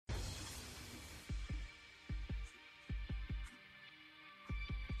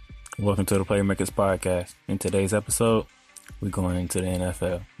Welcome to the Playmakers podcast. In today's episode, we're going into the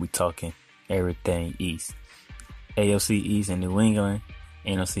NFL. We're talking everything East. AFC East in New England,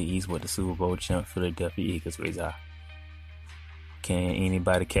 NFC East with the Super Bowl champ Philadelphia Eagles reside. Can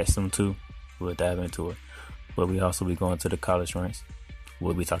anybody catch them too? We'll dive into it. But we also be going to the college ranks.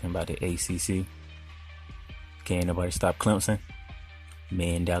 We'll be talking about the ACC. Can anybody stop Clemson?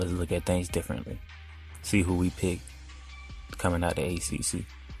 Me and Dallas look at things differently. See who we pick coming out the ACC.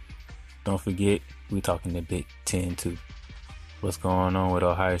 Don't forget, we're talking the Big Ten too. What's going on with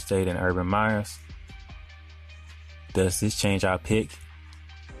Ohio State and Urban Myers? Does this change our pick?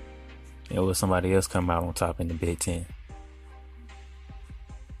 And will somebody else come out on top in the Big Ten?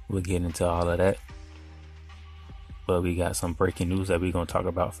 We'll get into all of that. But we got some breaking news that we're going to talk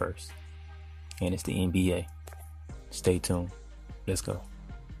about first. And it's the NBA. Stay tuned. Let's go.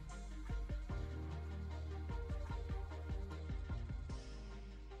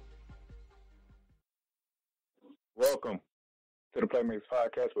 Welcome to the Playmakers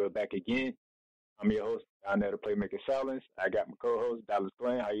podcast. We're back again. I'm your host, Darnell, the Playmaker Sallins. I got my co-host, Dallas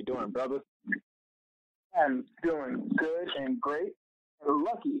Glenn. How you doing, brother? I'm doing good and great and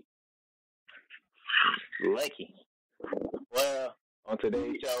lucky. Lucky. Well, on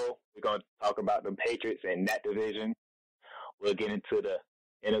today's show, we're going to talk about the Patriots and that division. We'll get into the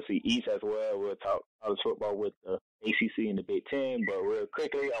NFC East as well. We'll talk college football with the ACC and the Big Ten. But real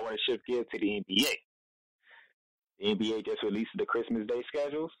quickly, I want to shift gears to the NBA. The NBA just released the Christmas Day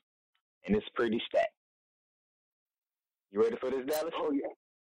schedules, and it's pretty stacked. You ready for this, Dallas? Oh, yeah.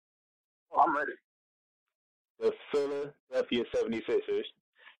 Oh, I'm ready. The Philadelphia 76ers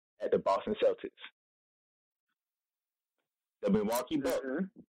at the Boston Celtics. The Milwaukee Bucks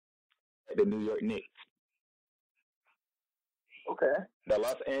at the New York Knicks. Okay. The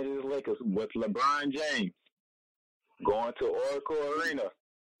Los Angeles Lakers with LeBron James going to Oracle Arena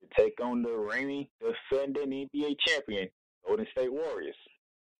to take on the reigning defending NBA champion, Golden State Warriors.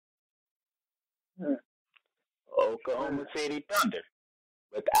 Oklahoma City Thunder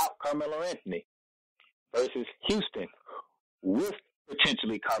without Carmelo Anthony versus Houston with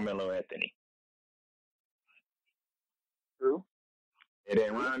potentially Carmelo Anthony. True. And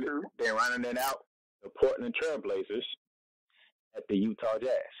then rounding it out, the Portland Trailblazers at the Utah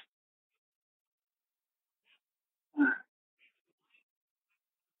Jazz.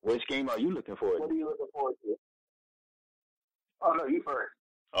 Which game are you looking forward to? What are you looking forward to? Oh, no, you first.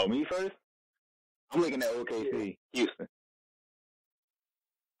 Oh, me first? I'm looking at OKC, Houston.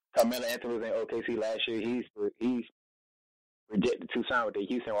 Carmelo Anthony was in OKC last year. He's projected to sign with the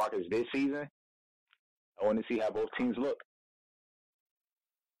Houston Rockets this season. I want to see how both teams look.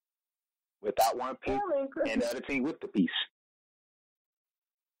 Without one piece and the other team with the piece.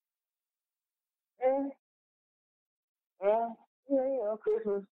 Yeah,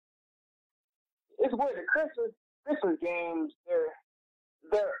 Christmas. It's weird. The Christmas games,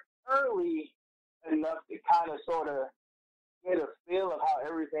 they're early enough to kind of sort of get a feel of how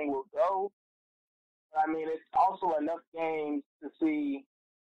everything will go. But, I mean, it's also enough games to see,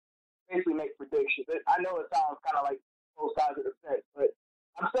 basically make predictions. I know it sounds kind of like both sides of the fence, but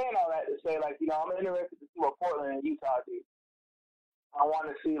I'm saying all that to say, like, you know, I'm interested to see what Portland and Utah do. I want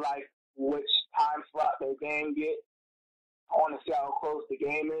to see, like, which time slot their game gets. I want to see how close the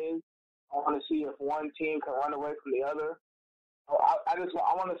game is. I want to see if one team can run away from the other. I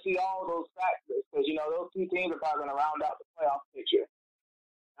want to see all those factors because, you know, those two teams are probably going to round out the playoff picture.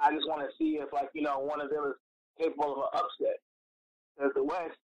 I just want to see if, like, you know, one of them is capable of an upset. Because the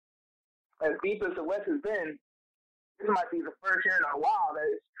West, as deep as the West has been, this might be the first year in a while that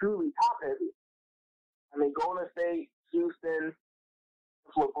it's truly top-heavy. I mean, Golden State, Houston,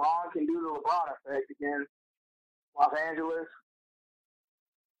 if LeBron can do the LeBron effect again, Los Angeles,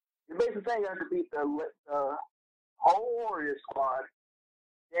 you're basically saying you have to beat the whole Warriors squad,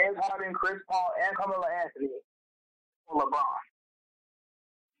 James Harden, Chris Paul, and Carmelo Anthony for LeBron.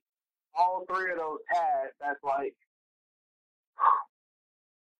 All three of those tabs, that's like,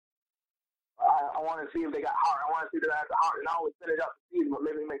 I want to see if they got heart. I want to see if they have the heart. And not always finish out the season, but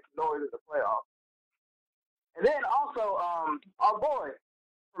maybe make some noise in the playoffs. And then also, our boy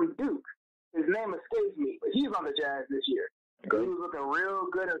from Duke, his name escapes me, but he's on the Jazz this year. Great. He was looking real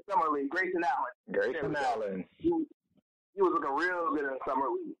good in Summer League. Grayson Allen. He was looking real good in Summer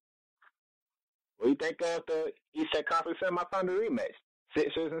League. What do you think of the Eastern Conference semifinal rematch?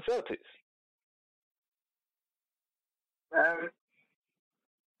 Sixers and Celtics.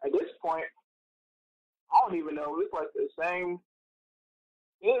 At this point, I don't even know. It's like the same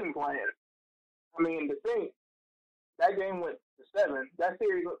game plan. I mean, the thing, that game went to 7. That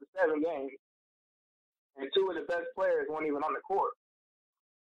series went to 7 games. And 2 of the best players weren't even on the court.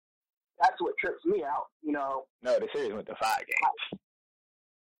 That's what trips me out, you know. No, the series went to 5 games.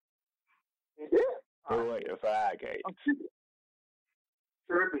 It did? It went to 5 games. I'm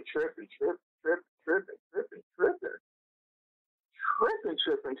tripping.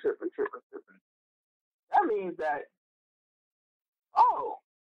 That means that, ooh.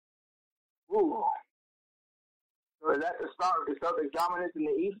 So is that the start of the Celtics dominance in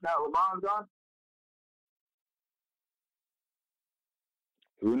the East now LeBron's on?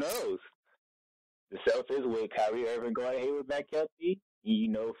 Who knows? The Celtics with Kyrie Irving going Hayward back healthy. You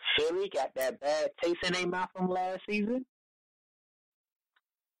know, Philly got that bad taste in their mouth from last season.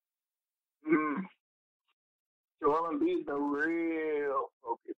 Joel Embiid's the real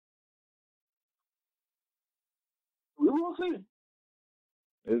focus. We will see.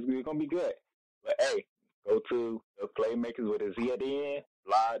 It's going to be good. But, hey, go to the Playmakers with a Z at the end,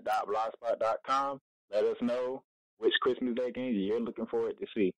 blog.blogspot.com. Let us know which Christmas Day games you're looking forward to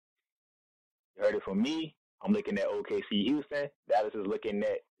see. You heard it from me. I'm looking at OKC Houston. Dallas is looking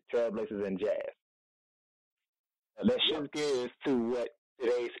at Trailblazers and Jazz. Now, let's shift gears to what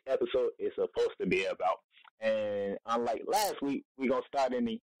today's episode is supposed to be about. And unlike last week, we're going to start in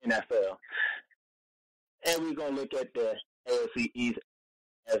the NFL. And we're going to look at the AFC East.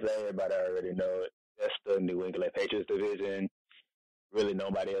 As everybody already know, that's the New England Patriots division. Really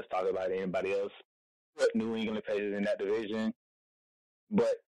nobody else talk about anybody else but New England Patriots in that division.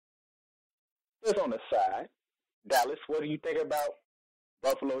 But just on the side, Dallas, what do you think about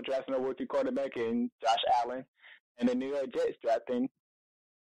Buffalo drafting a rookie quarterback in Josh Allen and the New York Jets drafting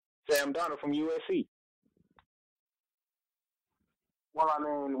Sam Darnell from USC? Well, I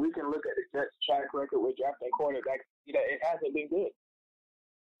mean, we can look at the Jets' track record with drafting quarterbacks. You know, it hasn't been good.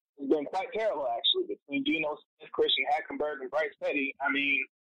 It's been quite terrible, actually, between Geno Smith, Christian Hackenberg, and Bryce Petty. I mean,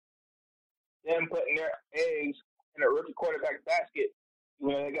 them putting their eggs in a rookie quarterback basket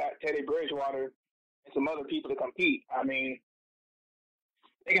when they got Teddy Bridgewater and some other people to compete. I mean,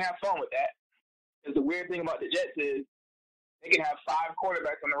 they can have fun with that. Because the weird thing about the Jets is they can have 5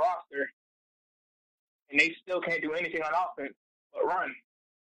 quarterbacks on the roster, and they still can't do anything on offense but run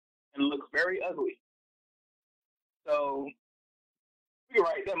and look very ugly. So we can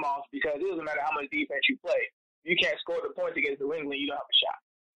write them off because it doesn't matter how much defense you play. If you can't score the points against New England, you don't have a shot.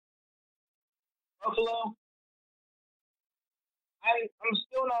 Buffalo, I'm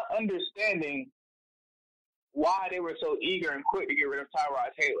still not understanding why they were so eager and quick to get rid of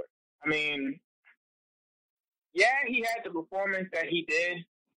Tyrod Taylor. I mean, yeah, he had the performance that he did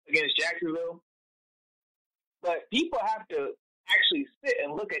against Jacksonville, but people have to actually sit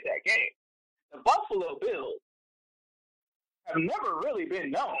and look at that game. The Buffalo Bills have never really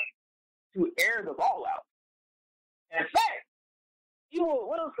been known to air the ball out. In fact, even with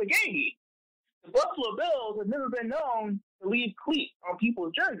Willis Agagi, the Buffalo Bills have never been known to leave cleats on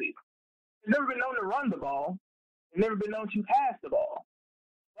people's jerseys. They've never been known to run the ball. They've never been known to pass the ball.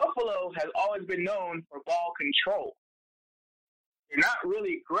 Buffalo has always been known for ball control. They're not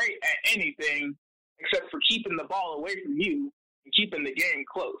really great at anything except for keeping the ball away from you and keeping the game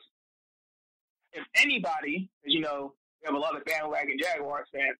close. If anybody, as you know, we have a lot of bandwagon Jaguars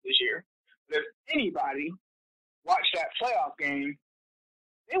fans this year, but if anybody watched that playoff game,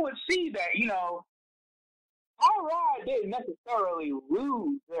 they would see that, you know, Tyrod didn't necessarily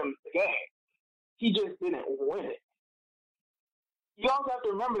lose them the game. He just didn't win it. You also have to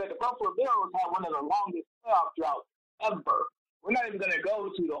remember that the Buffalo Bills had one of the longest playoff droughts ever. We're not even going to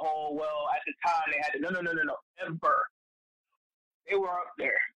go to the whole, well, at the time they had to, no, ever. They were up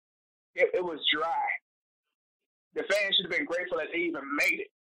there. It was dry. The fans should have been grateful that they even made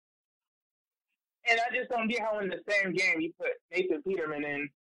it. And I just don't get how in the same game you put Nathan Peterman in,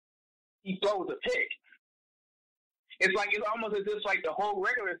 he throws a pick. It's almost as if like the whole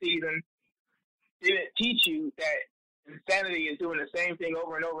regular season didn't teach you that insanity is doing the same thing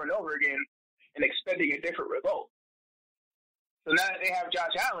over and over and over again and expecting a different result. So now that they have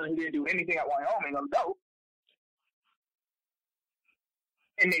Josh Allen, who didn't do anything at Wyoming, I'm dope,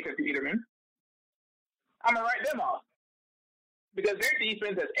 and Nathan Peterman, I'm going to write them off because their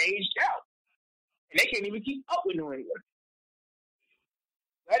defense has aged out, and they can't even keep up with New England.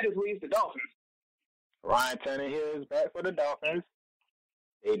 That just leaves the Dolphins. Ryan Tannehill is back for the Dolphins.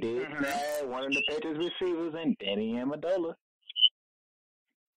 They did snag one of the Patriots receivers in Danny Amendola.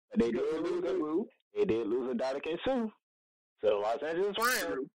 But they did lose a Ndamukong Suh. So Los Angeles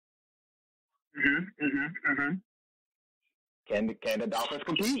Rams. Can the Dolphins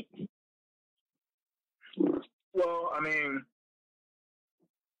compete? Well, I mean,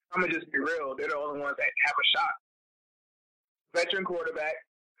 I'm going to just be real. They're the only ones that have a shot. Veteran quarterback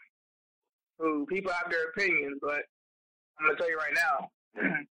who people have their opinions, but I'm going to tell you right now,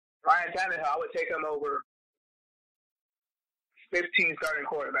 Ryan Tannehill, I would take him over 15 starting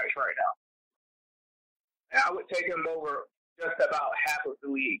quarterbacks right now. And I would take him over just about half of the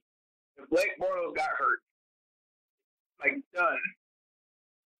league. If Blake Bortles got hurt, like done,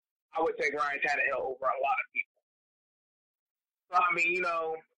 I would take Ryan Tannehill over a lot of people. So, I mean, you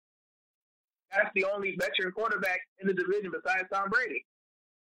know, that's the only veteran quarterback in the division besides Tom Brady.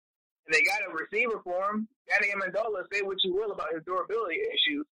 And they got a receiver for him. Danny Amendola, say what you will about his durability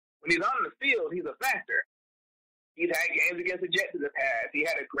issues. When he's on the field, he's a factor. He's had games against the Jets in the past. He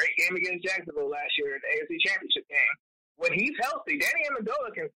had a great game against Jacksonville last year in the AFC Championship game. When he's healthy, Danny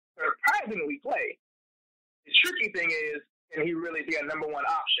Amendola can surprisingly play. The tricky thing is, can he really be a number one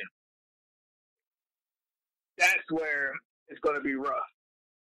option? That's where it's going to be rough.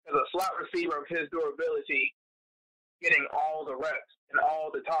 As a slot receiver of his durability, getting all the reps and all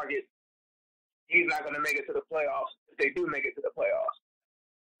the targets, he's not going to make it to the playoffs if they do make it to the playoffs.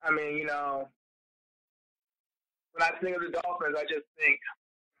 I mean, you know, when I think of the Dolphins, I just think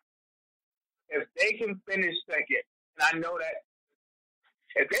if they can finish second, and I know that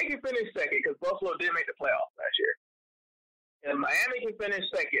if they can finish second, because Buffalo did make the playoffs last year, and Miami can finish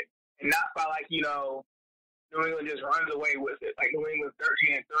second, and not by like, you know, New England just runs away with it, like New England's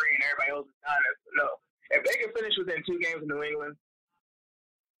 13-3 and everybody else is 9. No, if they can finish within 2 games in New England,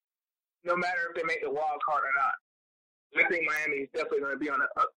 no matter if they make the wild card or not, I think Miami is definitely going to be on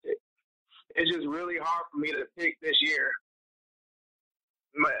an uptick. It's just really hard for me to pick this year.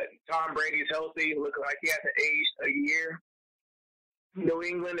 Tom Brady's healthy, looking like he hasn't aged a year. New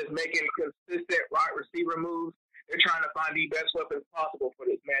England is making consistent wide receiver moves. They're trying to find the best weapons possible for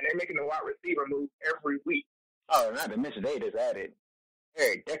this man. They're making the wide receiver move every week. Oh, not to mention they just added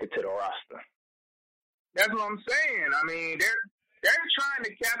Eric Decker to the roster. That's what I'm saying. I mean, they're trying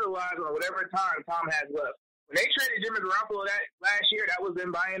to capitalize on whatever time Tom has left. When they traded Jimmy Garoppolo that last year, that was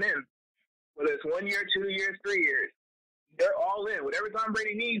them buying in. Whether it's 1 year, 2 years, 3 years, they're all in. Whatever Tom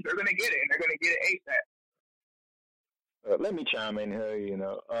Brady needs, they're going to get it, and they're going to get it ASAP. Let me chime in here. You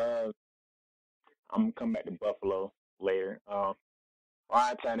know, I'm gonna come back to Buffalo later.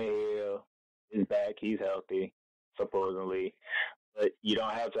 Ryan Tannehill is back; he's healthy, supposedly, but you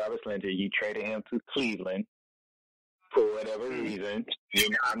don't have Jarvis Landry. You traded him to Cleveland for whatever reason.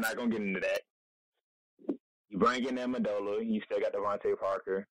 I'm not gonna get into that. You bring in Amendola. You still got Devontae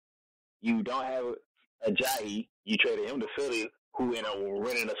Parker. You don't have Ajayi. You traded him to Philly, who ended up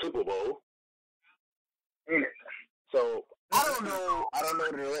winning a Super Bowl. So I don't know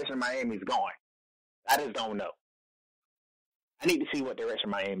the direction Miami's going. I just don't know. I need to see what direction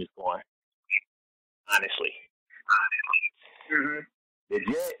Miami's going. Honestly. Mm-hmm. The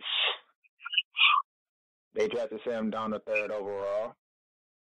Jets, they drafted Sam Darnold 3rd overall.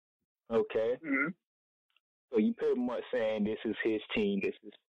 Okay. Mm-hmm. So you pretty much saying this is his team.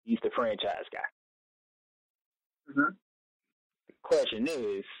 He's the franchise guy. Mm-hmm. The question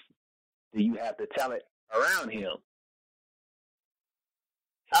is, do you have the talent around him?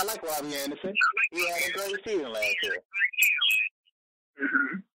 I like Robbie Anderson. He had a great season last year.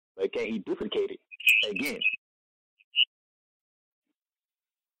 Mm-hmm. But can he duplicate it again?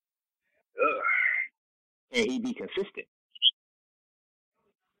 Can he be consistent?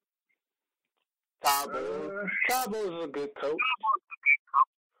 Todd Bowles is a good coach.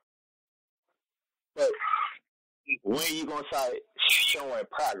 But when are you going to start showing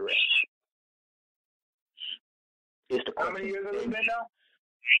progress? It's the question. How many years has it been now?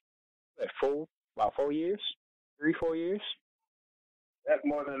 About 4 years? 3-4 years? That's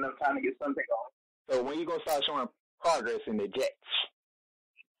more than enough time to get something going. So when you going to start showing progress in the Jets?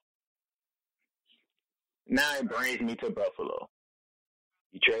 Now it brings me to Buffalo.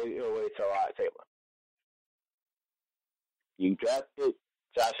 You traded away Tyrod Taylor. You drafted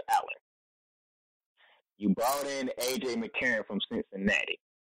Josh Allen. You brought in A.J. McCarron from Cincinnati.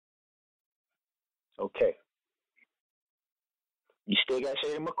 Okay. You still got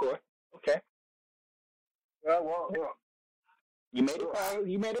Shady McCoy. Okay. Well. You made the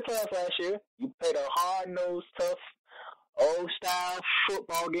playoffs last year. You played a hard-nosed, tough, old-style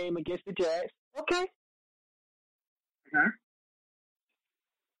football game against the Jags. Okay. Uh-huh.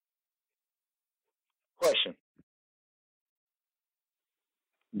 Question.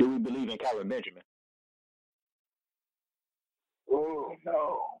 Do we believe in Calvin Benjamin? Oh,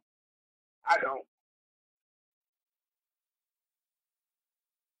 no. I don't.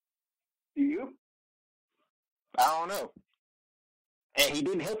 Do you? I don't know. And he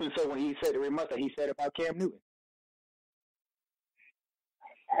didn't help himself when he said the remarks that he said about Cam Newton.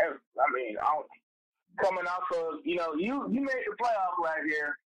 I mean, coming off of, you made the playoffs last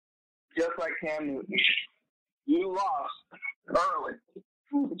year just like Cam Newton. You lost early.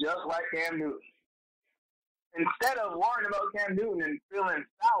 just like Cam Newton. Instead of worrying about Cam Newton and feeling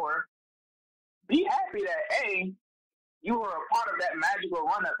sour, be happy that A, you were a part of that magical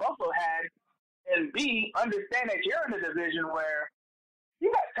run that Buffalo had, and B, understand that you're in a division where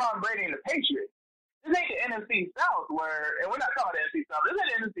you got Tom Brady and the Patriots. This ain't the NFC South where, and we're not talking about the NFC South, this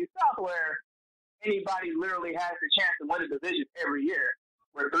ain't the NFC South where anybody literally has the chance to win a division every year,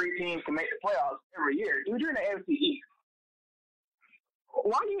 where 3 teams can make the playoffs every year. Dude, you're in the AFC East.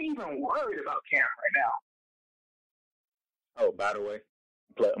 Why are you even worried about Cam right now? Oh, by the way,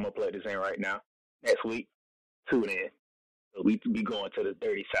 I'm going to plug this in right now. Next week, tune in. So we be going to the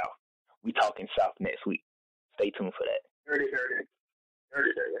Dirty South. We talking South next week. Stay tuned for that. Dirty.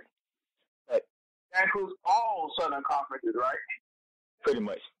 But that includes all Southern conferences, right? Pretty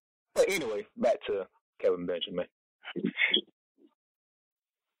much. But anyway, back to Kevin Benjamin.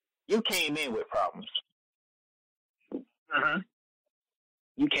 You came in with problems. Mm-hmm.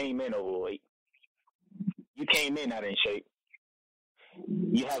 You came in overweight. You came in not in shape.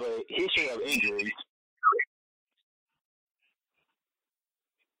 You have a history of injuries.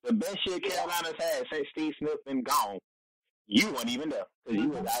 The best year Carolina's had since Steve Smith been gone, you weren't even there because you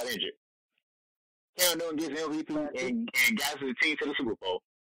was out injured. Cam Newton gets MVP and guys the team to the Super Bowl.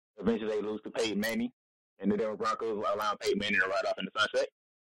 Eventually they lose to Peyton Manning, and the Denver Broncos allow Peyton Manning to ride off in the sunset.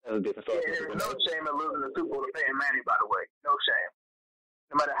 That's a different story. Yeah, there's no shame in losing the Super Bowl to Peyton Manning, by the way. No shame.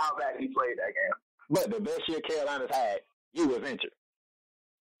 No matter how bad he played that game. But the best year Carolina's had, you was injured.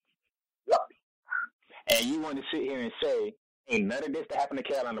 Yep. And you want to sit here and say, ain't none of this that happened to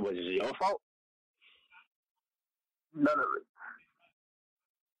Carolina was your fault? None of it.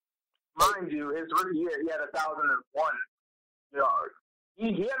 Mind you, his rookie year, he had 1,001 yards. He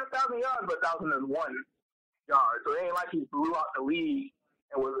had 1,000 yards, but 1,001 yards. So it ain't like he blew out the league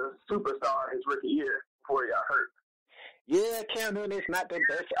and was a superstar his rookie year before he got hurt. Yeah, Cam Newton is not the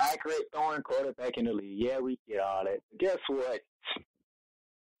best accurate throwing quarterback in the league. Yeah, we get all that. But guess what?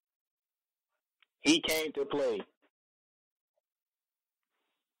 He came to play.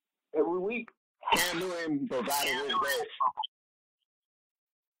 Every week. Cam Newton provided his best.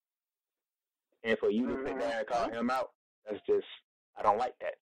 And for you to sit there and call him out, that's just, I don't like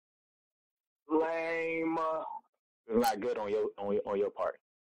that. Lame. It's not good on your part.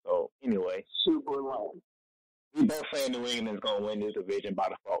 So, anyway. Super lame. We both saying New England's going to win this division by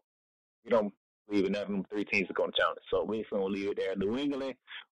default. We don't believe enough of them 3 teams are going to challenge. So, we're just going to leave it there. New England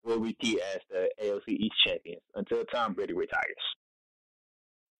will repeat as the AFC East champions until Tom Brady retires.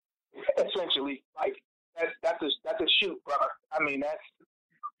 Essentially, like, that's a shoot, brother. I mean,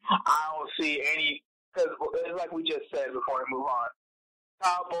 I don't see any, because like we just said before we move on,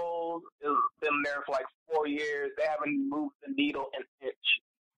 Cowboys has been there for like 4 years. They haven't moved the needle an inch.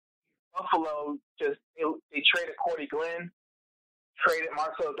 Buffalo they traded Cordy Glenn, traded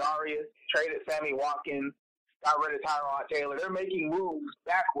Marcel Darius, traded Sammy Watkins, got rid of Tyrod Taylor. They're making moves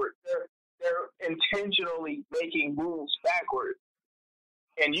backwards. They're intentionally making moves backwards.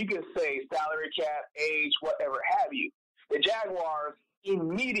 And you can say salary cap, age, whatever have you. The Jaguars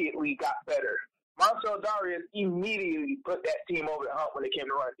immediately got better. Marcel Darius immediately put that team over the hump when it came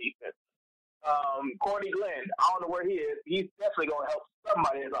to run defense. Cordy Glenn, I don't know where he is. He's definitely going to help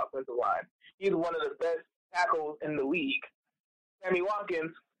somebody in his offensive line. He's one of the best tackles in the league. Sammy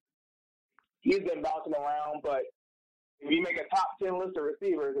Watkins, he's been bouncing around, but if you make a top 10 list of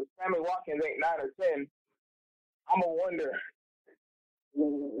receivers, if Sammy Watkins ain't 9 or 10, I'm going to wonder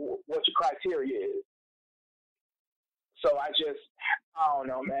what your criteria is. So I don't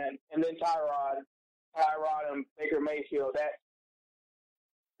know, man. And then Tyrod and Baker Mayfield,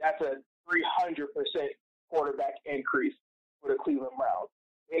 that's a 300% quarterback increase for the Cleveland Browns.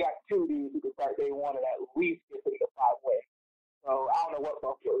 They got 2 dudes who can start day 1 and at least get them to 5 wins. So I don't know what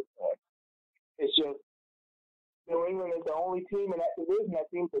Buffalo is doing. It's just New England is the only team in that division that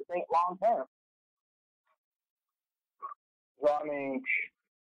seems to think long term. So I mean,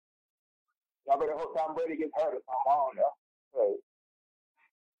 y'all better hope Tom Brady gets hurt or something. I don't know. So,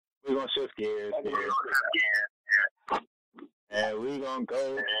 we're going to shift gears. And we're going to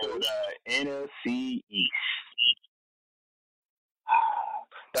go to the NFC East.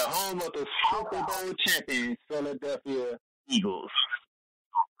 The home of the Super Bowl champion Philadelphia Eagles.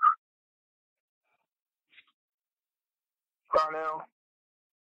 Darnell,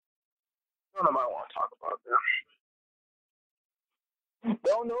 don't nobody want to talk about them.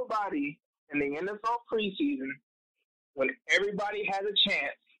 Don't nobody in the NFL preseason, when everybody has a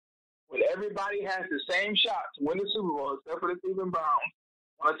chance, when everybody has the same shot to win the Super Bowl, except for the Cleveland Browns,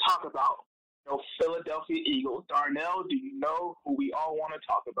 want to talk about Philadelphia Eagles. Darnell, do you know who we all want to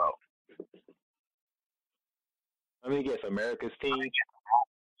talk about? I mean, against America's team.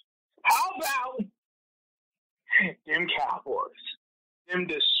 How about them Cowboys? Them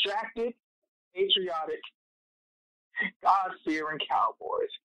distracted, patriotic, God-fearing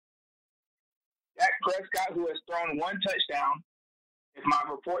Cowboys. Dak Prescott, who has thrown one touchdown, if my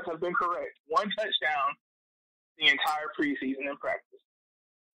reports have been correct, one touchdown the entire preseason in practice.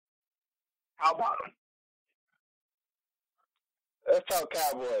 How about him? Let's talk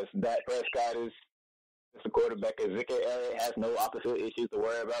Cowboys. Dak Prescott is the quarterback. Ezekiel Elliott has no offensive issues to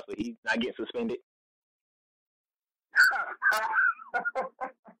worry about, so he's not getting suspended.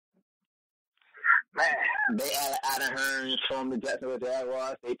 Man, they added Adam Hearns from the Jacksonville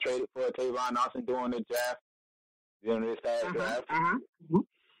Jaguars. They traded for Tavon Austin during the draft, during this past draft.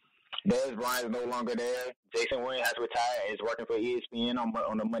 Dez Bryant is no longer there. Jason Wynn has retired and is working for ESPN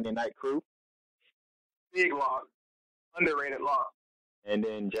on the Monday Night Crew. Big loss. Underrated loss. And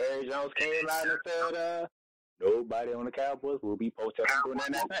then Jerry Jones came out and said, nobody on the Cowboys will be protesting during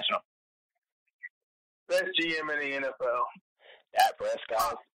that national. Best GM in the NFL. Dak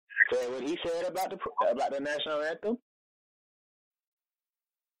Prescott said what he said about the national anthem.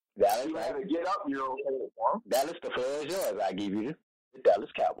 Dallas, you had to get up your own form. Dallas, the floor is yours. I give you the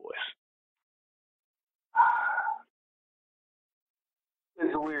Dallas Cowboys.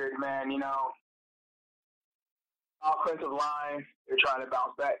 It's weird, man. You know, offensive line, they're trying to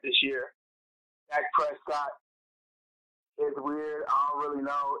bounce back this year. Dak Prescott is weird. I don't really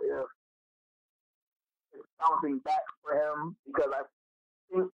know if it's bouncing back for him because I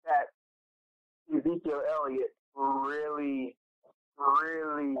think that Ezekiel Elliott really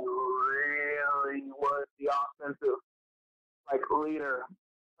was the offensive leader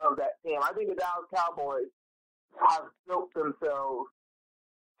of that team. I think the Dallas Cowboys have built themselves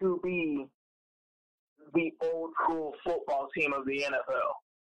to be the old school football team of the NFL.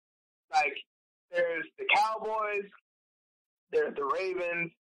 There's the Cowboys, there's the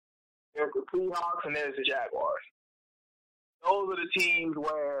Ravens, there's the Seahawks, and there's the Jaguars. Those are the teams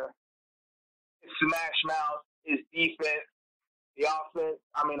where it's smash mouth, it's defense, the offense.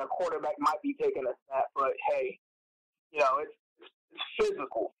 I mean, a quarterback might be taking a snap, but hey, it's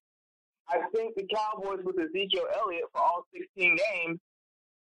physical. I think the Cowboys with Ezekiel Elliott for all 16 games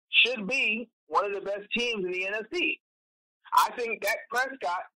should be one of the best teams in the NFC. I think Dak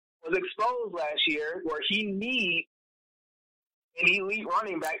Prescott was exposed last year where he needs an elite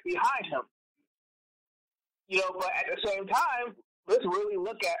running back behind him. But at the same time, let's really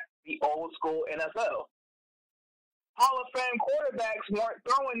look at the old school NFL. Hall of Fame quarterbacks weren't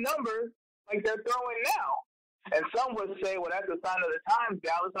throwing numbers like they're throwing now. And some would say, well, that's a sign of the times,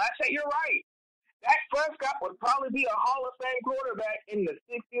 Dallas. And I say, you're right. Dak Prescott would probably be a Hall of Fame quarterback in the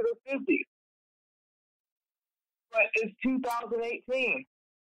 60s or 50s. But it's 2018.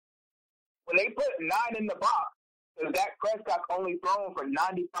 When they put 9 in the box, because Dak Prescott's only thrown for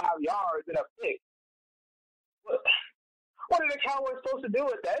 95 yards and a pick. What are the Cowboys supposed to do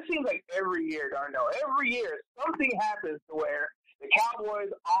with that? It seems like every year, Darnell, every year something happens to where the Cowboys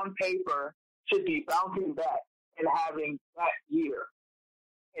on paper should be bouncing back and having that year.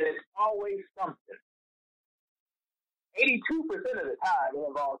 And it's always something. 82% of the time it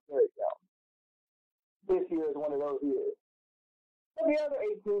involves fairy tales. This year is one of those years. But the other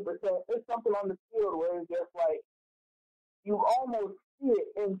 18% is something on the field where it's just you almost see it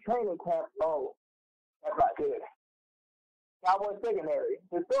in training camp. Oh, that's not good. Cowboys secondary,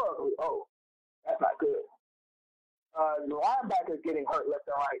 historically, oh, that's not good. The linebackers getting hurt left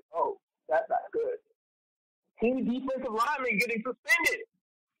and right. Oh, that's not good. Team defensive linemen getting suspended.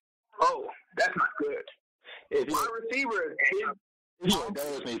 Oh, that's not good. Wide receivers. If you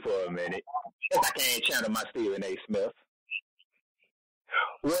indulge me for a minute, if I can't channel my Stephen A. Smith.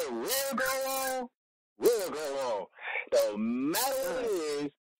 What will go on, will go on. No matter what it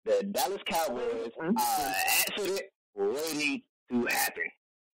is, the Dallas Cowboys are an accident waiting to happen.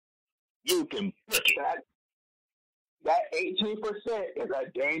 You can book it. That 18% is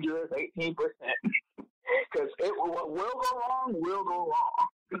a dangerous 18%. Because what will go wrong will go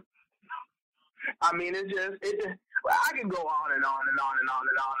wrong. I mean, I can go on and on and on and on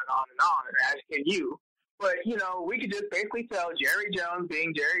and on and on and on, as can you. But, we could just basically tell Jerry Jones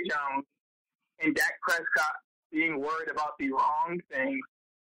being Jerry Jones and Dak Prescott being worried about the wrong things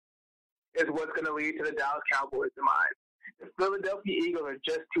is what's going to lead to the Dallas Cowboys' demise. The Philadelphia Eagles are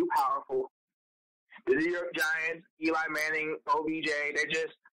just too powerful. The New York Giants, Eli Manning, OBJ,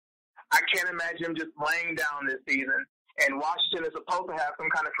 I can't imagine them just laying down this season. And Washington is supposed to have some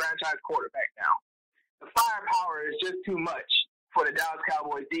kind of franchise quarterback now. The firepower is just too much for the Dallas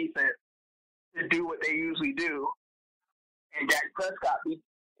Cowboys defense to do what they usually do. And Dak Prescott,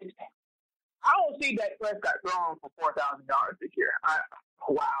 I I don't see Dak Prescott throwing for 4,000 yards this year.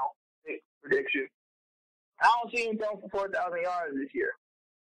 Wow, big prediction. I don't see him throwing for 4,000 yards this year.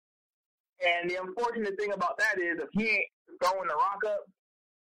 And the unfortunate thing about that is if he ain't throwing the rock up,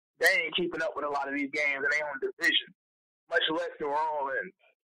 they ain't keeping up with a lot of these games, and they own division, much less New Orleans,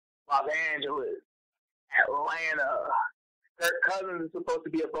 Los Angeles, Atlanta. Kirk Cousins is supposed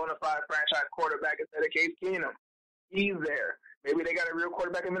to be a bona fide franchise quarterback instead of Case Keenum. He's there. Maybe they got a real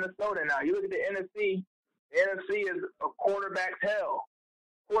quarterback in Minnesota now. You look at the NFC. The NFC is a quarterback's hell.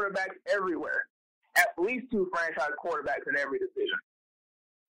 Quarterbacks everywhere. At least 2 franchise quarterbacks in every division.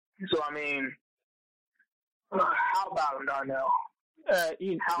 So, I mean, how about him, Darnell?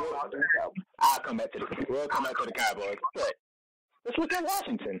 How about him? We'll come back to the Cowboys. But let's look at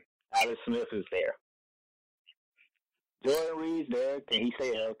Washington. Alex Smith is there. Jordan Reed's there. Can he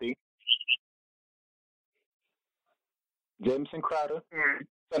stay healthy? Jameson Crowder.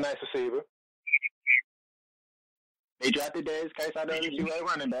 It's a nice receiver. They drafted Darius Case out of LSU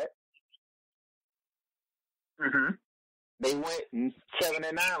running back. Mm-hmm. They went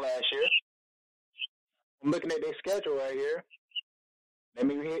 7-9 last year. I'm looking at their schedule right here. Let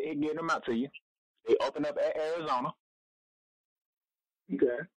me get them out to you. They open up at Arizona.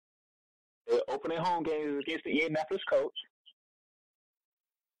 Okay. They're opening home games against the Indianapolis Colts.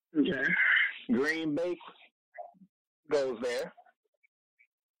 Okay. Green Bay goes there.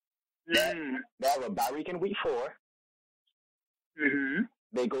 They have a bye week in week 4. Mm-hmm.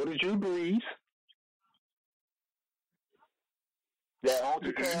 They go to Drew Brees. They're on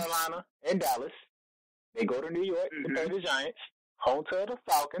to Carolina and Dallas. They go to New York to play the Giants. Home to the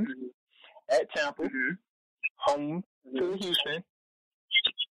Falcons. At Tampa. Home to Houston.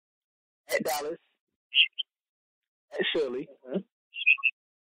 At Dallas. At Philly.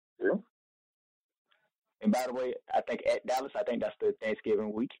 And by the way, I think at Dallas, I think that's the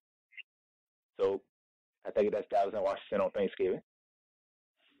Thanksgiving week. So I think that's Dallas and Washington on Thanksgiving.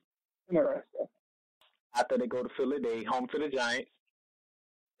 Interesting. After they go to Philly, they home to the Giants.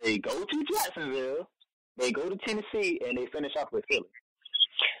 They go to Jacksonville. They go to Tennessee, and they finish off with Philly.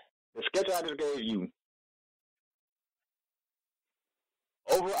 The schedule I just gave you,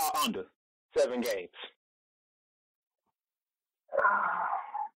 over or under 7 games?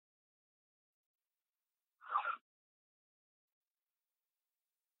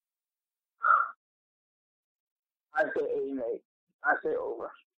 I say 8 and 8. I say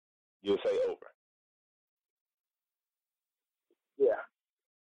over. You'll say over. Yeah.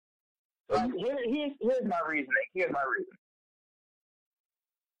 So Here's my reasoning.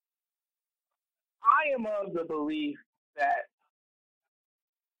 I am of the belief that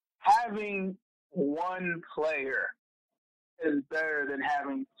having one player is better than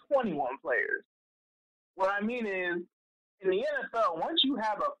having 21 players. What I mean is, in the NFL, once you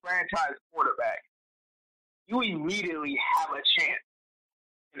have a franchise quarterback, you immediately have a chance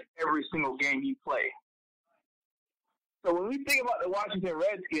in every single game you play. So when we think about the Washington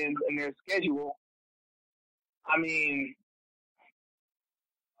Redskins and their schedule, I mean,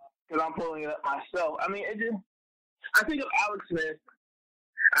 because I'm pulling it up myself, I mean, I think of Alex Smith.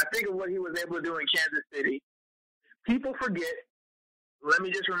 I think of what he was able to do in Kansas City. People forget. Let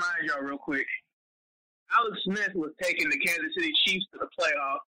me just remind y'all real quick. Alex Smith was taking the Kansas City Chiefs to the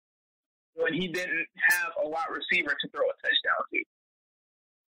playoffs when he didn't have a wide receiver to throw a touchdown to.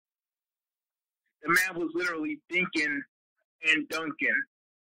 The man was literally dinking and dunking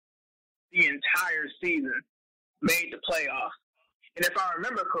the entire season, made the playoffs. And if I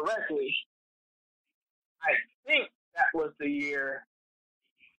remember correctly, I think that was the year,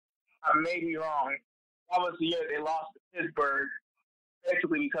 I may be wrong, that was the year they lost to Pittsburgh,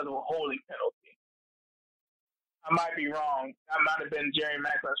 basically because of a holding penalty. I might be wrong. That might have been Jerry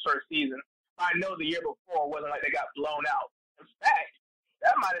Macklin's first season. I know the year before wasn't like they got blown out. In fact,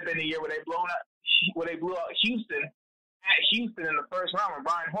 that might have been the year where they blew out Houston at Houston in the first round when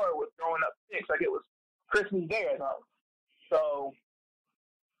Brian Hoyer was throwing up picks like it was Christmas Day or something. So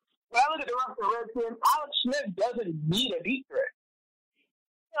when I look at the rest of the Redskins, Alex Smith doesn't need a deep threat.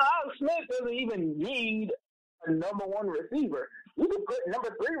 Alex Smith doesn't even need a number 1 receiver. You can put number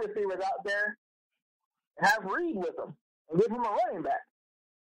 3 receivers out there and have Reed with him and give him a running back.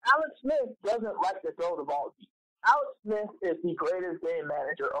 Alex Smith doesn't like to throw the ball deep. Alex Smith is the greatest game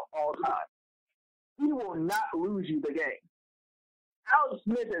manager of all time. He will not lose you the game. Alex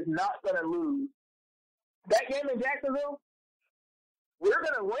Smith is not going to lose. That game in Jacksonville, we're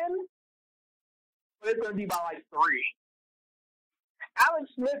going to win, but it's going to be by like 3.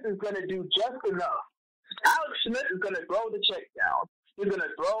 Alex Smith is going to do just enough. Alex Smith is going to throw the check down. He's going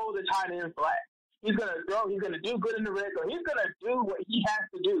to throw the tight end flat. He's going to do good in the red zone. He's going to do what he has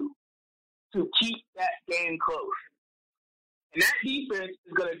to do to keep that game close. And that defense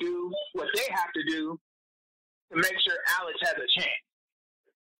is going to do what they have to do to make sure Alex has a chance.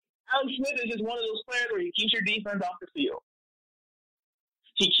 Alex Smith is just one of those players where he keeps your defense off the field.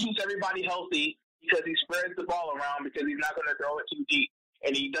 He keeps everybody healthy because he spreads the ball around because he's not going to throw it too deep.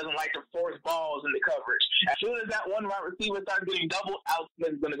 And he doesn't like to force balls into coverage. As soon as that one wide receiver starts getting doubled, Alex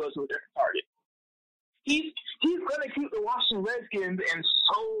Smith is going to go to a different target. He's going to keep the Washington Redskins in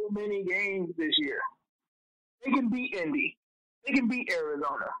so many games this year. They can beat Indy. They can beat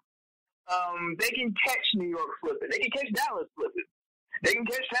Arizona. They can catch New York flipping. They can catch Dallas flipping. They can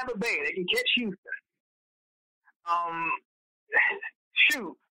catch Tampa Bay. They can catch Houston.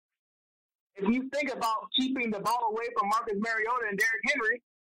 Shoot. If you think about keeping the ball away from Marcus Mariota and Derrick Henry,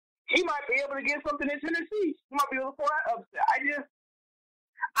 he might be able to get something in Tennessee. He might be able to pull that upset.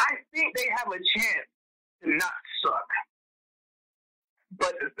 I think they have a chance to not suck.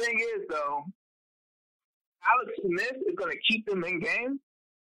 But the thing is, though, Alex Smith is going to keep them in games.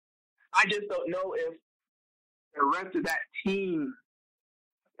 I just don't know if the rest of that team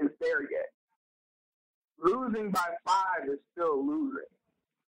is there yet. Losing by 5 is still losing.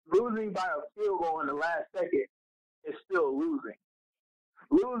 Losing by a field goal in the last second is still losing.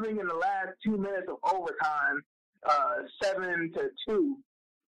 Losing in the last 2 minutes of overtime, 7-2,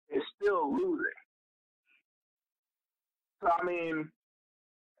 is still losing. So, I mean,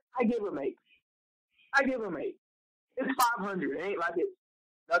 I give them 8. It's 500. It ain't like it's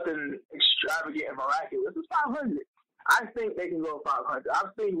nothing extravagant and miraculous. It's 500. I think they can go 500.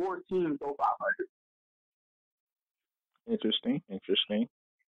 I've seen worse teams go 500. Interesting.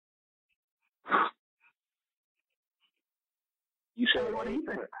 You said, what do you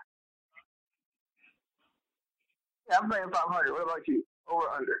think? Yeah, I'm saying 500. What about you? Over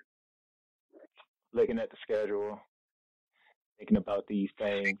or under? Looking at the schedule, thinking about these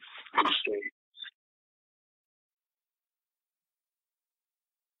things.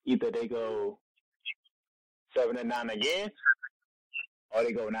 Either they go 7-9 again, or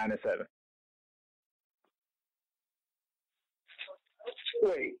they go 9-7.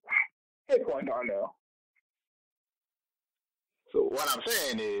 Wait, hit point, Darnell. So what I'm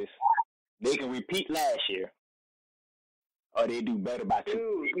saying is, they can repeat last year, or they do better by 2.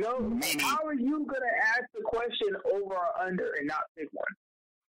 Dude, no. How are you gonna ask the question over or under and not pick one?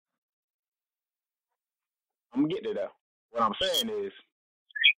 I'm gonna get to that. What I'm saying is,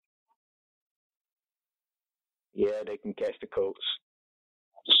 yeah, they can catch the Colts.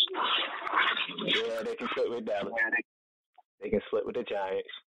 Yeah, they can slip with Dallas. They can slip with the Giants.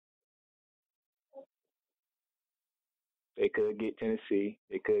 They could get Tennessee.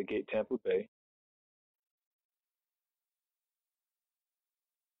 They could get Tampa Bay.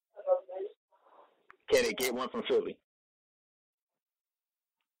 Can they get one from Philly?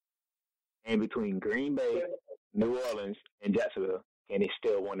 And between Green Bay, New Orleans, and Jacksonville, can they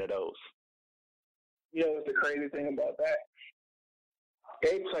steal one of those? You know what's the crazy thing about that?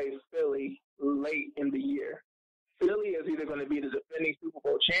 They play Philly late in the year. Philly is either going to be the defending Super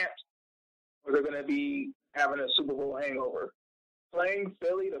Bowl champs or they're going to be having a Super Bowl hangover. Playing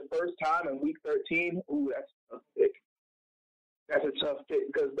Philly the first time in Week 13, ooh, that's a tough pick. That's a tough pick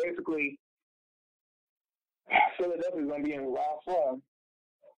because basically Philadelphia is going to be in raw form.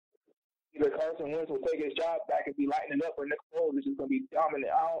 Either Carson Wentz will take his job back and be lighting it up, or Nick Foles is just going to be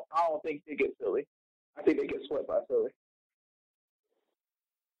dominant. I don't think they get Philly. I think they get swept by Philly.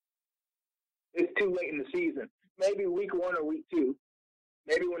 It's too late in the season. Maybe Week 1 or Week 2.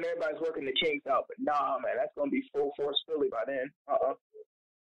 Maybe when everybody's working the kinks out. But nah, man, that's going to be full force Philly by then.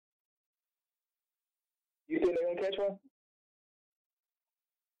 You think they're going to catch one?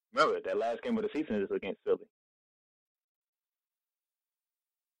 Remember, that last game of the season is against Philly.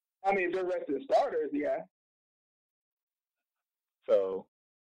 I mean, if they're resting the starters, yeah. So,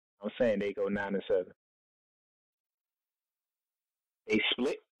 I'm saying they go 9-7. They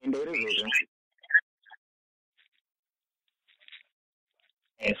split in their division.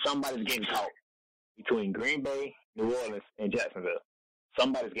 And somebody's getting caught between Green Bay, New Orleans, and Jacksonville.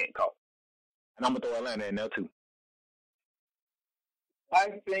 Somebody's getting caught. And I'm going to throw Atlanta in there, too.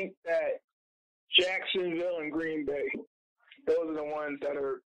 I think that Jacksonville and Green Bay, those are the ones that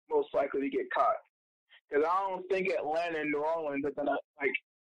are most likely to get caught. Because I don't think Atlanta and New Orleans are going to,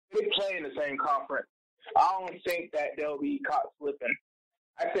 they play in the same conference. I don't think that they'll be caught slipping.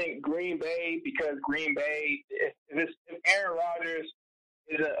 I think Green Bay, because Green Bay, if Aaron Rodgers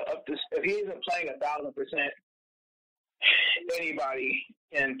if he isn't playing 1,000%, anybody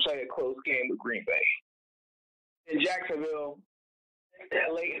can play a close game with Green Bay. In Jacksonville,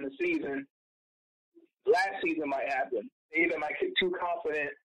 late in the season, last season might happen. They either might get too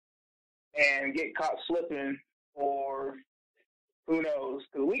confident and get caught slipping, or who knows?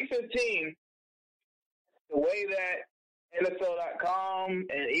 Because Week 15, the way that NFL.com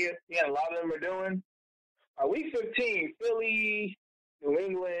and ESPN, a lot of them are doing, Week 15, Philly, New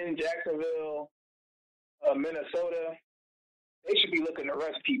England, Jacksonville, Minnesota, they should be looking to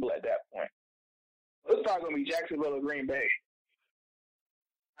rest people at that point. It's probably going to be Jacksonville or Green Bay.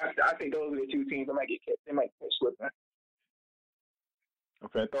 I think those are the two teams that might get catch. They might catch slipping. I'm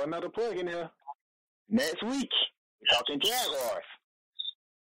going to throw another plug in here. Next week, we're talking Jaguars.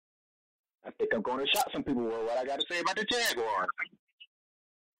 I think I'm going to shock some people with what I got to say about the Jaguars.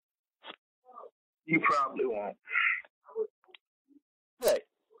 You probably won't. But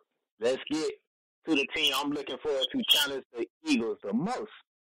let's get to the team I'm looking forward to challenge the Eagles the most.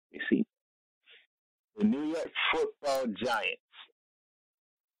 You see, the New York Football Giants.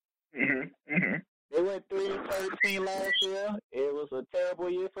 They went 3-13 last year. It was a terrible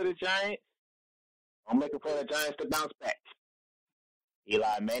year for the Giants. I'm looking for the Giants to bounce back.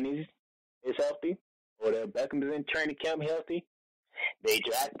 Eli Manning is healthy. Odell Beckham is in training camp healthy. They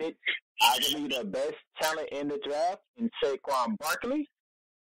drafted arguably the best talent in the draft in Saquon Barkley.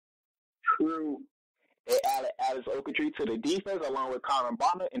 True. They added Alice Ogletree to the defense along with Connor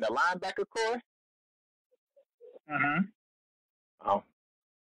Bonner in the linebacker core.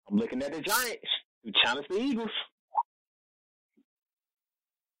 I'm looking at the Giants to challenge the Eagles.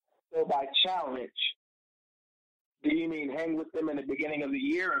 So by challenge, do you mean hang with them in the beginning of the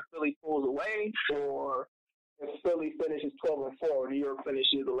year and Philly pulls away, or if Philly finishes 12-4, New York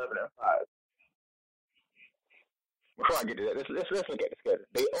finishes 11-5? Before I get to that, let's look at the schedule.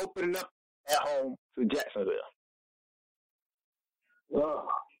 They open up at home to Jacksonville. Ugh.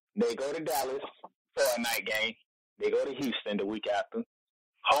 They go to Dallas for a night game. They go to Houston the week after.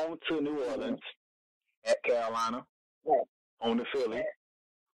 Home to New Orleans at Carolina. Home to Philly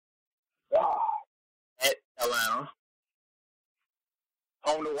at Atlanta.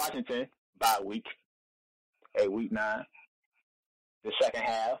 Home to Washington bye week at week 9. The second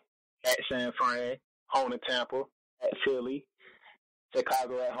half at San Fran. Home to Tampa at Philly.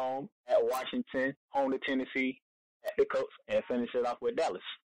 Chicago at home, at Washington, home to Tennessee, at the Colts, and finish it off with Dallas.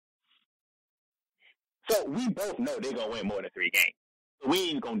 So we both know they're going to win more than 3 games. So we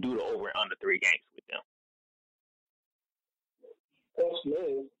ain't going to do the over and under 3 games with them. Question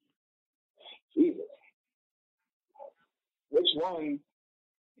is, Jesus, which one?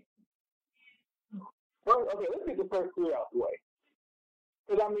 Well, okay, let's get the first 3 out the way.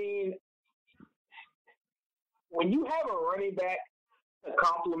 Because, I mean, when you have a running back to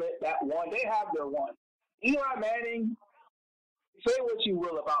complement that one, they have their one. Eli Manning, say what you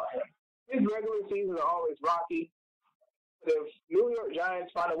will about him. His regular seasons are always rocky. But if New York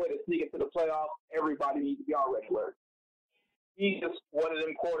Giants find a way to sneak into the playoffs, everybody needs to be on red alert. He's just one of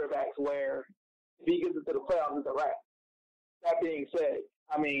them quarterbacks where if he gets into the playoffs, it's a wrap. That being said,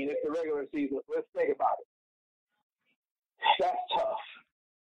 I mean, it's the regular season. Let's think about it. That's tough.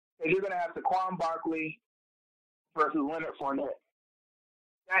 Because you're going to have Saquon Barkley versus Leonard Fournette.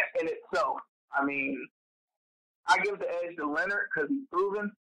 That in itself, I mean, I give the edge to Leonard because he's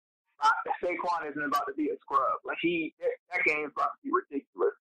proven. Saquon isn't about to be a scrub. Like that game is about to be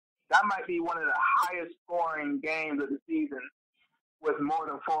ridiculous. That might be one of the highest scoring games of the season with more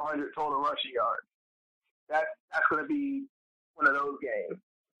than 400 total rushing yards. That's going to be one of those games.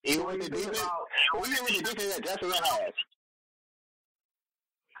 Even with the defense that Jacksonville has.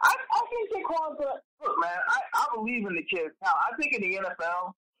 I think Saquon's going to – look, man, I believe in the kid's talent. I think in the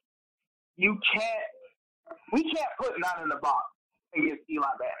NFL, we can't put none in the box against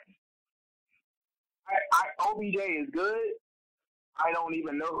Eli Manning. OBJ is good. I don't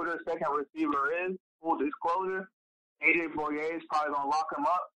even know who their second receiver is. Full disclosure. AJ Boyer is probably going to lock him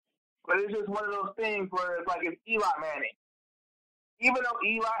up. But it's just one of those things where it's like it's Eli Manning. Even though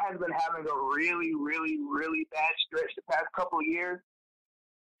Eli has been having a really, really, really bad stretch the past couple of years,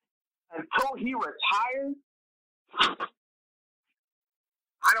 until he retires,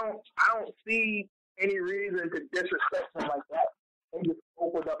 I don't see any reason to disrespect him like that and just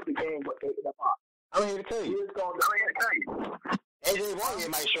open up the game but take it up. I'm here to tell you. AJ Boyer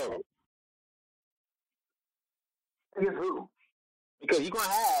might struggle. Against who? Because you're going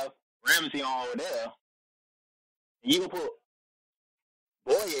to have Ramsey on over there, and you're going to put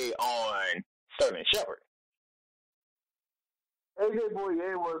Boyer on Sterling Shepard. AJ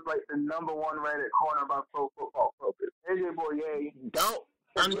Boyer was like the number 1 rated corner by Pro Football Focus. AJ Boyer.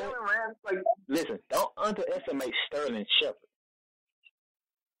 Listen, don't underestimate Sterling Shepard.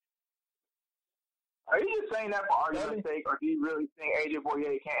 Are you just saying that for argument's sake, or do you really think AJ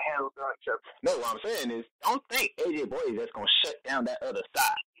Boyer can't handle Sterling Shepard? No, what I'm saying is, don't think AJ Boyer is just going to shut down that other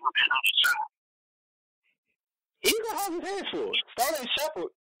side. He's going to have his hands full. Sterling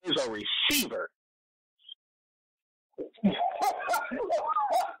Shepard is a receiver.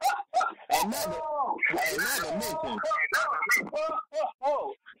 and not to mention.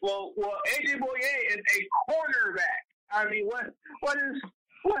 Well, AJ Boye is a cornerback. I mean, what's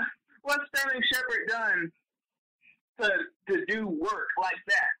Sterling Shepard done to do work like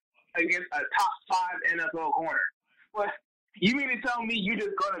that against a top 5 NFL corner? What? You mean to tell me you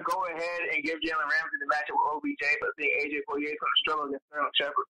just going to go ahead and give Jalen Ramsey the matchup with OBJ, but think AJ Boye is going to struggle against Sterling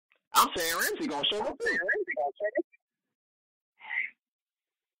Shepard? I'm saying Ramsey going to struggle too.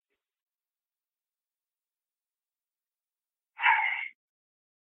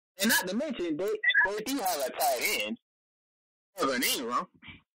 And not to mention, they do have a tight end, Evan Ingram.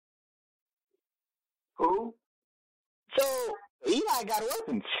 Who? So, Eli got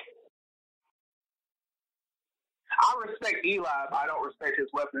weapons. I respect Eli, but I don't respect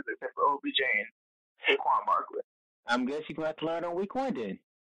his weapons except for OBJ and Saquon Barkley. I'm guess you're going to have to learn on week 1 then.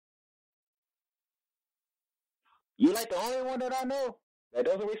 You like the only one that I know that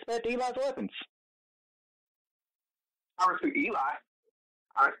doesn't respect Eli's weapons. I respect Eli.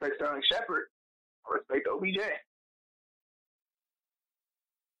 I respect Sterling Shepard. I respect OBJ.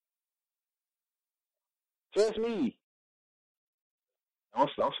 Trust me. Don't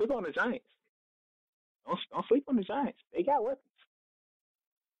sleep on the Giants. Don't sleep on the Giants. They got weapons.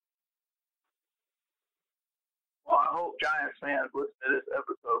 Well, I hope Giants fans listen to this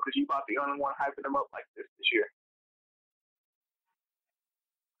episode because you're about the only one hyping them up like this year.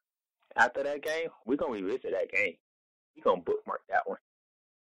 After that game, we're going to revisit that game. We're going to bookmark that one.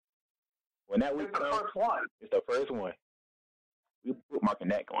 When that week comes, first one. It's the first one. We're bookmarking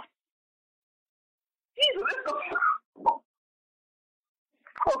that one. Jesus,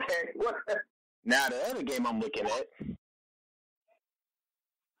 okay, what? Now, the other game I'm looking at,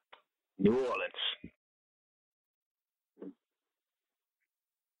 New Orleans.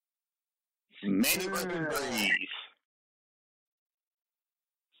 Manny versus Breeze.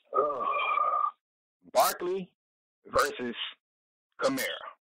 Barkley versus Kamara.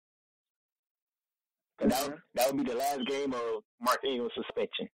 That would be the last game of Mark Ingram's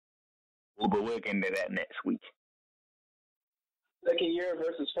suspension. We'll get into that next week. Second year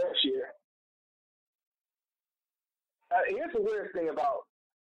versus first year. Here's the weird thing about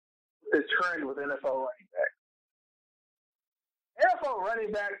the trend with NFL running backs. NFL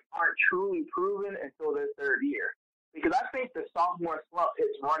running backs aren't truly proven until their third year. Because I think the sophomore slump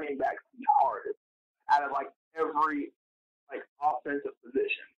hits running backs the hardest out of every offensive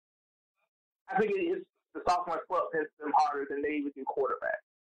position. I think the sophomore slump hits them harder than they even do quarterbacks.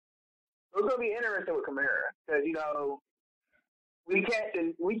 So it's going to be interesting with Kamara because we can't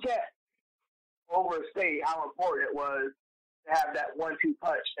overstate how important it was to have that 1-2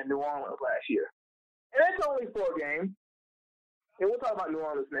 punch in New Orleans last year. And it's only 4 games. And we'll talk about New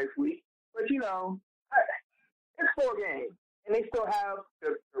Orleans next week. But it's 4 games, and they still have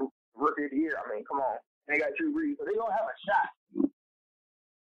the rookie of the year. I mean, come on. And they got Drew Brees, so they're going to have a shot.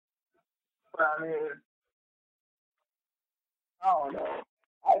 But, I mean, I don't know.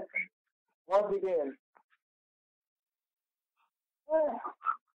 Once again,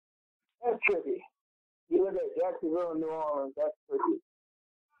 that's tricky. You look at Jacksonville and New Orleans, that's tricky.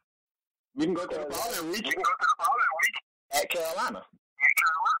 We can go to the following week. At Carolina.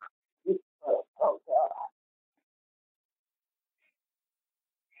 Oh, God.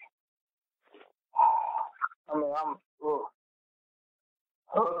 I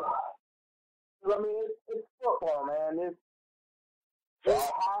mean, it's football, man. It's a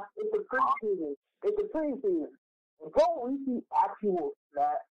preseason. It's a preseason. Until we see actual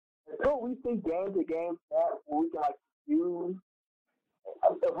snaps, until we see game-to-game snaps where we can, use,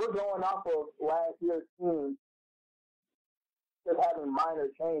 if we're going off of last year's team, just having minor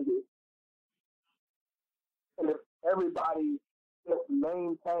changes, and if everybody just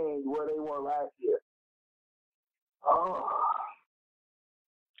maintains where they were last year,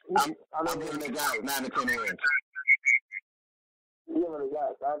 I'm giving the guys 9 to 10 wins. You're giving the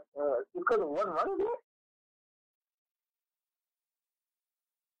guys just because of one running back?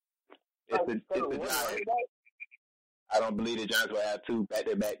 It's the Giants. I don't believe the Giants will have 2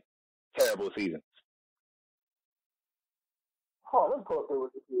 back-to-back terrible seasons. Hold on, let's go up there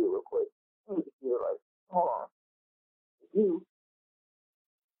with the view real quick. Let me see hold on. The view.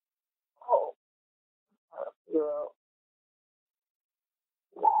 Oh.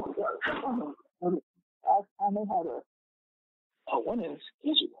 I know how to. When is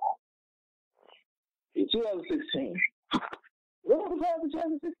schedule? 2016. Did they have the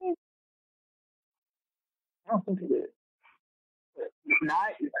 2016? I don't think they did.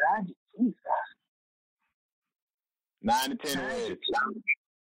 Jesus. 9 to 10 wins.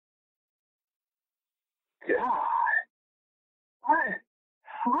 God. Why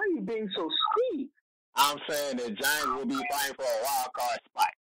are you being so sweet? I'm saying the Giants will be fighting for a wild card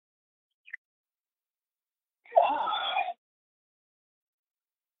spot. God.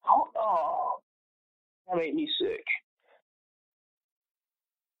 Oh, that made me sick.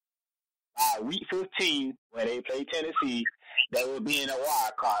 By week 15, when they play Tennessee, they will be in a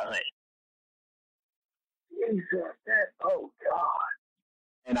wild card hunt. Jesus, oh God.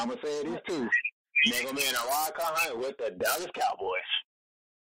 And I'm going to say this too. They're going to be in a wild card hunt with the Dallas Cowboys.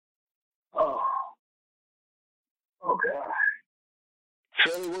 Oh God.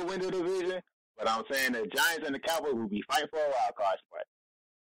 Philly will win the division, but I'm saying the Giants and the Cowboys will be fighting for a wild card spot.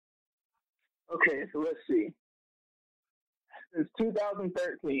 Okay, so let's see. Since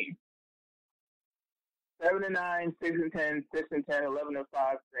 2013, 7-9, 6-10, 6-10, 11-5,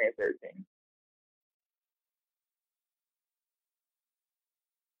 3-13.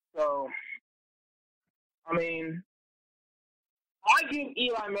 So, I mean, I give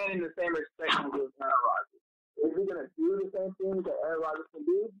Eli Manning the same respect as Aaron Rodgers. Is he going to do the same things that Aaron Rodgers can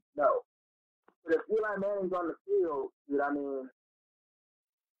do? No. But if Eli Manning's on the field, dude, I mean,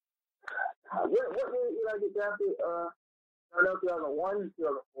 what year did Eli get drafted? Darnell, 2001,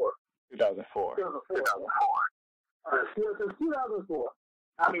 2004? 2004. 2004. Since 2004.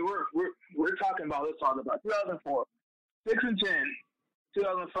 I mean, we're talking about, let's talk about 2004. 6-10,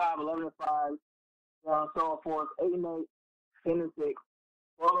 2005, 11-5, so on and forth, 8-8, 10-6,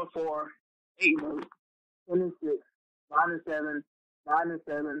 12-4, 8-8, 10-6, 9-7,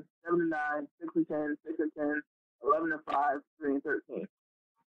 9-7, 7-9, 6-10, 6-10, 11-5, 3-13.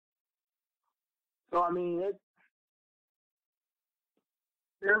 So I mean,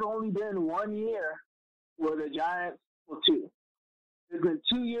 there's only been 1 year where the Giants were two. There's been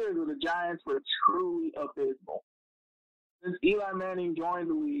 2 years where the Giants were truly abysmal. Since Eli Manning joined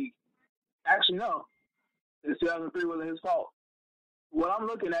the league, actually no, since 2003 wasn't his fault. What I'm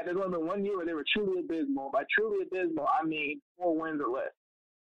looking at, there's only been 1 year where they were truly abysmal. By truly abysmal, I mean 4 wins or less.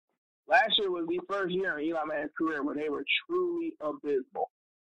 Last year was the first year in Eli Manning's career where they were truly abysmal.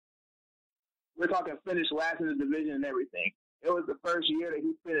 We're talking finished last in the division and everything. It was the first year that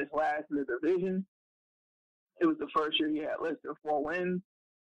he finished last in the division. It was the first year he had less than 4 wins.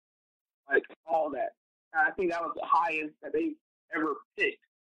 Like, all that. And I think that was the highest that they've ever picked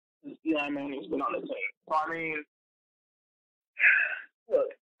since Eli Manning's been on the team. So, I mean, look,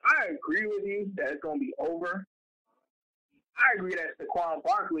 I agree with you that it's going to be over. I agree that Saquon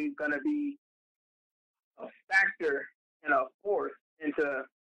Barkley is going to be a factor and a force into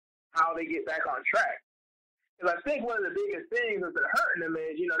how they get back on track. Because I think one of the biggest things that's been hurting them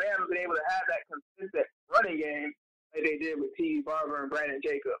is, they haven't been able to have that consistent running game like they did with T. Barber and Brandon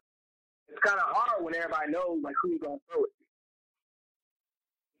Jacobs. It's kind of hard when everybody knows, like, who you're going to throw it to.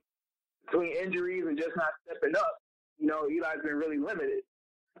 Between injuries and just not stepping up, Eli's been really limited.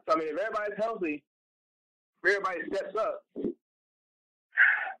 So, I mean, if everybody's healthy, if everybody steps up,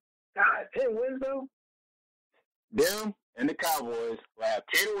 God, 10 wins, though? Them and the Cowboys will have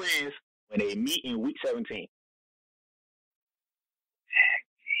 10 wins when they meet in Week 17.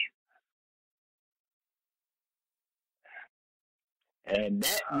 And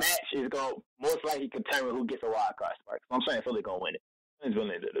that match is going to most likely determine who gets a wild card spot. So I'm saying Philly's going to win it. Philly's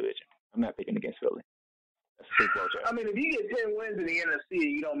winning the division. I'm not picking against Philly. That's a Super Bowl chance. I mean, if you get 10 wins in the NFC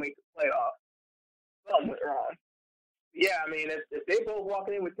and you don't make the playoffs, something went wrong. Yeah, I mean, if they both walk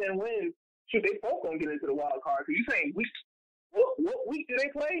in with 10 wins, shoot, they both going to get into the wild card. Because you're saying what week do they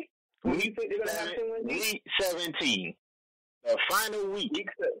play? When you think they're going to have 10 wins? Week 17. The final week. Week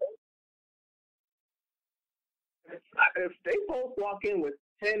 7. If they both walk in with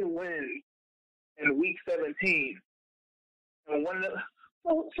 10 wins in Week 17, and one of them,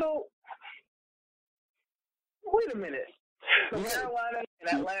 so wait a minute. So Carolina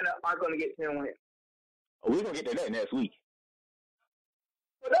and Atlanta aren't going to get 10 wins. Oh, we're going to get to that next week.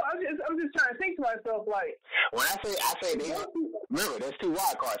 But no, I'm just trying to think to myself, like, when I say they remember there's 2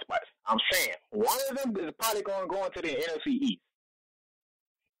 wild card spots. I'm saying one of them is probably going to go into the NFC East.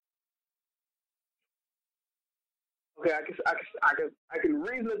 Okay, I can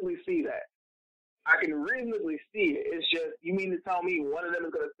reasonably see that. I can reasonably see it. It's just, you mean to tell me one of them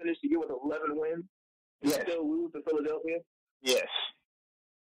is going to finish the year with 11 wins and Yes. still lose to Philadelphia? Yes.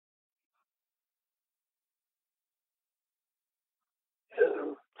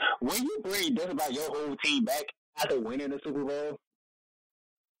 When you bring just about your whole team back after winning the Super Bowl,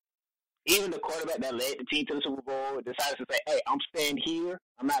 even the quarterback that led the team to the Super Bowl decides to say, hey, I'm staying here.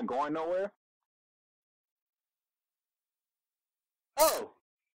 I'm not going nowhere. Oh,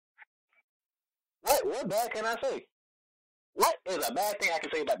 what bad can I say? What is a bad thing I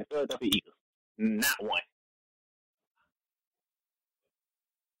can say about the Philadelphia Eagles? Not one.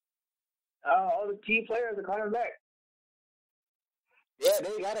 All the key players are coming back. Yeah,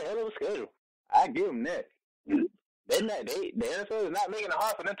 they got a hell of a schedule. I give them that. The NFL is not making it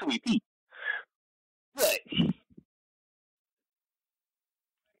hard for them to repeat. But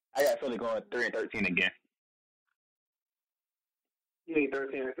I got Philly going 3-13 again. You need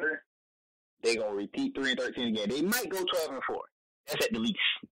 13-3. They're gonna repeat 3-13 again. They might go 12-4. That's at the least.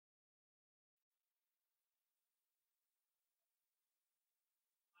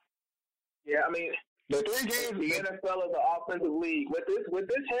 Yeah, I mean, the 3 games. The NFL is an offensive league. With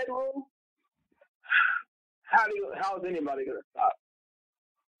this headroom, how is anybody gonna stop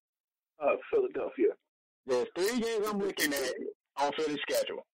Philadelphia? There's 3 games I'm looking at on Philly's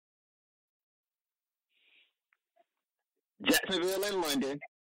schedule. Jacksonville and London,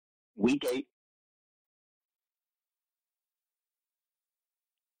 week 8.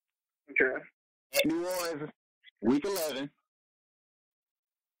 Okay. At New Orleans, week 11.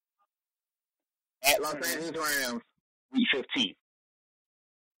 At Los Angeles Rams, week 15.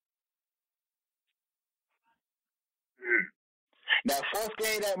 Now, first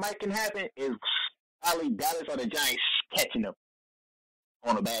game that might can happen is probably Dallas or the Giants catching them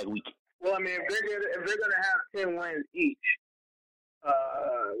on a bad week. Well, I mean, if they're gonna have 10 wins each,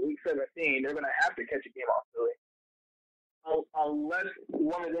 week 17, they're gonna have to catch a game off Philly, unless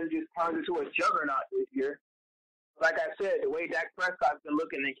one of them just turns into a juggernaut this year. Like I said, the way Dak Prescott's been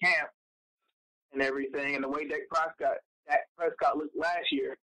looking in camp and everything, and the way Dak Prescott looked last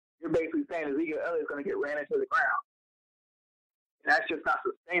year, you're basically saying Ezekiel Elliott's gonna get ran into the ground, and that's just not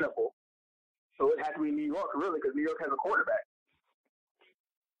sustainable. So it has to be New York, really, because New York has a quarterback.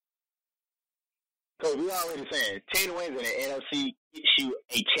 So we're already saying 10 wins in the NFC gets you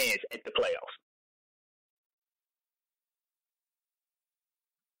a chance at the playoffs.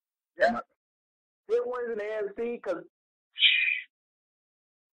 Yeah. 10 wins in the AFC because,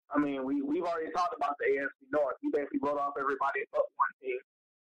 I mean, we've already talked about the AFC North. We basically wrote off everybody but one team.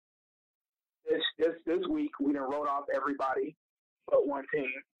 This week, we done wrote off everybody but one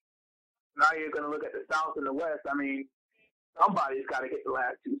team. Now you're going to look at the South and the West. I mean, somebody's got to get the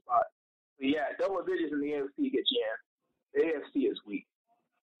last 2 spots. But yeah, double digits in the AFC get you in. The AFC is weak.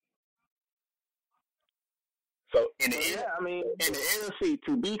 So in the NFC,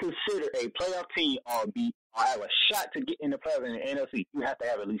 to be considered a playoff team or have a shot to get in the playoffs in the NFC, you have to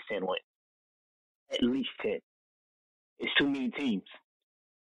have at least 10 wins. At least 10. It's too many teams.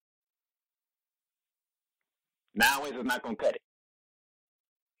 9 wins is not going to cut it.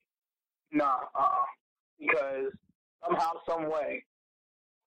 No, because somehow, some way,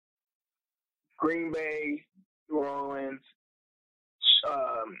 Green Bay, New Orleans,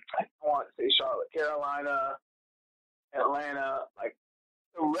 I want to say Charlotte, Carolina, Atlanta, like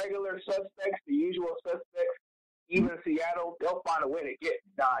the regular suspects, the usual suspects, even Seattle, they'll find a way to get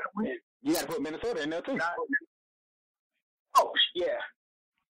 9 wins. You got to put Minnesota in there too. Oh, yeah.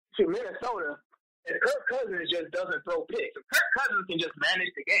 See, Minnesota, if Kirk Cousins just doesn't throw picks, if Kirk Cousins can just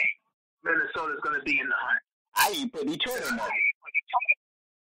manage the game, Minnesota's going to be in the hunt. I even put Detroit in there.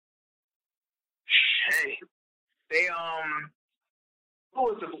 Hey, they who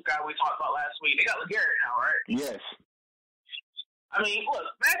was the guy we talked about last week? They got LeGarrette now, right? Yes. I mean, look,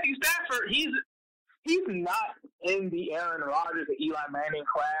 Matthew Stafford, he's not in the Aaron Rodgers or Eli Manning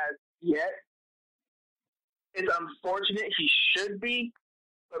class yet. It's unfortunate. He should be,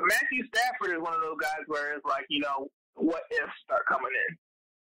 but Matthew Stafford is one of those guys where it's like, what ifs start coming in.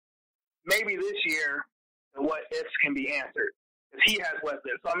 Maybe this year, the what ifs can be answered. Because he has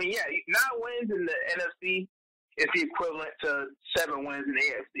weapons. So, I mean, yeah, 9 wins in the NFC is the equivalent to 7 wins in the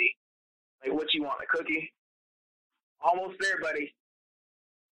AFC. Like, what you want, a cookie? Almost there, buddy.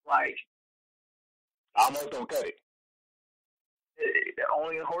 Like, almost don't cut it.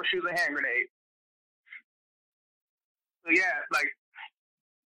 Only in horseshoes and hand grenades. So, yeah, like,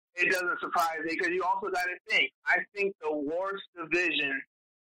 it doesn't surprise me because you also got to think. I think the worst division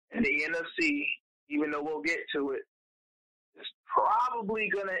in the NFC, even though we'll get to it, is probably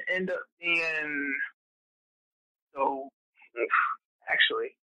going to end up being,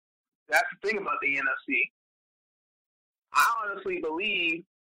 actually, that's the thing about the NFC. I honestly believe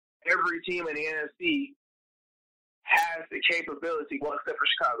every team in the NFC has the capability, well, except for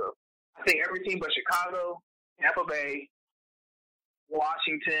Chicago. I think every team but Chicago, Tampa Bay,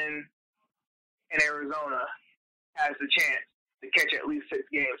 Washington, and Arizona has the chance to catch at least 6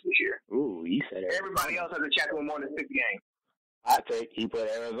 games this year. Ooh, you said Arizona. Everybody else has a chance to win more than 6 games. I take he put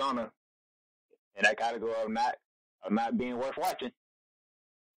Arizona in that category of not being worth watching.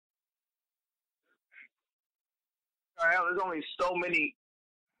 There's only so many.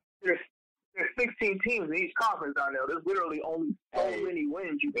 There's 16 teams in each conference down there. There's literally only so many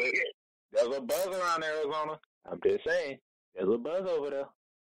wins you can get. There's a buzz around Arizona. I'm just saying. There's a buzz over there.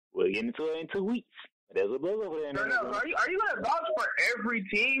 We'll get into it in 2 weeks. There's a buzz over there in Arizona. Are you going to vouch for every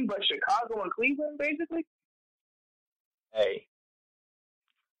team but Chicago and Cleveland, basically? Hey,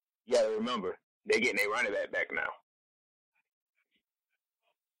 you got to remember, they're getting their running back now.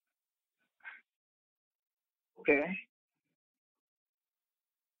 Okay.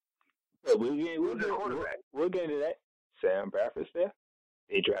 But we'll get into that. Sam Bradford's there.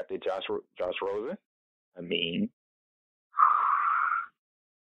 They drafted Josh Rosen. I mean,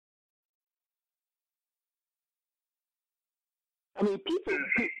 people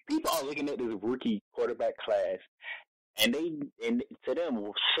are looking at this rookie quarterback class, and to them,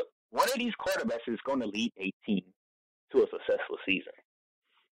 one of these quarterbacks is going to lead a team to a successful season.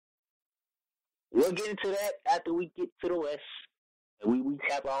 We'll get into that after we get to the West, and we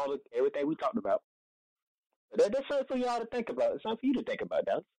have everything we talked about. But that's something for y'all to think about. It's something for you to think about,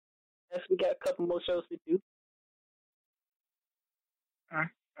 Dallas. Yes, we got a couple more shows to do.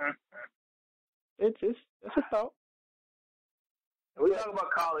 It's a thought. We talk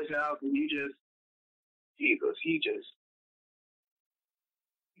about college now because you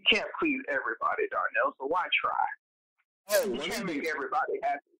can't please everybody, Darnell. So why try? You can't make everybody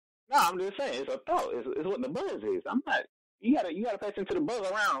happy. No, I'm just saying it's a thought. It's what the buzz is. I'm not. You gotta pay attention to the buzz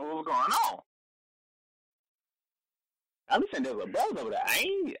around what's going on. I'm just saying there's a buzz over there.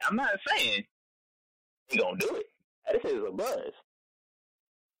 I'm not saying he gonna do it. I just say there's a buzz.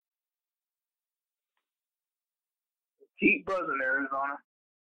 Keep buzzing, Arizona.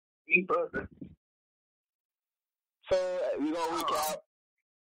 Keep buzzing. So we're gonna recap.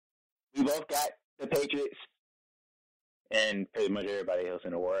 We both got the Patriots, and pretty much everybody else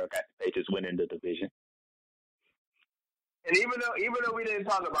in the world got the Patriots winning the division. And even though we didn't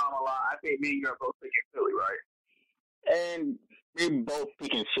talk about them a lot, I think me and you are both picking Philly, right? And we both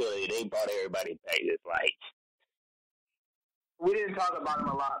picking Philly. They brought everybody back. It's like we didn't talk about them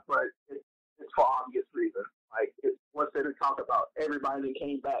a lot, but it's for obvious reasons. Like what's there to talk about? Everybody that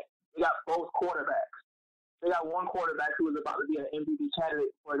came back. They got both quarterbacks. They got one quarterback who was about to be an MVP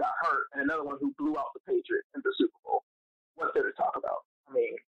candidate before he got hurt, and another one who blew out the Patriots in the Super Bowl. What's there to talk about? I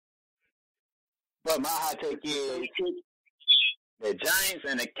mean, but my hot take is the Giants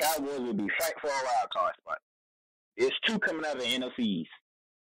and the Cowboys will be fighting for a wild card spot. There's two coming out of the NFC East.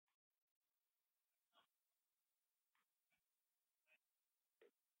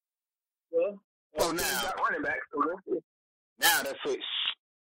 Well, so now, got running back, now let's switch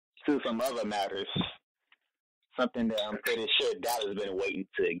to some other matters. Something that I'm pretty sure Dallas has been waiting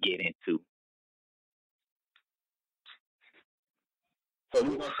to get into. So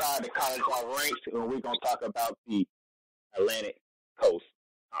we're going to start the college ball ranks, and we're going to talk about the Atlantic Coast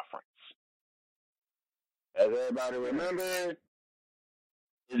Conference. As everybody remembers,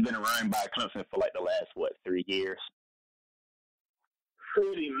 it's been run by Clemson for like the last, 3 years?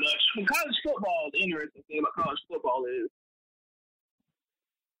 Pretty much. College football, the interesting thing about college football is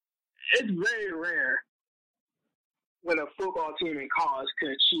it's very rare when a football team in college can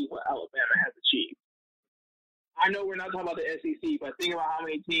achieve what Alabama has achieved. I know we're not talking about the SEC, but think about how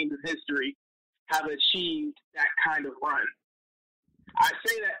many teams in history have achieved that kind of run. I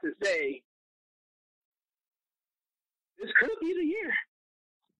say that to say this could be the year.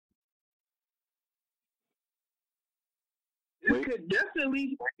 This could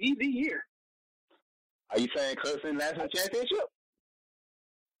definitely be the year. Are you saying Clemson national championship?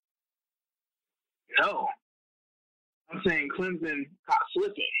 No. I'm saying Clemson caught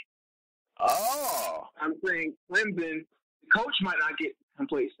slipping. Oh. I'm saying Clemson, the coach might not get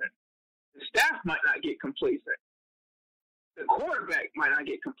complacent. The staff might not get complacent. The quarterback might not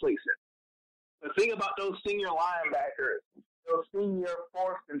get complacent. But think about those senior linebackers, those senior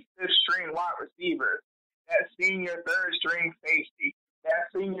fourth and fifth string wide receivers, that senior third string safety,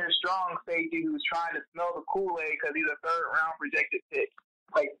 that senior strong safety who's trying to smell the Kool-Aid because he's a third round projected pick.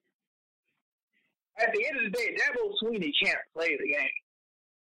 Like, at the end of the day, Dabo Swinney can't play the game.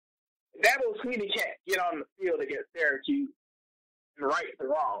 Dabo Swinney can't get on the field against Syracuse and right the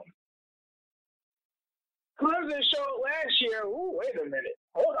wrong. Clemson showed last year, ooh, wait a minute,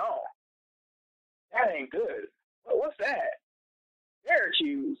 hold on. That ain't good. What's that?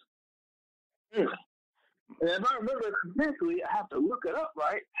 Syracuse. And if I remember correctly, I have to look it up,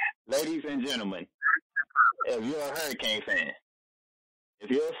 right? Ladies and gentlemen, if you're a Hurricane fan, if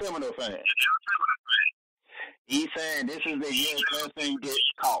you're a Seminole fan, he's saying this is the year Clemson gets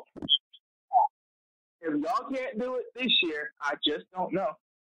caught. If y'all can't do it this year, I just don't know.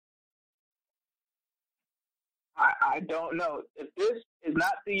 I don't know. If this is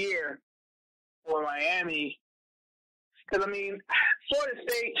not the year for Miami, because, I mean, Florida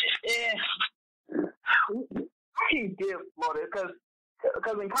State, I can give Florida, because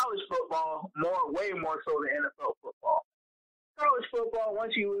in college football, way more so than NFL football. College football,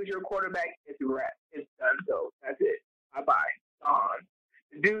 once you lose your quarterback, it's a wrap. It's done. So that's it. Bye-bye. Gone.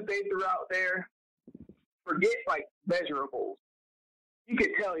 The dude they threw out there, forget, like, measurables. You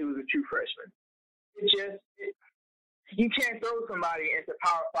could tell he was a true freshman. You can't throw somebody into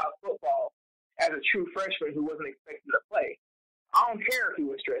Power 5 football as a true freshman who wasn't expected to play. I don't care if he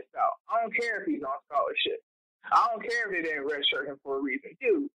was stressed out. I don't care if he's on scholarship. I don't care if they didn't redshirt him for a reason.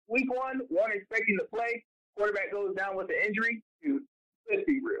 Dude, week one expecting to play, quarterback goes down with an injury. Dude, let's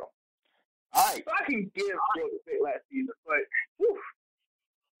be real. All right. So I can give Florida State last season, but whew.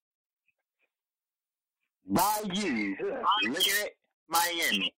 By you looking at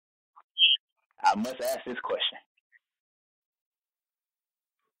Miami, I must ask this question.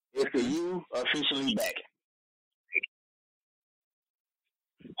 Is the U officially back?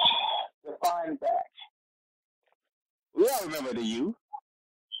 Define back. We all remember the U.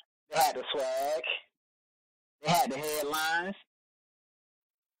 They had the swag. They had the headlines.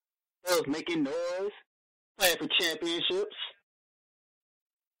 They was making noise, playing for championships.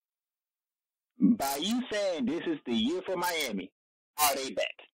 By you saying this is the year for Miami, are they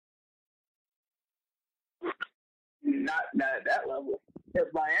back? Not at that level. If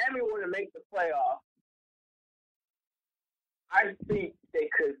Miami were to make the playoff, I think they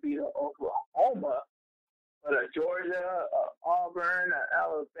could beat Oklahoma, but Georgia, Auburn,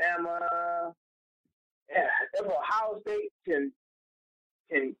 Alabama. Yeah, if Ohio State can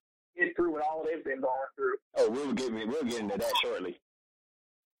get through with all they've been going through. Oh, we'll get into that shortly.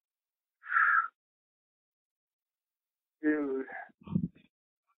 Dude.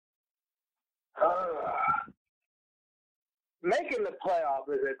 Making the playoff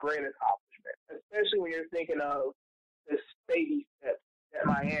is a great accomplishment, especially when you're thinking of the baby steps that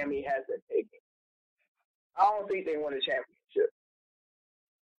Miami has been taking. I don't think they won a championship.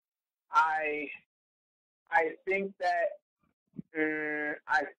 I think that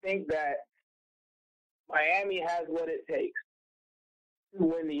Miami has what it takes to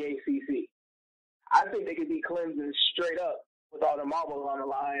win the ACC. I think they could beat Clemson straight up with all the marbles on the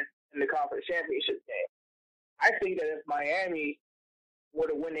line in the conference championship game. I think that if Miami were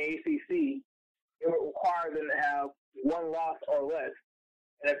to win the ACC, it would require them to have one loss or less.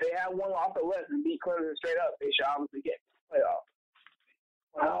 And if they have one loss or less and beat Clemson straight up, they should obviously get to the playoff.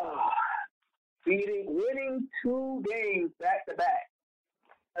 Winning 2 games back-to-back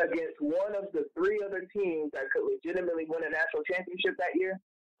against one of the 3 other teams that could legitimately win a national championship that year,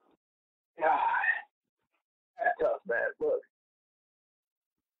 God, that's tough, man. Look.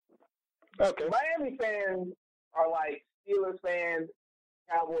 Okay. Miami fans are like Steelers fans,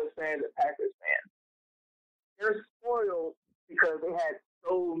 Cowboys fans, and Packers fans. They're spoiled because they had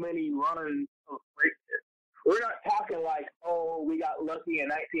so many runs of greatness. We're not talking like, oh, we got lucky in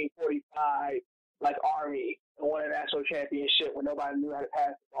 1945, like Army, and won a national championship when nobody knew how to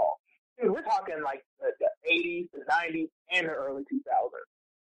pass the ball. Dude, we're talking like the 80s, the 90s, and the early 2000s.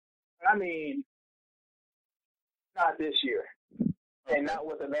 I mean, not this year. Okay. And not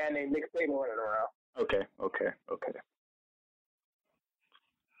with a man named Nick Saban running around. Okay.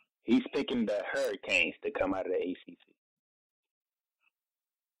 He's picking the Hurricanes to come out of the ACC.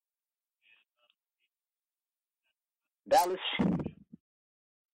 Dallas,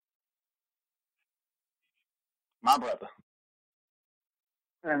 my brother.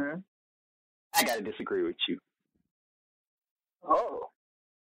 Mm-hmm. I got to disagree with you. Oh.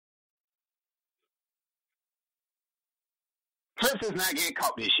 Clemson's not getting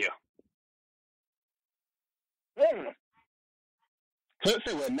caught this year.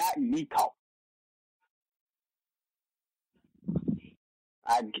 Clemson will not be caught.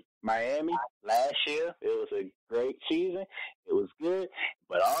 Miami, last year, it was a great season. It was good.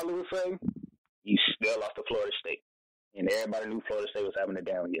 But all of a sudden, you still lost to Florida State. And everybody knew Florida State was having a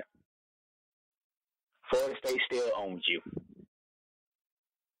down year. Florida State still owns you.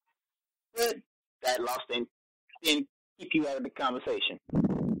 But that loss didn't keep you out of the conversation.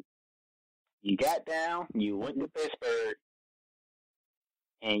 You got down, you went to Pittsburgh,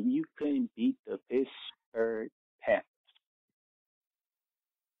 and you couldn't beat the Pittsburgh Panthers.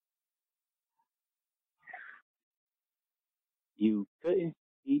 You couldn't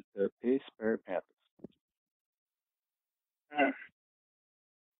beat the Pittsburgh Panthers.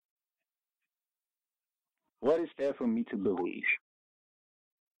 What is there for me to believe?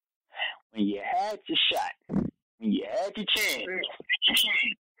 When you had your shot, when you had your chance,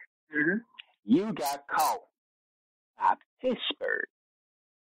 you got caught by Pittsburgh.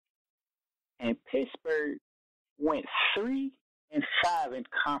 And Pittsburgh went 3-5 in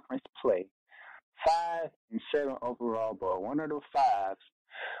conference play, 5-7 overall, but one of the 5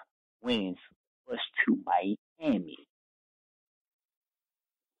 wins was to Miami.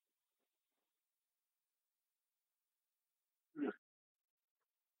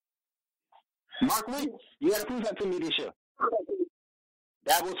 Mark Richt, you got to prove that to me this year.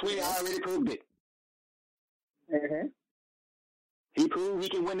 Dabo Swinney already proved it. Mm-hmm. He proved he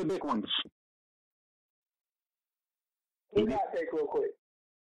can win the big ones. Hot take real quick.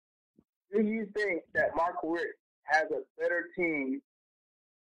 Do you think that Mark Richt has a better team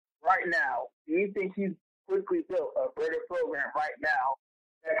right now? Do you think he's quickly built a better program right now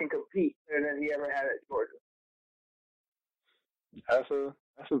that can compete better than he ever had at Georgia? That's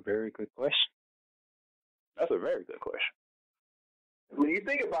a very good question. That's a very good question. When you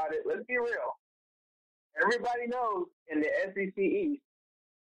think about it, let's be real. Everybody knows in the SEC East,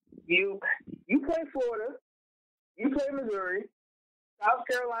 you play Florida, you play Missouri, South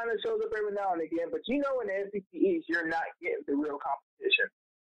Carolina shows up every now and again, but you know in the SEC East, you're not getting the real competition.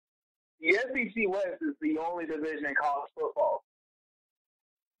 The SEC West is the only division in college football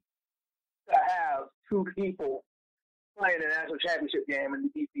to have 2 people playing a national championship game in the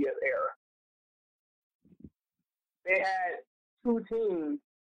DCS era. They had 2 teams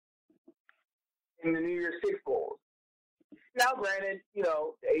in the New Year's Six Bowls. Now, granted, the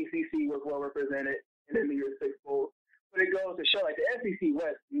ACC was well represented in the New Year's Six Bowls, but it goes to show, the SEC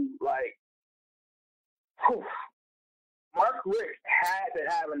West, Mark Richt had to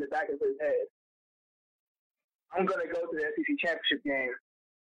have in the back of his head, I'm going to go to the SEC championship game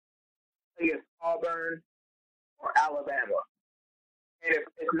against Auburn or Alabama. And if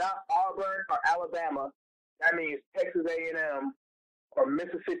it's not Auburn or Alabama, that means Texas A&M or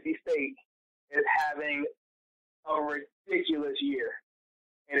Mississippi State is having a ridiculous year.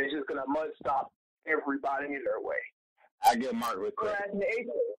 And it's just going to mud stop everybody in their way. I give Mark Richt credit.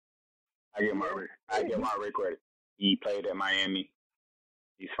 I give Mark Richt credit. He played at Miami.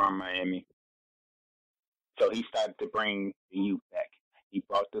 He's from Miami. So he started to bring the youth back. He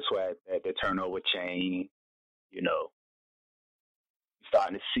brought the swag back, the turnover chain, You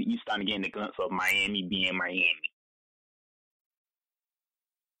starting to get in the glimpse of Miami being Miami.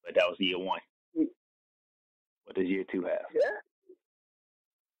 But that was year 1. What does year 2 have? Yeah.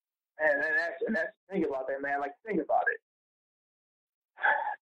 And that's think about that, man. Think about it.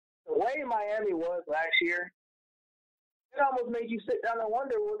 The way Miami was last year, it almost made you sit down and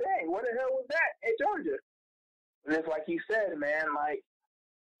wonder, well, dang, what the hell was that at Georgia? And it's like you said, man,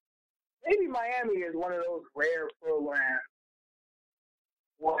 maybe Miami is one of those rare programs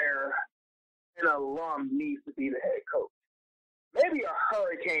where an alum needs to be the head coach. Maybe a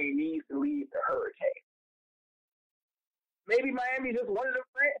hurricane needs to lead the hurricane. Maybe Miami just one of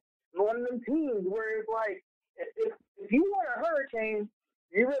them teams where it's if you want a hurricane,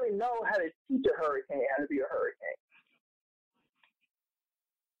 you really know how to teach a hurricane how to be a hurricane.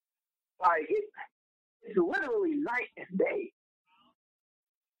 It's literally night and day.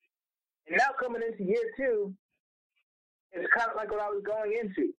 And now coming into year 2, it's kind of like what I was going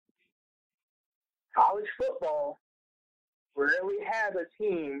into. College football rarely has a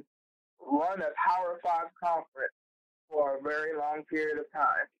team run a Power 5 conference for a very long period of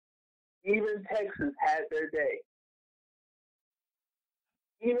time. Even Texas had their day.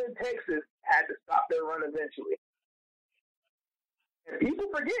 Even Texas had to stop their run eventually. And people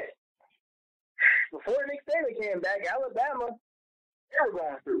forget. Before Nick Saban came back, Alabama, they were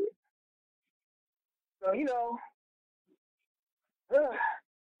going through it. So,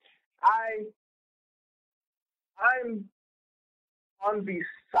 I'm on the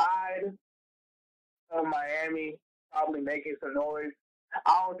side of Miami probably making some noise.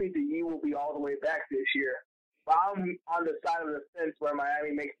 I don't think the U will be all the way back this year. But I'm on the side of the fence where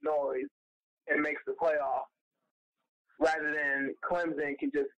Miami makes noise and makes the playoff rather than Clemson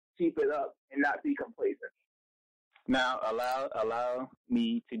can just keep it up and not be complacent. Now, allow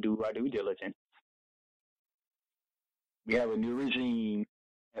me to do our due diligence. We have a new regime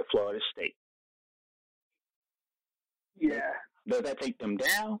at Florida State. Yeah. Does that take them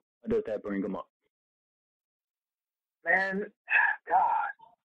down or does that bring them up? Man, God.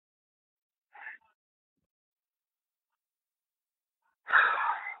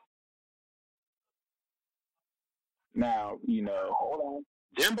 Now, Hold on.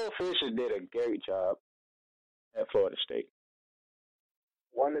 Jimbo Fisher did a great job at Florida State.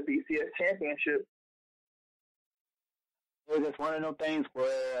 Won the BCS championship. It was just one of those things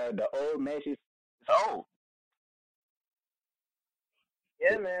where the old message is old.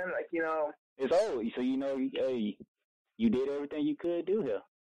 Yeah, man. It's old. So, hey, you did everything you could do here.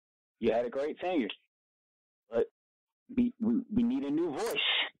 You had a great tenure, but we need a new voice.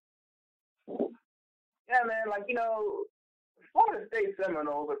 Yeah, man. Like, Florida State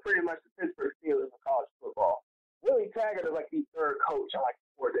Seminoles are pretty much the Pittsburgh Steelers of college football. Willie Taggart is like the third coach in like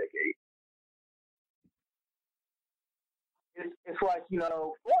 4 decades. It's like,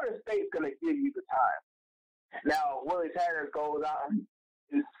 Florida State's going to give you the time. Now, Willie Taggart goes out and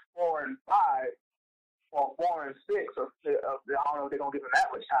is 4-5 or 4-6, or I don't know if they're going to give him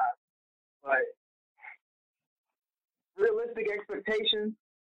that much time. But realistic expectations,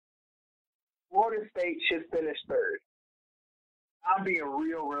 Florida State should finish third. I'm being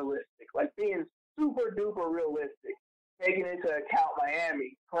real realistic, like being super duper realistic, taking into account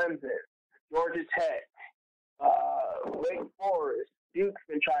Miami, Clemson, Georgia Tech, Wake Forest. Duke's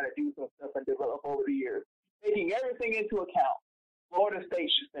been trying to do some stuff and develop over the years. Taking everything into account, Florida State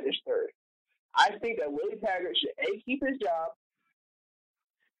should finish third. I think that Willie Taggart should A, keep his job,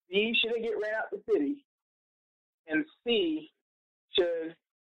 B, shouldn't get ran out the city, and C, should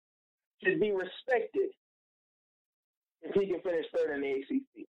be respected if he can finish third in the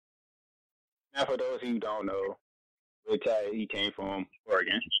ACC. Now, for those who don't know, Willie Taggart, he came from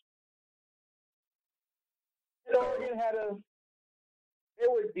Oregon. And Oregon it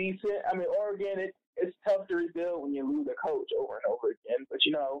was decent. I mean, Oregon, it's tough to rebuild when you lose a coach over and over again. But,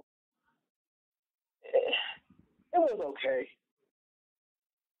 it was okay.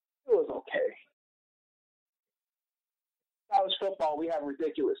 It was okay. College football, we have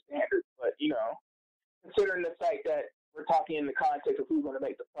ridiculous standards. But, considering the fact that we're talking in the context of who's going to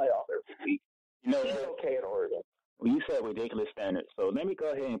make the playoff every week, it's okay at Oregon. Well, you said ridiculous standards, so let me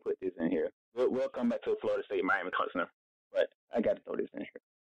go ahead and put this in here. We'll come back to Florida State, Miami, Clemson, but I got to throw this in here.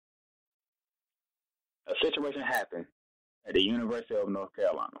 A situation happened at the University of North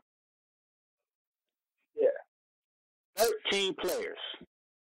Carolina. Yeah. 13 players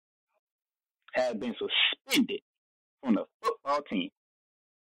have been suspended from the football team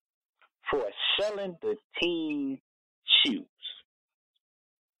for selling the team shoes.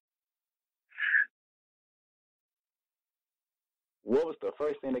 What was the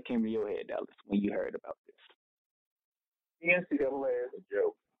first thing that came to your head, Dallas, when you heard about this? The NCAA is a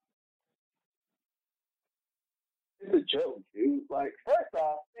joke. It's a joke, dude. Like, first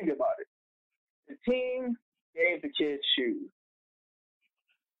off, think about it. The team gave the kids shoes.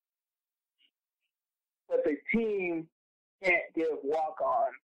 But the team can't give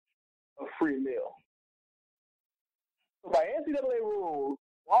walk-on a free meal. So by NCAA rules,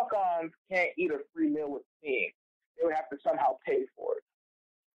 walk-ons can't eat a free meal with the team. They would have to somehow pay for it.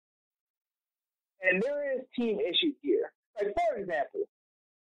 And there is team issues here. Like, for example,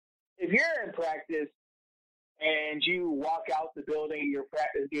 if you're in practice and you walk out the building in your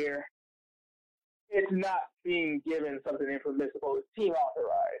practice gear, it's not being given something impermissible. It's team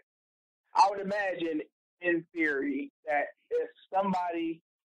authorized. I would imagine, in theory, that if somebody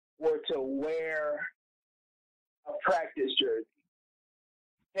were to wear a practice jersey,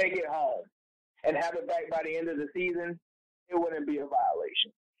 take it home, and have it back by the end of the season, it wouldn't be a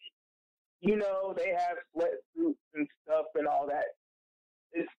violation. They have sweatsuits and stuff and all that.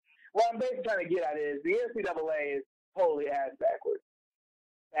 What I'm basically trying to get at is the NCAA is totally ass backwards,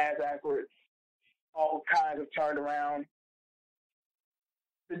 all kinds of turned around.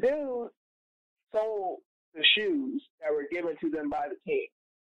 The dude sold the shoes that were given to them by the team.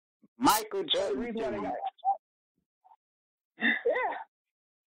 Michael Jordan. Yeah.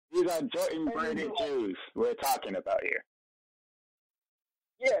 These are Jordan-branded shoes we're talking about here.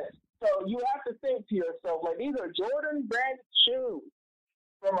 Yes. So you have to think to yourself, like, these are Jordan-branded shoes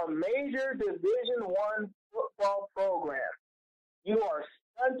from a major Division I football program. You are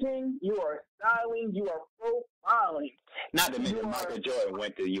stunting, you are styling, you are profiling. Not to mention Michael Jordan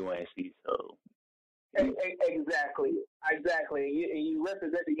went to UNC, so. Exactly. You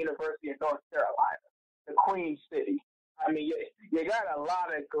represent the University of North Carolina, the Queen City. I mean, you got a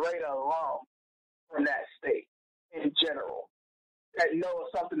lot of great alums from that state in general that know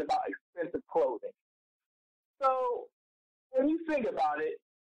something about expensive clothing. So when you think about it,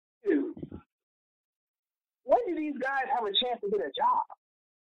 dude, when do these guys have a chance to get a job?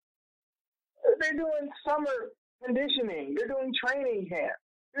 They're doing summer conditioning. They're doing training camp.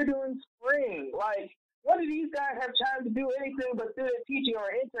 They're doing spring. Like, when do these guys have time to do anything but student teaching or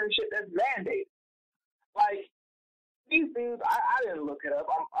internship that's mandated? Like, these dudes, I didn't look it up.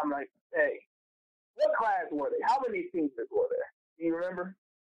 I'm like, hey, what class were they? How many seniors were there? Do you remember?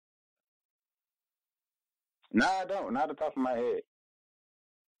 No, I don't. Not off the top of my head.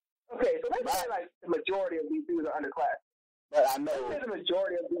 Okay, so let's say like the majority of these dudes are underclassmen. But I know let's say the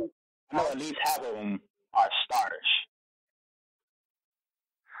majority of these. I know at least half of them are starters.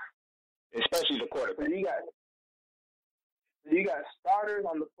 especially the quarterback. You got starters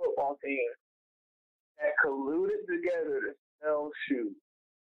on the football team that colluded together to sell shoes.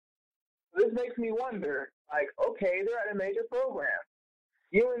 So this makes me wonder, like, okay, they're at a major program.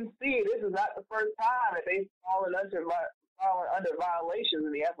 UNC, this is not the first time that they've fallen under violations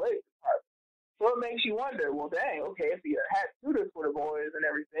in the athletics department. So it makes you wonder, well, dang, okay, if you had tutors for the boys and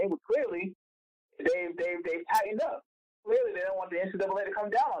everything, but clearly they've tightened up. Clearly they don't want the NCAA to come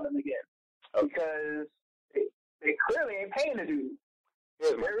down on them again because they clearly ain't paying the dudes.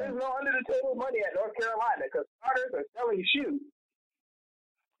 There is no under-the-table money at North Carolina because starters are selling shoes.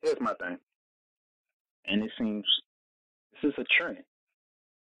 Here's my thing. And it seems this is a trend.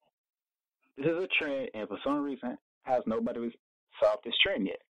 This is a trend, and for some reason, has nobody solved this trend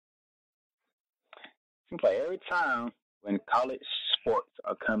yet. Seems like every time when college sports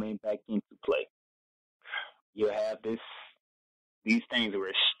are coming back into play, you have these things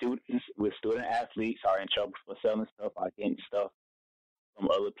where student athletes are in trouble for selling stuff or getting stuff from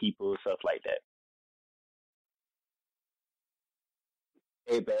other people, stuff like that.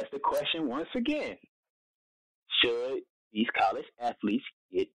 It begs the question once again, should these college athletes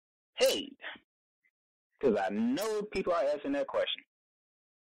get paid? Because I know people are asking that question.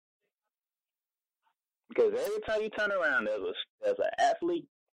 Because every time you turn around, there's an athlete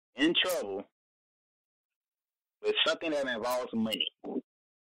in trouble with something that involves money.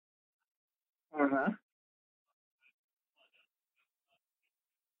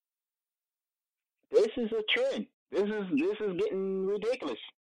 This is a trend. This is getting ridiculous.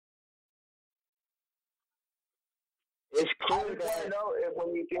 It's clear that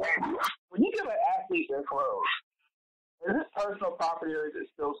when you give an athlete their clothes, is it personal property or is it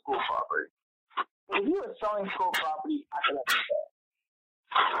still school property? If you are selling school property, I can understand.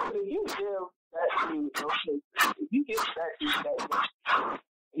 But if you give that you can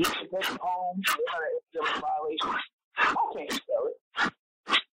take it home, they're not a violation. I can't sell it.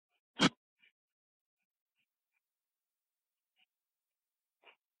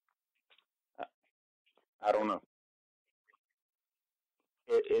 I don't know.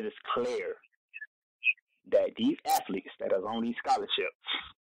 It is clear that these athletes that are on these scholarships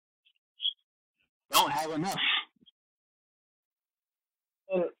don't have enough.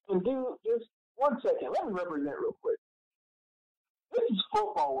 And dude, just 1 second. Let me represent real quick. This is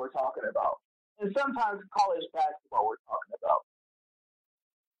football we're talking about. And sometimes college basketball we're talking about.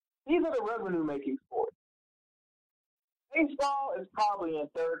 These are the revenue-making sports. Baseball is probably in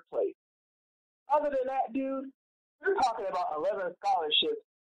third place. Other than that, dude, we're talking about 11 scholarships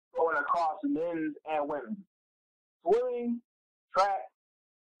going across men's and women's. Swimming, track,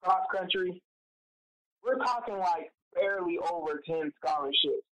 cross country. We're talking like barely over 10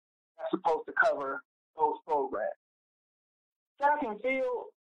 scholarships that's supposed to cover those programs. Track and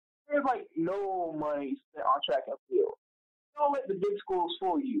field, there's like no money spent on track and field. Don't let the big schools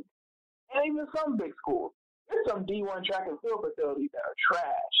fool you. And even some big schools. There's some D1 track and field facilities that are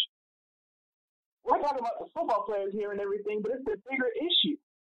trash. We're talking about the football players here and everything, but it's a bigger issue.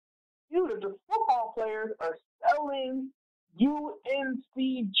 Dude, if the football players are selling UNC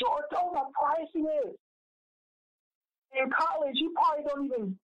Georgia, those are priceless. In college, you probably don't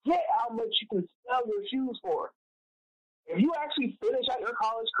even get how much you can sell your shoes for. If you actually finish out your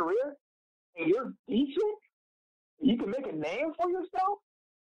college career and you're decent, you can make a name for yourself,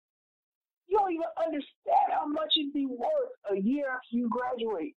 you don't even understand how much it'd be worth a year after you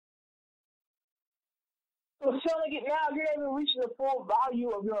graduate. So selling it now, you're not even reaching the full value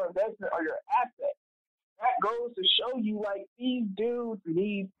of your investment or your asset. That goes to show you, like, these dudes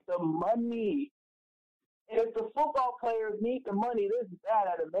need the money. And if the football players need the money this bad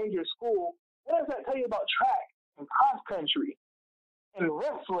at a major school, what does that tell you about track and cross country and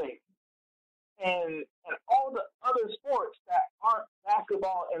wrestling and all the other sports that aren't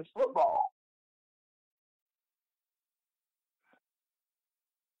basketball and football?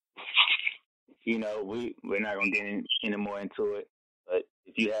 You know, we're not going to get any more into it, but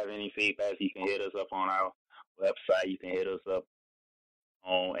if you have any feedback, you can hit us up on our website. You can hit us up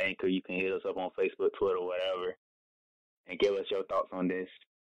on Anchor. You can hit us up on Facebook, Twitter, whatever, and give us your thoughts on this.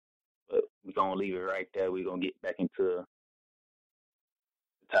 But we're going to leave it right there. We're going to get back into the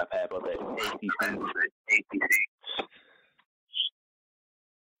top half of the ACC.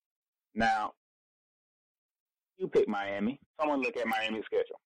 Now, you pick Miami. Someone look at Miami's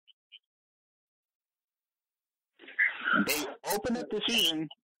schedule. They open up the season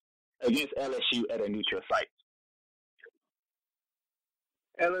against LSU at a neutral site.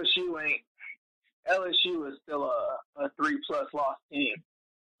 LSU is still a 3+ loss team,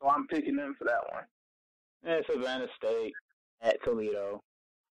 so I'm picking them for that one. And Savannah State at Toledo.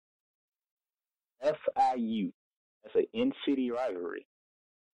 FIU. That's an in-city rivalry.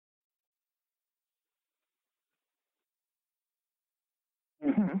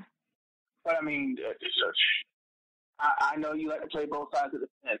 Mm-hmm. But I mean, I know you like to play both sides of the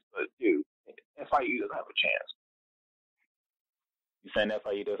fence, but dude, FIU doesn't have a chance. You saying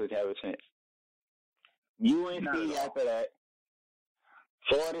FIU doesn't have a chance? UNC after that.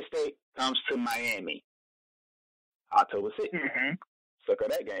 Florida State comes to Miami. October 6th. Mm-hmm. Sucker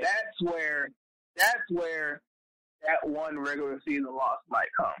that game. That's where that one regular season loss might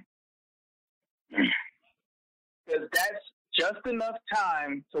come. Because that's just enough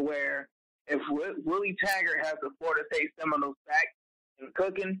time to where if Willie Taggart has the Florida State Seminoles back and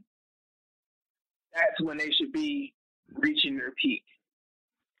cooking, that's when they should be reaching their peak.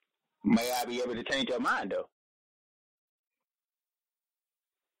 May I be able to change your mind, though?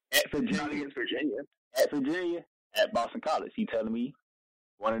 At Virginia. Not against Virginia. At Virginia. At Boston College. You telling me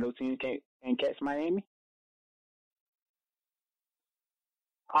one of those teams can't catch Miami?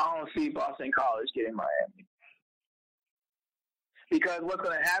 I don't see Boston College getting Miami. Because what's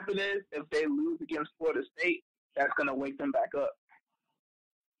going to happen is, if they lose against Florida State, that's going to wake them back up.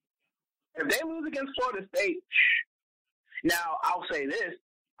 If they lose against Florida State, now I'll say this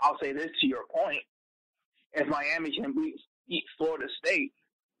to your point. If Miami can beat Florida State,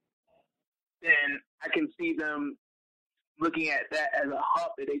 then I can see them looking at that as a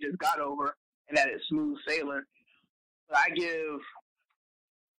hump that they just got over and that it's smooth sailing. But I'm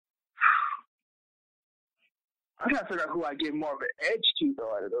trying to figure out who I give more of an edge to,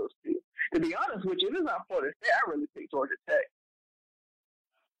 though, out of those two. To be honest with you, if it's not Florida State, I really pick Georgia Tech.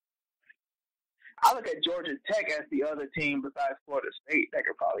 I look at Georgia Tech as the other team besides Florida State that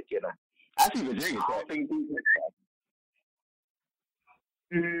could probably get them. I see Virginia Tech. I don't think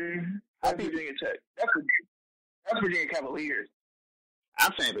I think Virginia Tech. That's Virginia Cavaliers.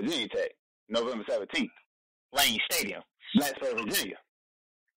 I'm saying Virginia Tech, November 17th, Lane Stadium, Blacksburg, Virginia.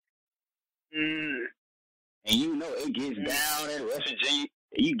 And you know it gets down at West Virginia.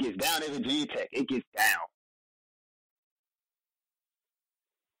 It gets down at Virginia Tech. It gets down.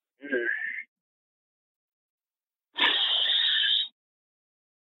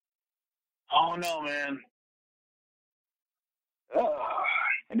 Oh no, man.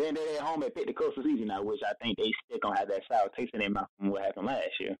 And then they're at home and pick the coastal season now, which I think they still gonna have that sour taste in their mouth from what happened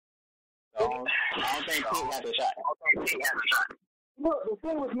last year. So I don't think Pitt has a shot. Look, the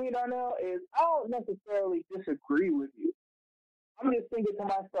thing with me, Darnell, is I don't necessarily disagree with you. I'm just thinking to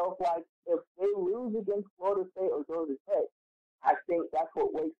myself, like, if they lose against Florida State or Georgia Tech, I think that's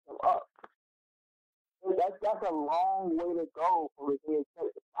what wakes them up. That's a long way to go for Virginia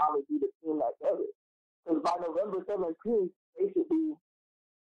Tech to probably be the team that does it. Because by November 17th, they should be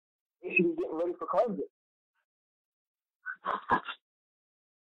getting ready for Clemson.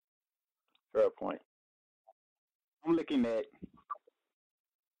 Fair point. I'm looking at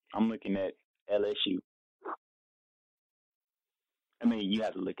LSU. I mean, you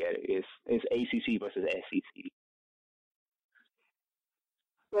have to look at it. It's ACC versus SEC.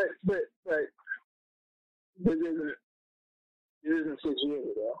 But this isn't 6 years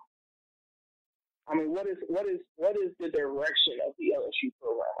ago. I mean, what is the direction of the LSU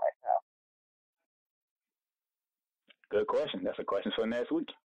program right now? Good question. That's a question for next week.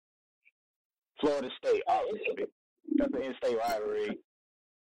 Florida State, obviously. That's an in-state rivalry.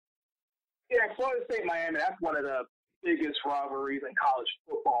 Yeah, Florida State, Miami, that's one of the biggest rivalries in college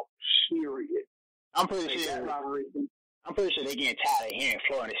football, period. I'm pretty sure they're getting tired of hearing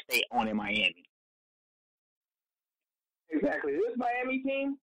Florida State owning Miami. Exactly. If this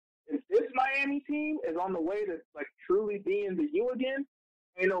Miami team is on the way to like truly being the U again,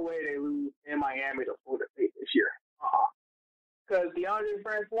 ain't no way they lose in Miami to Florida State this year. Because DeAndre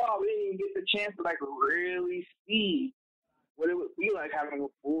Francois, we didn't even get the chance to like really see what it would be like having a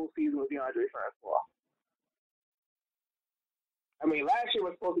full season with DeAndre Francois. I mean, last year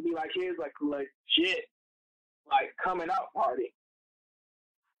was supposed to be like his like legit like coming out party.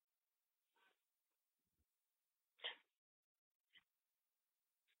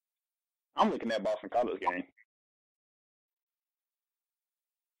 I'm looking at Boston College game.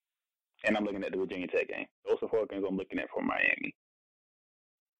 And I'm looking at the Virginia Tech game. Those are 4 games I'm looking at for Miami.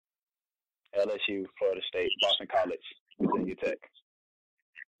 LSU, Florida State, Boston College, Virginia Tech.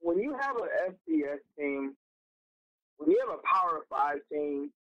 When you have an FCS team, when you have a Power 5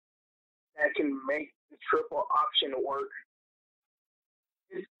 team that can make the triple option work,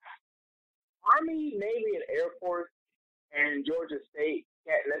 Army, Navy, and Air Force and Georgia State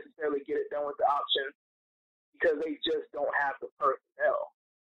can't necessarily get it done with the option because they just don't have the personnel.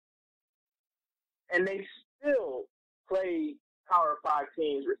 And they still play Power 5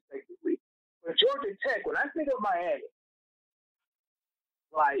 teams respectively. with Georgia Tech, when I think of Miami,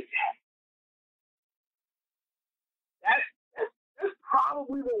 like that's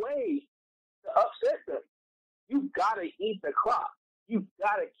probably the way to upset them. You gotta eat the clock. You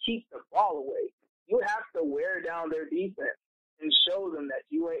gotta keep the ball away. You have to wear down their defense and show them that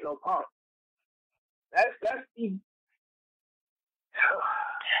you ain't no punk. That's the.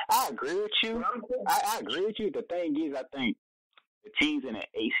 I agree with you. I agree with you. The thing is, I think the teams in the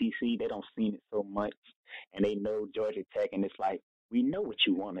ACC, they don't see it so much, and they know Georgia Tech, and it's like, we know what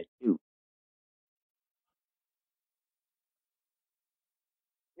you want to do.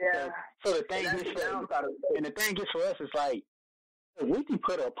 Yeah. So the thing is, for us, is like, if we can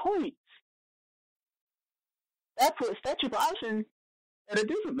put up points, that puts that triple option at a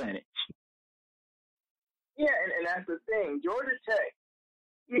disadvantage. Yeah, and that's the thing. Georgia Tech,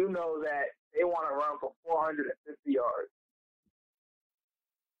 you know that they want to run for 450 yards.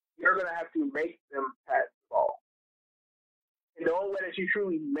 You're going to have to make them pass the ball. And the only way that you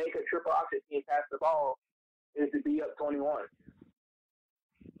truly make a triple option team pass the ball is to be up 21.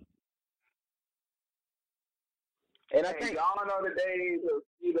 And I think y'all know the days of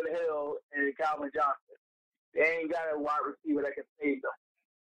Stephen Hill and Calvin Johnson. They ain't got a wide receiver that can save them.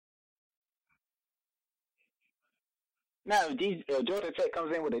 Now, if Georgia Tech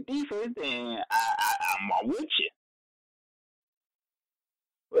comes in with a defense, then I'm with you.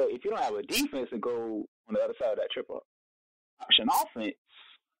 Well, if you don't have a defense to go on the other side of that triple option offense,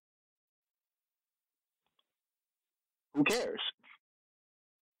 who cares?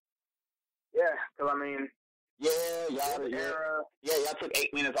 Yeah, because I mean, y'all took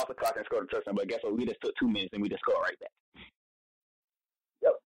 8 minutes off the clock and scored a touchdown, but guess what? We just took 2 minutes and we just scored right back.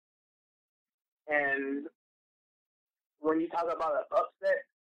 Yep. And when you talk about an upset,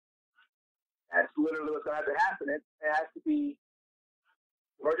 that's literally what's going to have to happen. It has to be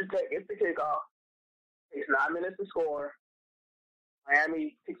Georgia Tech gets the kickoff, takes 9 minutes to score,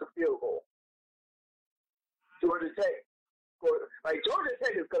 Miami takes a field goal. Georgia Tech scores. Like, Georgia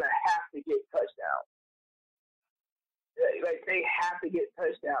Tech is going to have to get touchdowns. Like, they have to get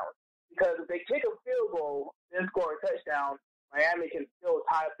touchdowns. Because if they kick a field goal, then score a touchdown, Miami can still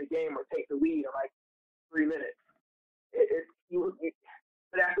tie up the game or take the lead in like 3 minutes.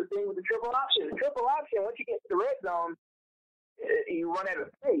 But that's the thing with the triple option. The triple option, once you get to the red zone, you run out of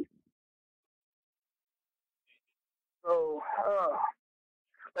space. So,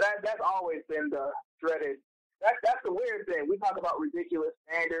 but that's always been the dreaded. That's the weird thing. We talk about ridiculous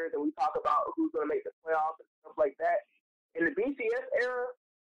standards, and we talk about who's going to make the playoffs and stuff like that. In the BCS era,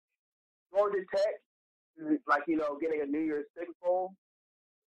 Georgia Tech, like, getting a New Year's Six bowl,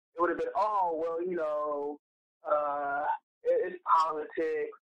 it would have been, it's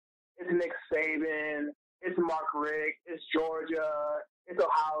politics, it's Nick Saban, it's Mark Richt, it's Georgia, it's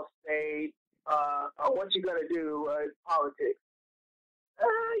Ohio State. What you gonna do? It's politics.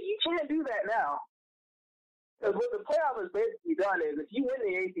 You can't do that now. Because what the playoff has basically done is, if you win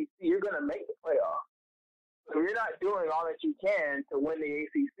the ACC, you're gonna make the playoff. So if you're not doing all that you can to win the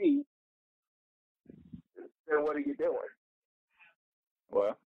ACC, then what are you doing?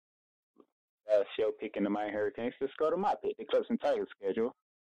 Well, show picking the Miami Hurricanes. Let's go to my pick, the Clemson Tigers schedule.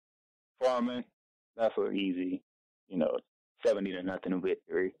 Foreman, that's an easy, 70-0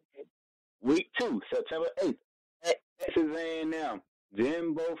 victory. Week 2, September 8th, at Texas A&M,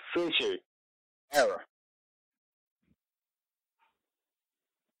 Jimbo Fisher era.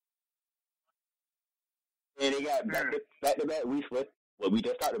 And they got back-to-back weeks with what we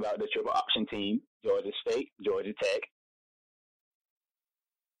just talked about, the triple option team, Georgia State, Georgia Tech.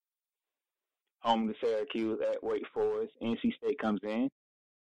 Home to Syracuse at Wake Forest. NC State comes in.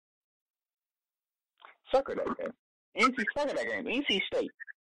 Sucker that game. NC State.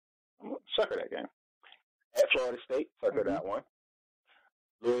 Sucker that game. At Florida State, sucker that one.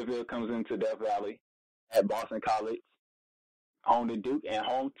 Louisville comes into Death Valley at Boston College. Home to Duke and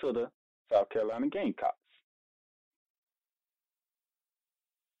home to the South Carolina Gamecocks.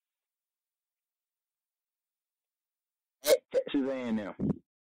 At Texas A&M,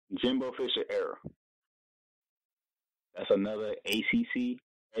 Jimbo Fisher era. That's another ACC,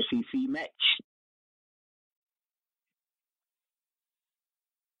 SEC match.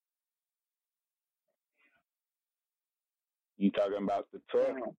 You talking about the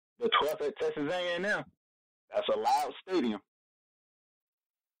 12th at Texas A&M? That's a loud stadium.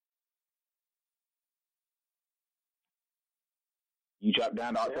 You drop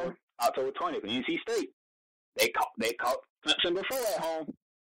down to October 20th, NC State. They caught Clemson before at home.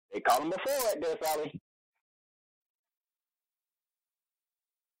 They caught them before at Death Valley.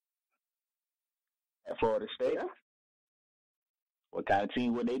 At Florida State. What kind of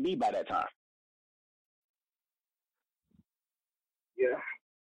team would they be by that time? Yeah.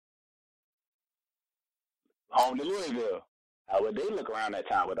 Home to Louisville. How would they look around that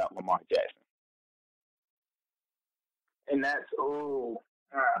time without Lamar Jackson? And that's,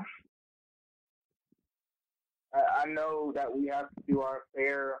 I know that we have to do our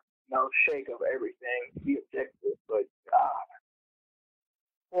fair, shake of everything, be objective, but God,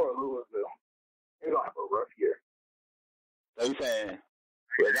 poor Louisville. They're going to have a rough year. So you're saying,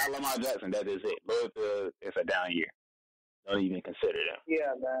 without Lamar Jackson, that is it. Louisville is a down year. Don't even consider them.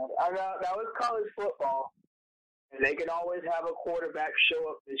 Yeah, man. I know now it's college football, and they can always have a quarterback show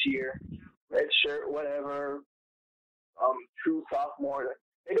up this year, red shirt, whatever, true sophomore.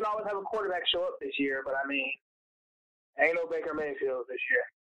 They can always have a quarterback show up this year, but I mean, ain't no Baker Mayfield this year.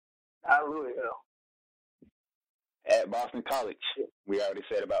 Not Louisville. At Boston College, we already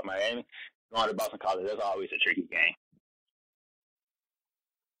said about Miami. Going to Boston College, that's always a tricky game.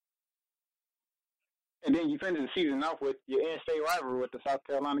 And then you finish the season off with your in-state rivalry with the South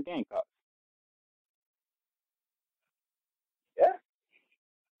Carolina Gamecocks. Yeah.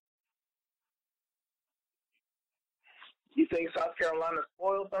 You think South Carolina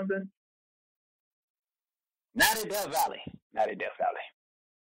spoiled something? Not at Death Valley.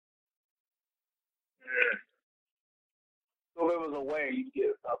 So if it was a way, you'd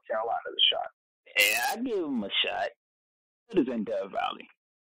give South Carolina the shot. Yeah, I'd give them a shot. It is in Death Valley.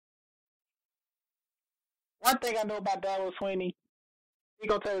 One thing I know about Darrell Sweeney, he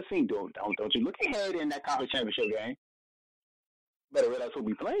gonna tell the team, don't you look ahead in that conference championship game. Better realize who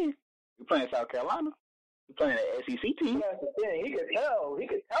we playing. We're playing South Carolina. We're playing an SEC team. That's the thing. He could tell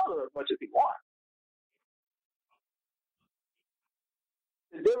them as much as he wants.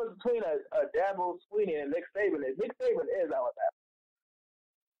 The difference between a Darrell Sweeney and Nick Saban is Alabama.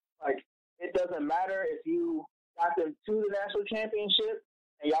 Like, it doesn't matter if you got them to the national championship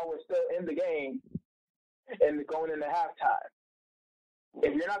and y'all were still in the game and going into halftime.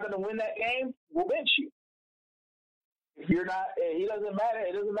 If you're not going to win that game, we'll bench you. If you're not, it doesn't matter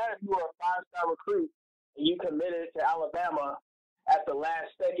if you were a 5-star recruit and you committed to Alabama at the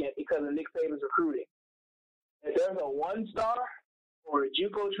last second because of Nick Saban's recruiting. If there's a 1-star or a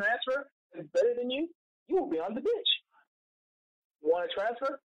JUCO transfer that's better than you, you will be on the bench. You want to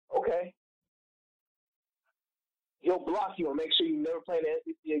transfer? Okay. He'll block you and make sure you never play in the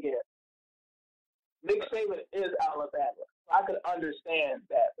SEC again. Nick Saban is Alabama. I could understand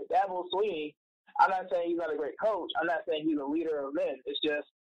that. But Darrell Sweeney, I'm not saying he's not a great coach. I'm not saying he's a leader of men. It's just,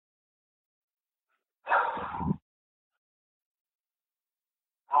 I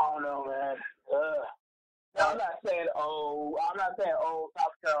don't know, man. I'm not saying,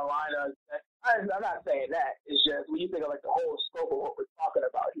 South Carolina. I'm not saying that. It's just when you think of like the whole scope of what we're talking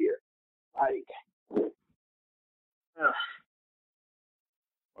about here. Like,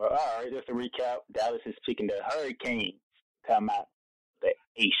 Well, all right, just to recap, Dallas is picking the Hurricanes to come out the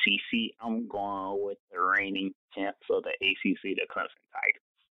ACC. I'm going with the reigning champs of the ACC, the Clemson Tigers.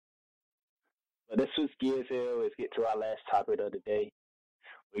 But let's switch gears here. Let's get to our last topic of the day.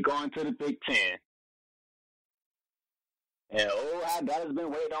 We're going to the Big Ten. And how Dallas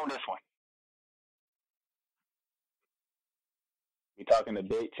been waiting on this one. We're talking the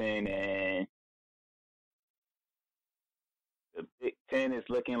Big Ten, and the Big Ten is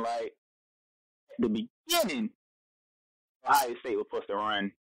looking like at the beginning, Ohio State was supposed to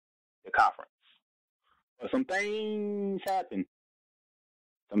run the conference. But some things happened.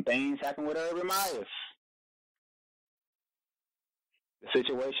 Some things happened with Urban Myers. The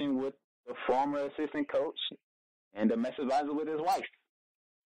situation with the former assistant coach and the mess advisor with his wife.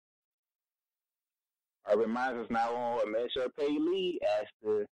 Urban Myers is now on administrative pay leave as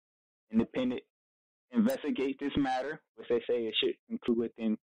the independent investigates this matter, which they say it should conclude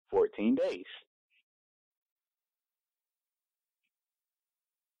within 14 days.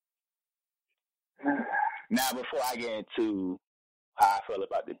 Now, before I get into how I feel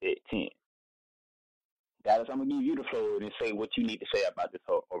about the Big Ten, Dallas, I'm going to give you the floor and say what you need to say about this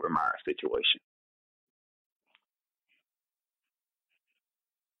whole Urban Myers situation.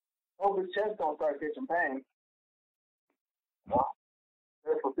 hope his chest don't start catching pain. Well,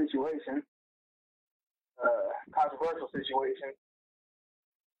 stressful situation. Controversial situation.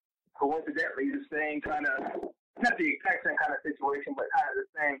 Coincidentally, the same kind of, not the exact same kind of situation, but kind of the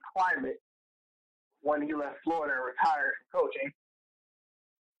same climate when he left Florida and retired from coaching.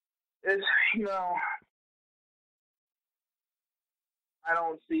 It's, I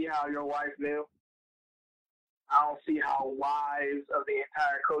don't see how your wife knew. I don't see how wives of the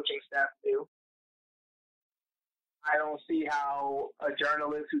entire coaching staff knew. I don't see how a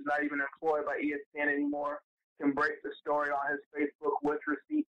journalist who's not even employed by ESPN anymore can break the story on his Facebook with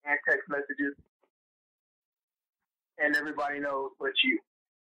receipts and text messages and everybody knows but you.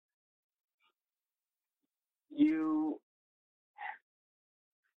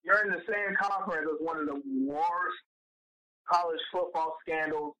 You're in the same conference as one of the worst college football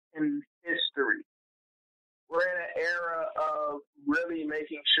scandals in history. We're in an era of really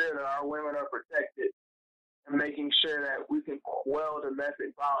making sure that our women are protected and making sure that we can quell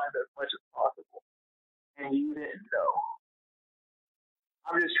domestic violence as much as possible. And you didn't know.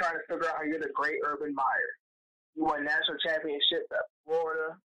 I'm just trying to figure out how you're the great Urban Meyer. You won national championships at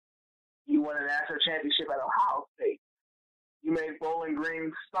Florida. You won a national championship at Ohio State. You made Bowling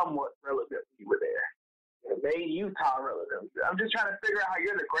Green somewhat relevant when you were there. You made Utah relevant. I'm just trying to figure out how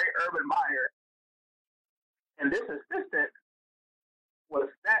you're the great Urban Meyer. And this assistant was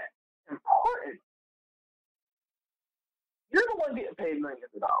that important. You're the one getting paid millions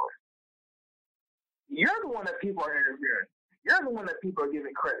of dollars. You're the one that people are interviewing. You're the one that people are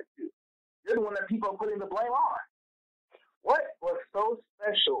giving credit to. You're the one that people are putting the blame on. What was so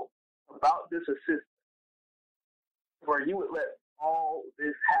special about this assistant where you would let all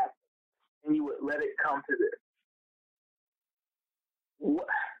this happen and you would let it come to this? What?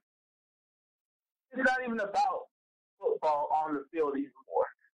 It's not even about football on the field anymore.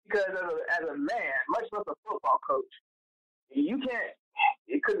 Because as a man, much less a football coach, you can't,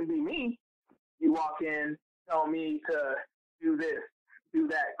 it couldn't be me. You walk in, tell me to do this, do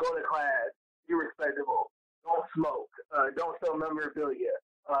that, go to class, be respectable, don't smoke, don't sell memorabilia,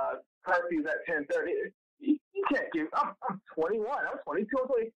 curfews at 10:30. You can't give, I'm 21, I'm 22, I'm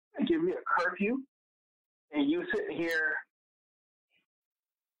 20, you can't give me a curfew. And you sitting here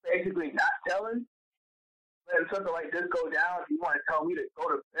basically not telling, letting something like this go down. If you want to tell me to go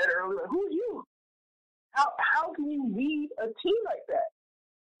to bed early, like, who are you? How can you lead a team like that?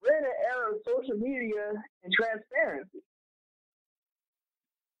 We're in an era of social media and transparency.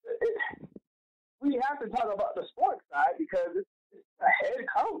 We have to talk about the sports side because it's a head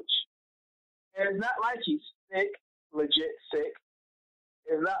coach. And it's not like he's sick, legit sick.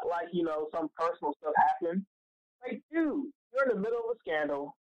 It's not like, some personal stuff happened. Like, dude, you're in the middle of a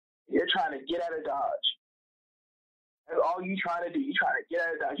scandal. You're trying to get out of Dodge. That's all you trying to do. You're trying to get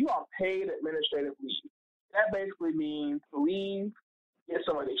out of Dodge. You on paid administrative leave. That basically means leave, get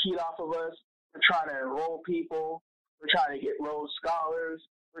some of the heat off of us. We're trying to enroll people. We're trying to get Rhodes Scholars.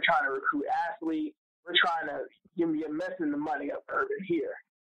 We're trying to recruit athletes. We're trying to give me a mess in the money up Urban here.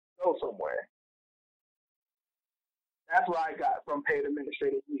 Go somewhere. That's what I got from paid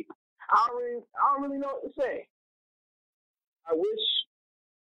administrative leave. I don't really know what to say. I wish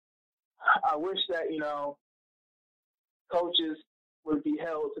that, coaches would be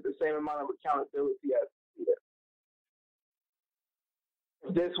held to the same amount of accountability as leaders.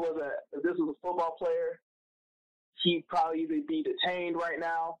 If this was a football player, he'd probably either be detained right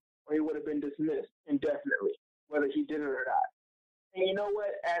now or he would have been dismissed indefinitely, whether he did it or not. And you know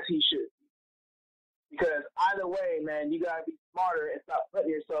what? As he should be. Because either way, man, you got to be smarter and stop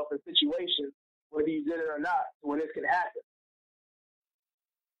putting yourself in situations, whether you did it or not, where this can happen.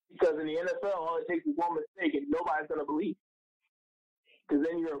 Because in the NFL, all it takes is one mistake and nobody's going to believe. Because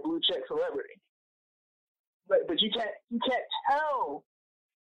then you're a blue check celebrity. But you can't tell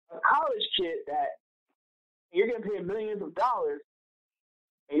a college kid that you're getting paid millions of dollars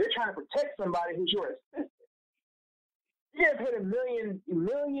and you're trying to protect somebody who's your assistant. You're getting paid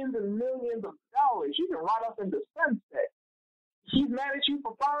millions and millions of dollars. You can ride off into sunset. He's mad at you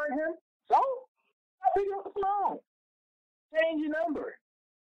for firing him? So? Stop picking up the phone. Change your number.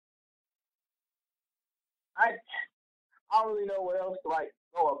 I don't really know what else to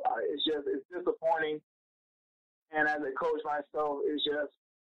go about it. It's disappointing. And as a coach myself,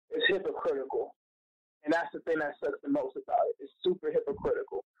 it's hypocritical. And that's the thing that sucks the most about it. It's super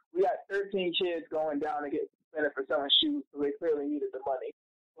hypocritical. We got 13 kids going down to get suspended for selling shoes, so they clearly needed the money.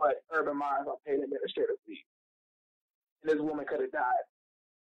 But Urban Meyer's on paid administrative leave. And this woman could have died.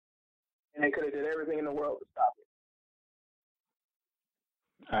 And they could have did everything in the world to stop it.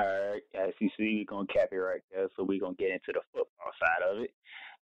 All right, as you see, we're going to cap it right there, so we're going to get into the football side of it.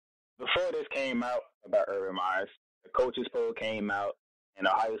 Before this came out about Urban Meyer, the coaches poll came out, and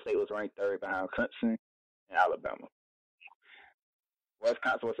Ohio State was ranked third behind Clemson and Alabama.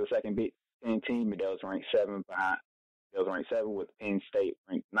 Wisconsin was the second Big Ten team, and they was ranked seventh behind. They was ranked seventh with Penn State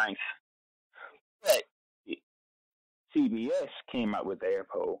ranked ninth. But CBS came out with their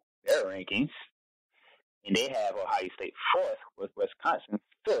poll, their rankings, and they have Ohio State fourth with Wisconsin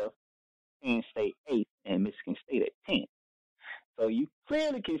fifth, Penn State eighth, and Michigan State at 10th. So you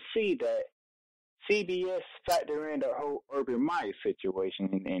clearly can see that CBS factor in the whole Urban Meyer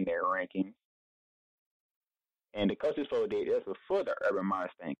situation in their rankings. And the coaches poll did this before the Urban Meyer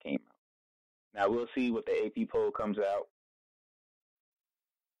thing came out. Now, we'll see what the AP poll comes out.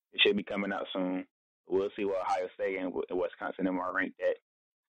 It should be coming out soon. We'll see what Ohio State and Wisconsin are ranked at.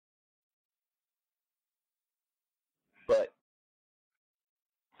 But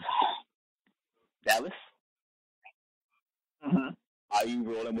Dallas, are you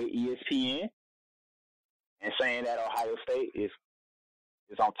rolling with ESPN and saying that Ohio State is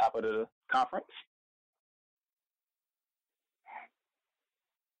on top of the conference?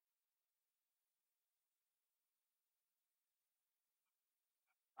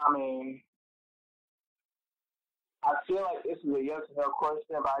 I mean, I feel like this is a yes or no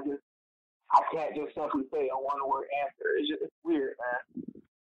question, but I can't just simply say a one-word answer. It's weird, man.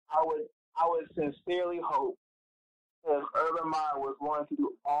 I would sincerely hope if Urban Meyer was willing to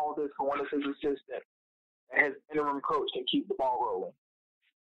do all this for one of his assistants, that his interim coach can keep the ball rolling.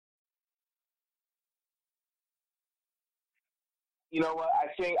 You know what? I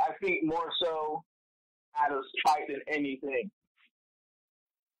think more so out of spite than anything.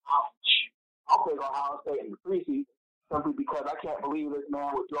 I'll pick Ohio State in the preseason simply because I can't believe this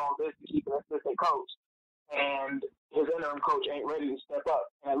man would do all this to keep an assistant coach, and his interim coach ain't ready to step up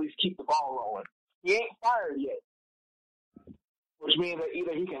and at least keep the ball rolling. He ain't fired yet, which means that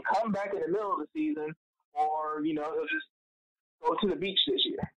either he can come back in the middle of the season or, he'll just go to the beach this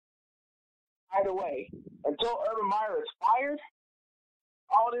year. Either way, until Urban Meyer is fired,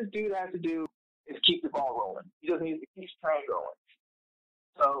 all this dude has to do is keep the ball rolling. He just needs to keep the train going.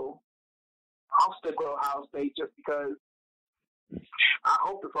 So I'll stick with Ohio State just because I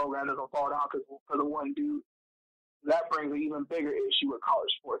hope the program doesn't fall down for the one dude. That brings an even bigger issue with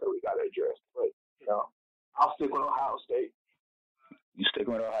college sports that we got to address. But, I'll stick with Ohio State. You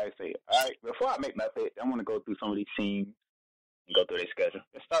sticking with Ohio State. All right, before I make my pick, I want to go through some of these teams and go through their schedule.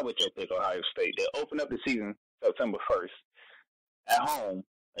 Let's start with your pick, Ohio State. They'll open up the season September 1st at home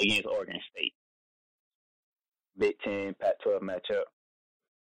against Oregon State. Big Ten, Pac-12 matchup.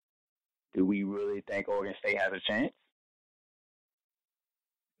 Do we really think Oregon State has a chance?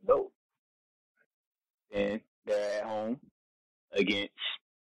 No. Then they're at home against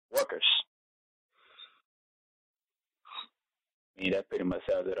Rutgers. I mean, that pretty much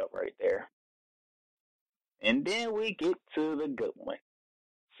sums it up right there. And then we get to the good one.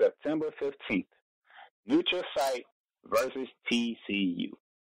 September 15th. Neutral site versus TCU.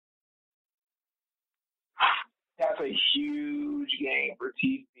 That's a huge game for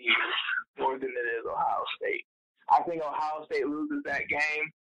TCU more than it is Ohio State. I think Ohio State loses that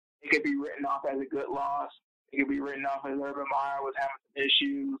game. It could be written off as a good loss. It could be written off as Urban Meyer was having some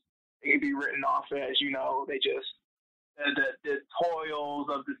issues. It could be written off as, they just the toils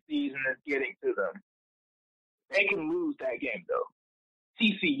of the season is getting to them. They can lose that game, though.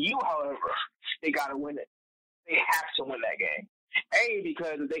 TCU, however, they got to win it. They have to win that game. A,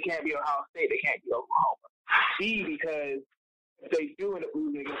 because if they can't beat Ohio State, they can't beat Oklahoma. B, because if they do end up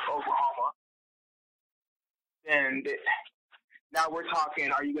losing against Oklahoma, then now we're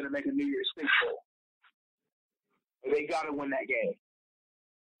talking, are you going to make a New Year's Six bowl? They got to win that game.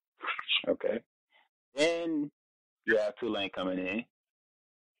 Okay. Then you have Tulane coming in.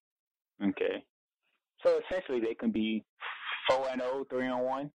 Okay. So essentially they can be 4-0,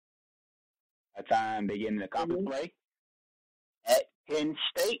 3-1 by the time they get into conference play at Penn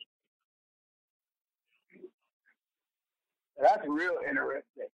State. That's real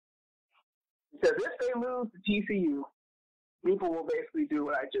interesting. Because if they lose to TCU, people will basically do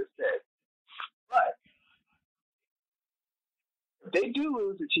what I just said. But if they do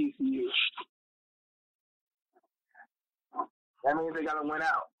lose to TCU, that means they got to win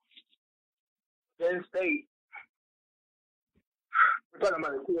out. Penn State, we're talking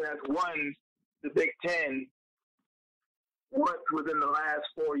about a team that's won the Big Ten once within the last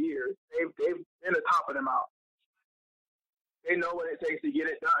 4 years. They've been the top of them out. They know what it takes to get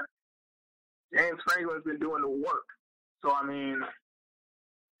it done. James Franklin's been doing the work. So, I mean,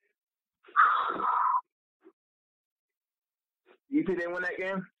 you think they win that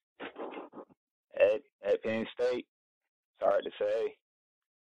game? At Penn State, it's hard to say.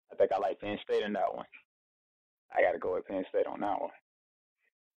 I think I like Penn State in that one. I got to go with Penn State on that one.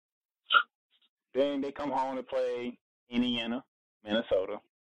 Then they come home to play Indiana, Minnesota,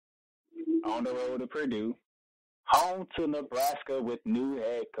 on the road to Purdue, home to Nebraska with new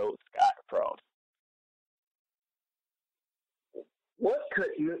head coach Scott Frost. What could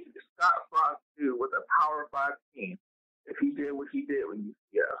Scott Frost do with a Power 5 team if he did what he did with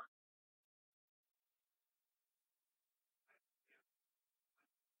UCF?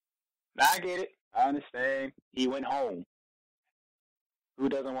 I get it. I understand. He went home. Who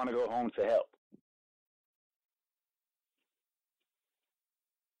doesn't want to go home to help?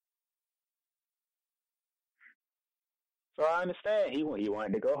 So I understand he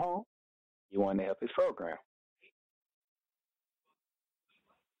wanted to go home. He wanted to help his program.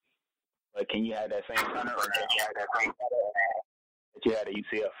 But can you have that same turnaround that you had at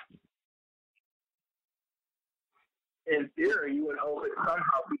UCF? In theory, you would hope it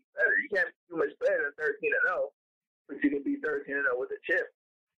somehow be better. You can't do much better than 13-0, but you can be 13-0 with a chip.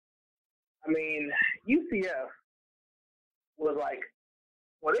 I mean, UCF was like,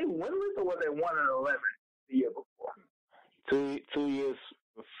 were they winless or were they 1-11 the year before? 2 years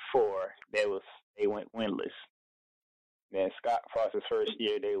before they went winless. Then Scott Frost's first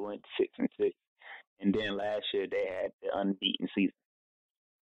year they went 6-6, and then last year they had the unbeaten season.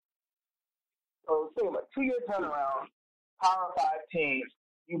 So think about 2 year turnaround, Power 5 teams.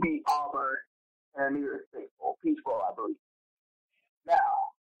 You beat Auburn and New Year's Six Bowl, Peach Bowl, I believe.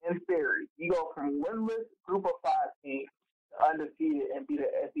 Now, in theory, you go from winless group of 5 teams to undefeated and beat an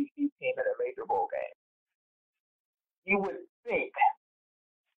SEC team in a major bowl game. You would think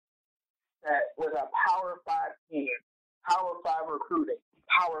that with a Power 5 team, Power 5 recruiting,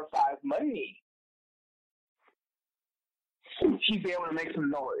 Power 5 money, he'd be able to make some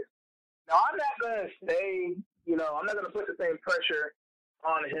noise. Now, I'm not going to say, I'm not going to put the same pressure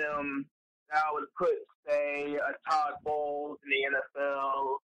on him that I would put, say, a Todd Bowles in the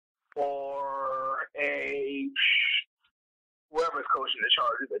NFL or whoever's coaching the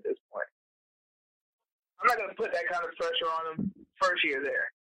Chargers at this point. I'm not going to put that kind of pressure on him first year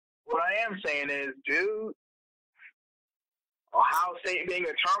there. What I am saying is, dude, Ohio State being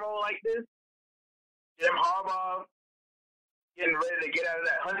a turmoil like this, Jim Harbaugh getting ready to get out of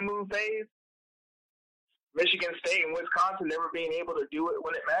that honeymoon phase, Michigan State and Wisconsin never being able to do it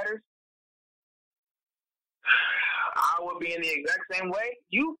when it matters, I would be in the exact same way.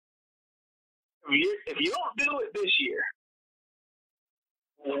 If you don't do it this year,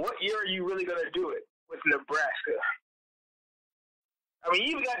 what year are you really going to do it with Nebraska? I mean,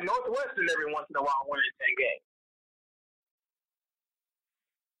 you even got Northwestern every once in a while winning 10 games.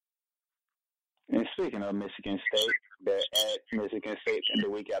 And speaking of Michigan State, they're at Michigan State in the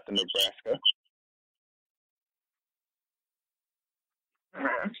week after Nebraska.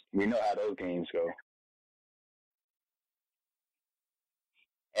 Mm-hmm. We know how those games go.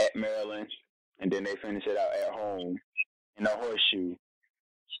 At Maryland, and then they finish it out at home in a horseshoe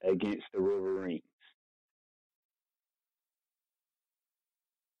against the Wolverines.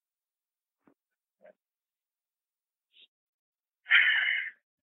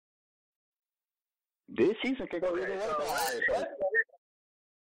 This season could go either way.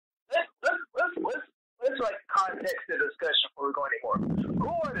 Let's like context the discussion before we go anymore.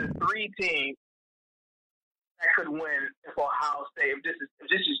 Who are the 3 teams that could win if Ohio State? If this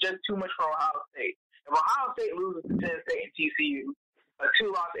is just too much for Ohio State. If Ohio State loses to Penn State and TCU, a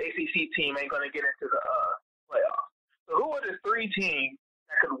 2-loss ACC team ain't going to get into the playoffs. So who are the 3 teams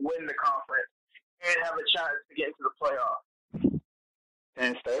that could win the conference and have a chance to get into the playoffs?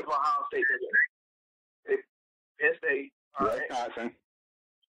 Penn State. If Ohio State did it. Penn State. All right. Wisconsin.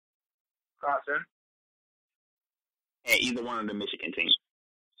 Wisconsin. And either one of the Michigan teams.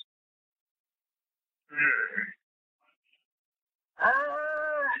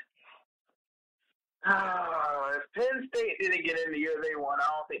 If Penn State didn't get in the year they won, I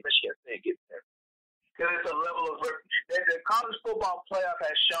don't think Michigan State gets in. Because it's a level of the college football playoff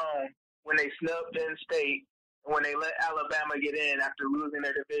has shown when they snubbed Penn State and when they let Alabama get in after losing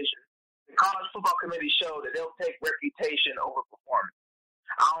their division. The college football committee showed that they'll take reputation over performance.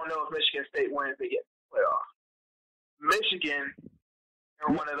 I don't know if Michigan State wins to get in the playoff. Michigan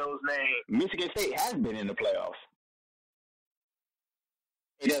are one of those names. Michigan State has been in the playoffs.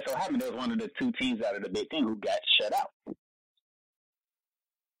 It just so happened that was one of the 2 teams out of the Big Ten who got shut out.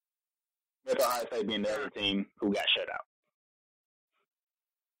 That's Ohio State being the other team who got shut out.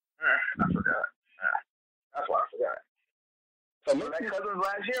 I forgot. That's why I forgot. So was that Cousins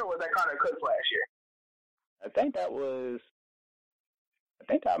last year, or was that Connor Cook last year? I think that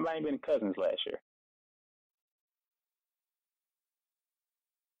might have been Cousins last year.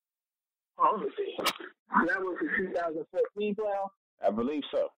 Oh, let me see. That was the 2014 playoff? I believe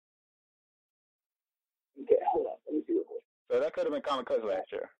so. Okay, hold on. Let me see real quick. So that could have been Connor Cook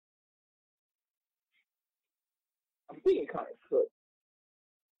last year. I'm thinking Connor Cook.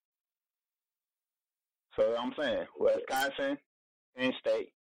 So I'm saying Wisconsin, Penn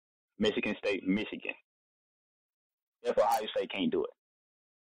State, Michigan State, Michigan. If Ohio State can't do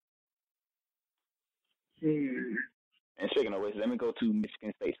it. And speaking of which, let me go to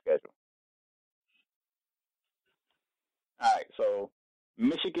Michigan State's schedule. All right, so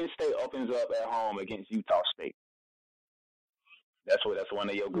Michigan State opens up at home against Utah State. That's one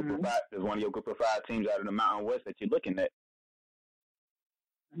of your group of 5. There's one of your group of 5 teams out of the Mountain West that you're looking at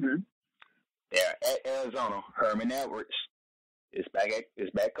Mm-hmm. They're at Arizona. Herman Edwards is back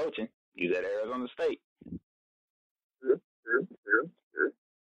coaching. He's at Arizona State. True.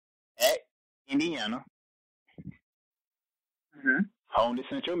 At Indiana. Mm-hmm. Home to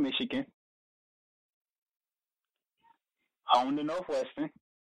Central Michigan. Home to Northwestern.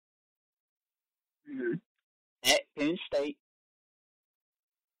 Mm-hmm. At Penn State.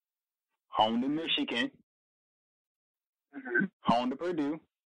 Home to Michigan. Mm-hmm. Home to Purdue.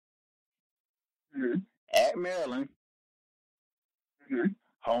 Mm-hmm. At Maryland. Mm-hmm.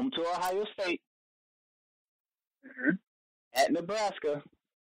 Home to Ohio State. Mm-hmm. At Nebraska.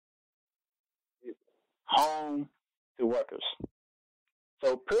 Home to Rutgers.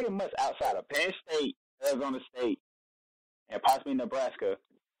 So pretty much outside of Penn State, Arizona State, and possibly Nebraska,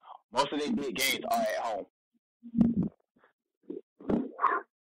 most of their big games are at home.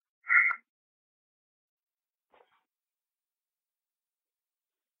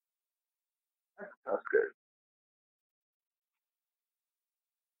 That's good.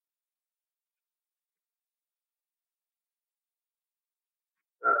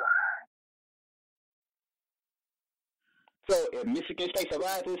 So if Michigan State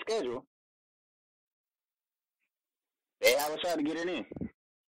survives this schedule, they have a shot to get it in.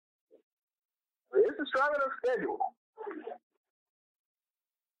 It's a strong enough schedule.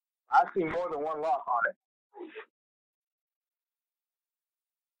 I see more than one loss on it.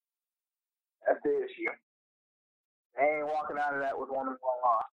 That's the issue. They ain't walking out of that with one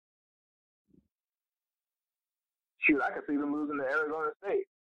loss. Shoot, I could see them losing to Arizona State.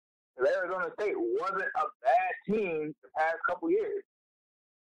 Because Arizona State wasn't a bad team the past couple years.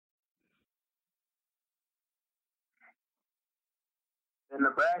 In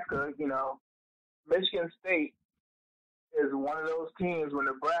Nebraska, Michigan State is one of those teams when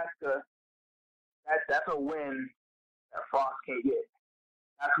Nebraska, that's a win that Frost can get.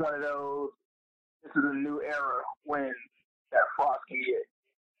 That's one of those, this is a new era win that Frost can get.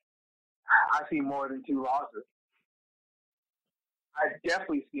 I see more than 2 losses. I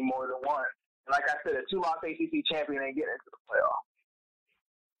definitely see more than one. And like I said, a 2-loss ACC champion ain't getting into the playoff.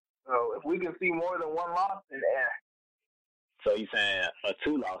 So if we can see more than one loss, then So you're saying a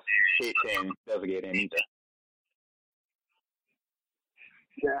 2-loss Big Ten doesn't get in either?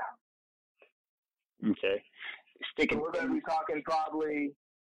 yeah. Okay. So we're going to be talking probably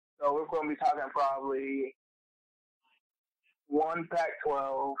one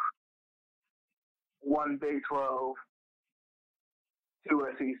Pac-12, one Big 12, 2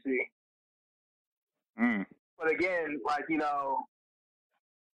 SEC. But again, if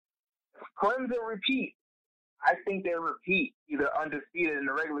Clemson repeat, I think they repeat either undefeated in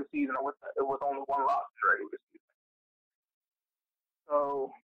the regular season or with only one loss in the regular season.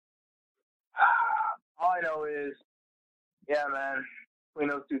 So all I know is, yeah, man, between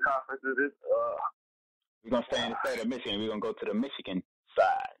those 2 conferences, it's we're gonna stay in the state of Michigan. We're gonna go to the Michigan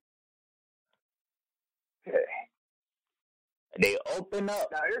side. okay. They open up.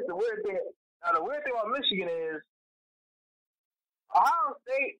 Now here's the weird thing. Now the weird thing about Michigan is Ohio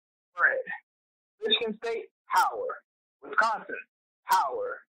State, Fred. Michigan State, power. Wisconsin,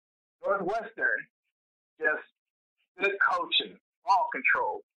 power. Northwestern, just good coaching, ball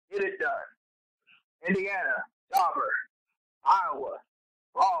control, get it done. Indiana, jobber. Iowa,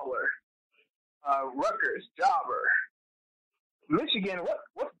 baller. Rutgers, jobber. Michigan,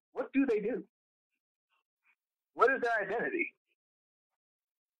 what do they do? What is their identity?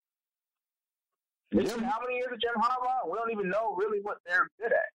 How many years of Jim Harbaugh? We don't even know really what they're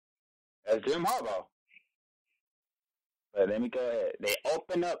good at. That's Jim Harbaugh. But let me go ahead. They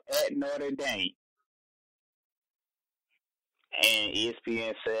open up at Notre Dame. And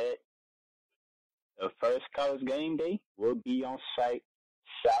ESPN said the first college game day will be on site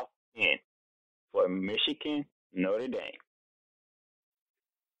South End for Michigan Notre Dame.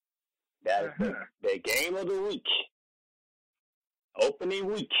 That's the game of the week. Opening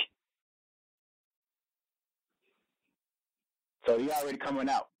week. So you're already coming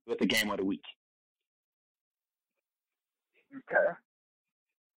out with the game of the week. Okay.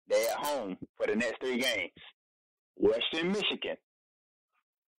 They're at home for the next 3 games. Western Michigan,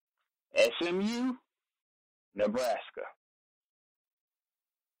 SMU, Nebraska.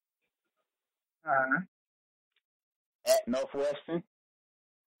 At Northwestern,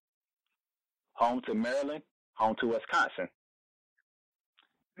 home to Maryland, home to Wisconsin.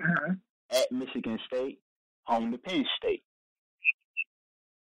 At Michigan State, home to Penn State.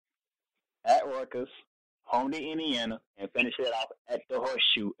 At Rutgers, home to Indiana, and finish it off at the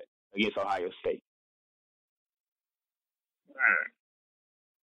Horseshoe against Ohio State.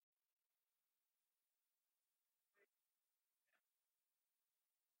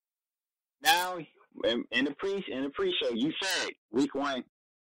 Now, in the pre-show, you said week 1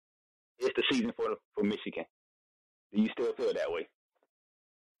 is the season for Michigan. Do you still feel that way?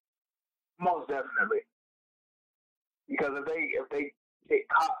 Most definitely. Because if they get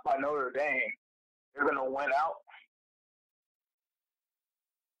caught by Notre Dame, they're going to win out.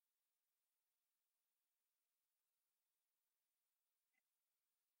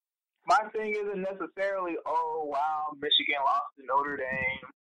 My thing isn't necessarily, oh, wow, Michigan lost to Notre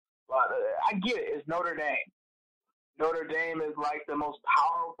Dame. But I get it. It's Notre Dame. Notre Dame is like the most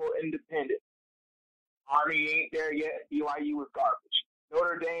powerful independent. Army ain't there yet. BYU is garbage.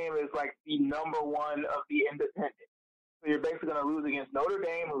 Notre Dame is like the number 1 of the independent. So you're basically going to lose against Notre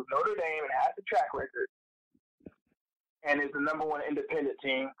Dame, who's Notre Dame and has the track record, and is the number 1 independent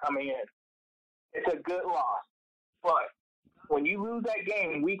team coming in. It's a good loss. But when you lose that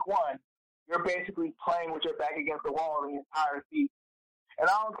game week 1, you're basically playing with your back against the wall the entire season. And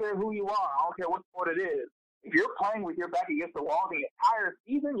I don't care who you are. I don't care what sport it is. If you're playing with your back against the wall the entire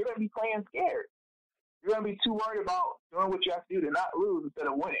season, you're going to be playing scared. You're going to be too worried about doing what you have to do to not lose instead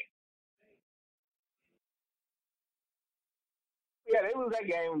of winning. Yeah, they lose that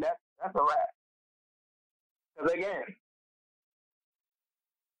game. That's a wrap. Because again,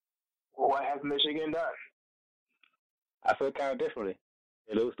 what has Michigan done? I feel kind of differently.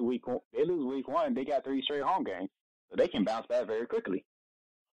 They lose week 1. They got 3 straight home games, so they can bounce back very quickly.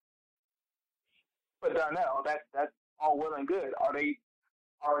 But Darnell, that's all well and good. Are they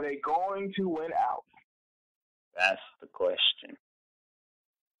going to win out? That's the question.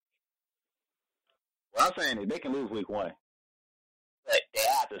 What I'm saying is they can lose week 1, but they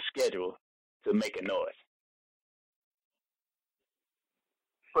have to schedule to make a noise.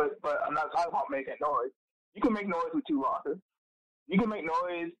 But I'm not talking about making noise. You can make noise with 2 losses. You can make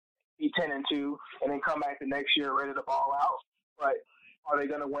noise, be 10-2, and then come back the next year ready to ball out. But are they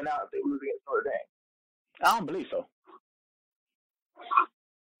going to win out if they lose against Notre Dame? I don't believe so.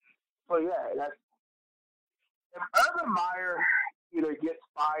 So yeah, that's if Urban Meyer either gets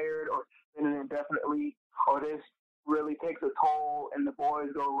fired or suspended indefinitely, or this really takes a toll and the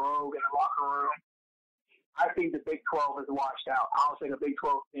boys go rogue in the locker room, I think the Big 12 is washed out. I don't think a Big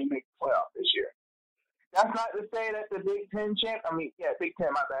 12 team makes the playoff this year. That's not to say that the Big 10 Big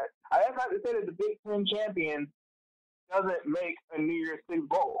 10, my bad. That's not to say that the Big 10 champion doesn't make a New Year's Six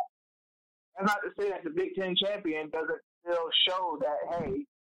bowl. That's not to say that the Big 10 champion doesn't still show that, hey,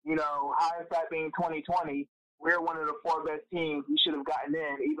 hindsight being 2020, we're one of the 4 best teams. We should have gotten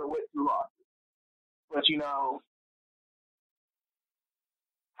in even with 2 losses. But,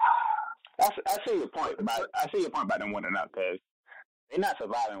 I see your point about them winning out because they're not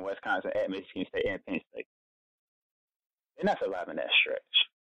surviving Wisconsin at Michigan State and Penn State. They're not surviving that stretch.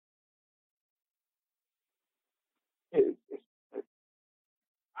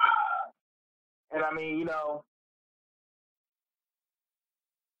 And I mean, I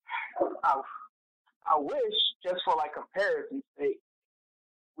wish just for like comparison's sake,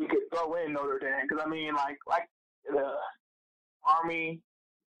 we could throw in Notre Dame because I mean, like the Army,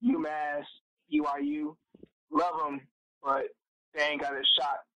 UMass, BYU, love them, but they ain't got a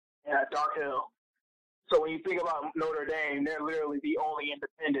shot in a dark hill. So when you think about Notre Dame, they're literally the only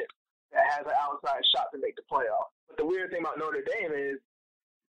independent that has an outside shot to make the playoff. But the weird thing about Notre Dame is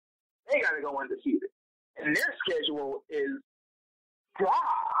they got to go undefeated. And their schedule is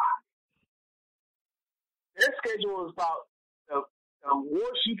Their schedule is about the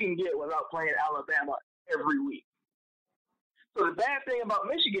worst you can get without playing Alabama every week. So the bad thing about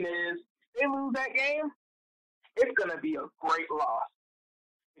Michigan is they lose that game, it's going to be a great loss.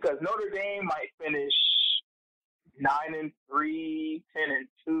 Because Notre Dame might finish 9-3,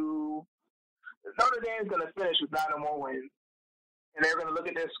 10-2. Notre Dame's going to finish with 9 or more wins. And they're going to look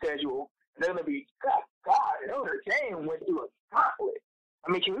at their schedule, and they're going to be, God, Notre Dame went through a gauntlet.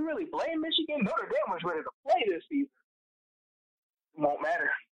 I mean, can we really blame Michigan? Notre Dame was ready to play this season. It won't matter.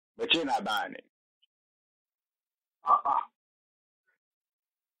 But you're not buying it. Uh-uh.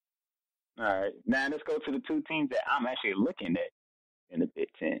 All right. Now let's go to the 2 teams that I'm actually looking at in the Big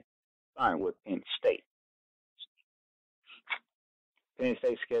Ten, starting with Penn State. Penn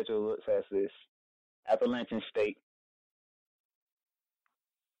State's schedule looks as this. Appalachian State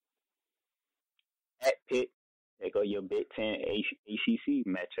at Pitt. There go your Big Ten ACC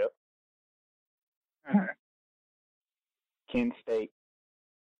matchup. Mm-hmm. Kent State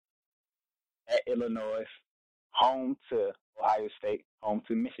at Illinois, home to Ohio State, home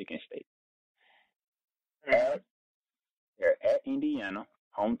to Michigan State. They're at Indiana,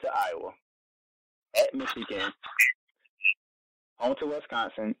 home to Iowa, at Michigan, home to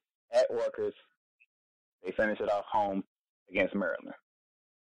Wisconsin, at Rutgers. They finish it off home against Maryland.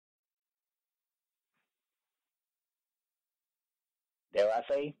 dare I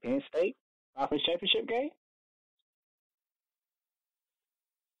say, Penn State conference championship game?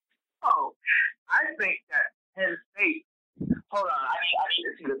 Oh, I think that Penn State. Hold on, I need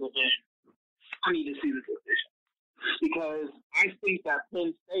to see the division. I need to see the division because I think that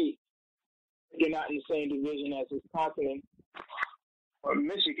Penn State, they're not in the same division as Wisconsin or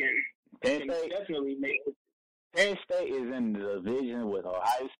Michigan. Penn State definitely make it. Penn State is in the division with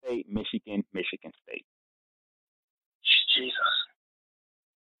Ohio State, Michigan State. Jesus.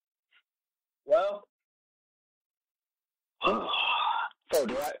 Well, so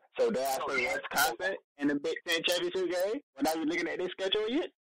do I say Wisconsin in the Big Ten championship game when I was looking at their schedule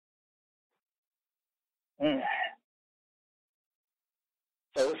yet?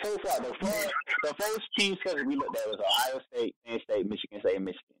 So far, the first team schedule we looked at was Ohio State, Penn State, Michigan State, and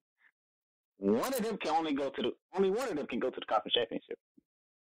Michigan. One of them can only one of them can go to the conference championship.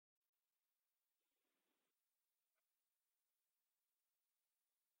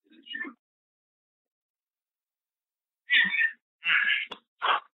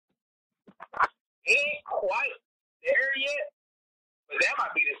 Ain't quite there yet, but that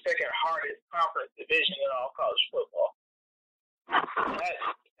might be the second hardest conference division in all college football.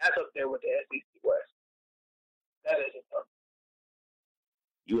 That's up there with the SEC West. That is a tough.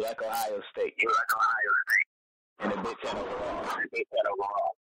 You like Ohio State. And the Big Ten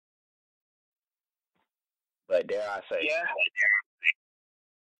overall. But dare I say,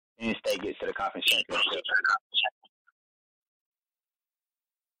 Penn State gets to the conference championship.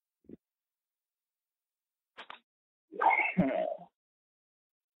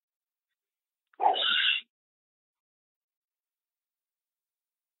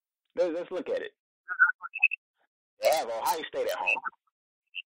 Let's look at it. They have Ohio State at home.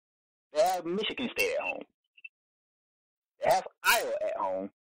 They have Michigan State at home. They have Iowa at home.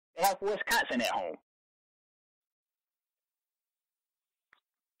 They have Wisconsin at home.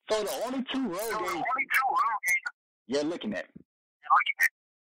 So the only two road games you're looking at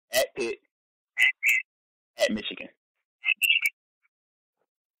Pitt, at Michigan.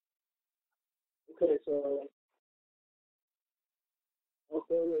 Okay, so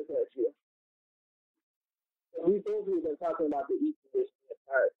where's that here? We basically been talking about the East Division the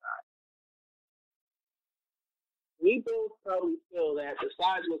entire time. We both probably feel that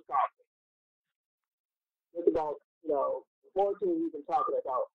besides Wisconsin, think about, the 4 teams we've been talking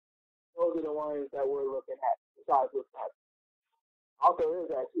about, those are the ones that we're looking at besides Wisconsin. Also,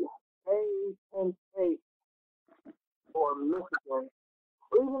 there's actually Penn State or Michigan,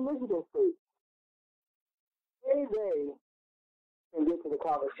 or even Michigan State. They can get to the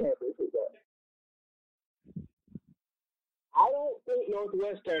conference championship game. I don't think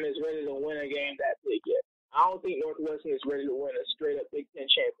Northwestern is ready to win a game that big yet. I don't think Northwestern is ready to win a straight-up Big Ten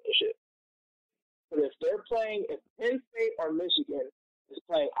championship. But if Penn State or Michigan is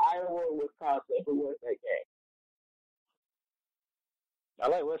playing Iowa or Wisconsin, who wins that game? I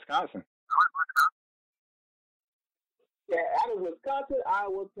like Wisconsin. Yeah, out of Wisconsin,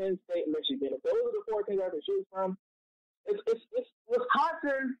 Iowa, Penn State, Michigan. If those are the 4 teams I can choose from, it's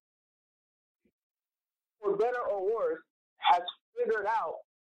Wisconsin, for better or worse, has figured out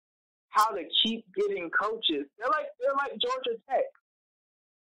how to keep getting coaches. They're like Georgia Tech.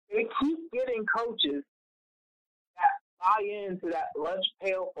 They keep getting coaches that buy into that lunch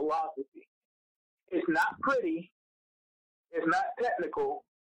pail philosophy. It's not pretty. It's not technical.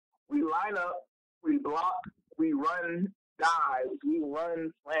 We line up, we block, we run dives, we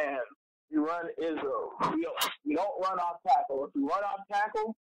run slams, we run ISO. We don't run off tackle. If we run off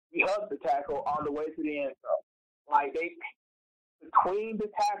tackle, we hug the tackle on the way to the end zone. Like between the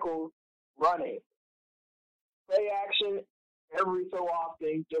tackles, running. Play action every so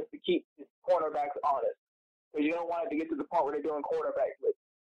often just to keep the cornerbacks honest. Because you don't want it to get to the point where they're doing quarterback blitz.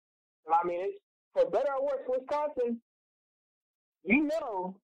 I mean, it's, for better or worse, Wisconsin, you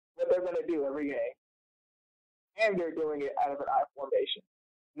know what they're going to do every game. And they're doing it out of an I formation.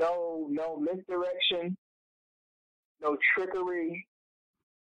 No misdirection, no trickery,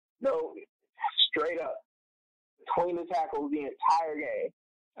 no straight up between the tackles the entire game.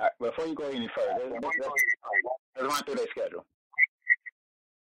 All right, before you go any further, let's run through their schedule.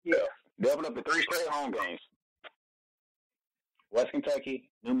 Yeah. They open up the 3 straight home games. West Kentucky,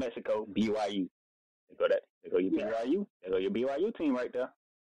 New Mexico, BYU. They go your BYU. They go your BYU team right there.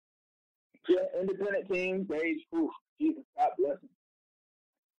 Yeah, independent team. Jesus, God bless them.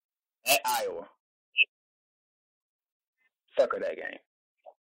 At Iowa. Sucker that game.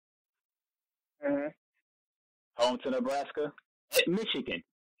 Mm-hmm. Home to Nebraska. At Michigan.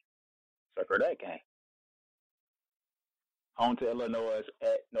 Sucker that game. Home to Illinois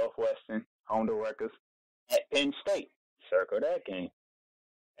at Northwestern. Home to Rutgers. At Penn State. Circle that game.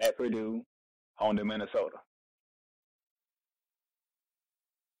 at Purdue, home to Minnesota.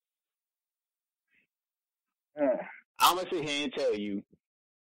 I'm going to sit here and tell you,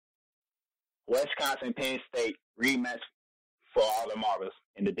 Wisconsin, Penn State rematch for all the marbles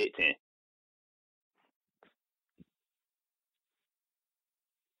in the Big Ten.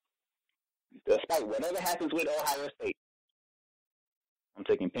 Despite whatever happens with Ohio State, I'm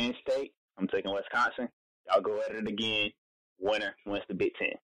taking Penn State. I'm taking Wisconsin. Y'all go at it again. Winner wins the Big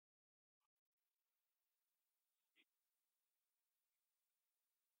Ten.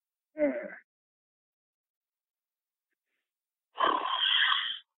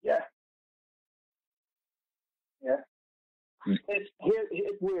 Yeah. It's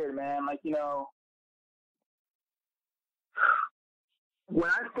weird, man. Like, you know, when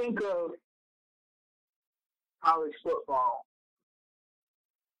I think of college football,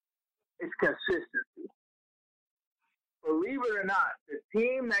 it's consistency. Believe it or not, the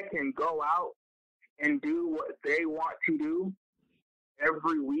team that can go out and do what they want to do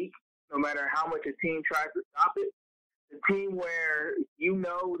every week, no matter how much a team tries to stop it, the team where you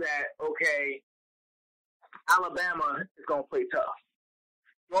know that, okay, Alabama is going to play tough.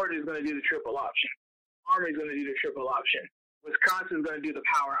 Georgia is going to do the triple option. Army is going to do the triple option. Wisconsin is going to do the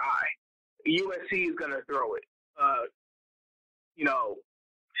power I. USC is going to throw it. You know,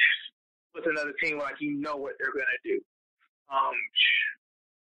 with another team like you know what they're going to do.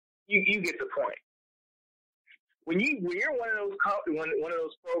 You get the point. When you're one of those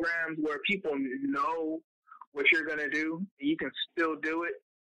programs where people know what you're going to do and you can still do it,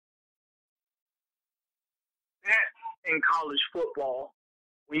 that in college football,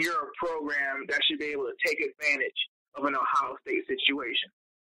 when you're a program that should be able to take advantage of an Ohio State situation.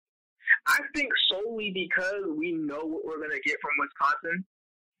 I think solely because we know what we're going to get from Wisconsin,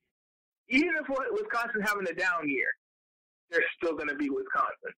 even if Wisconsin having a down year, they're still going to be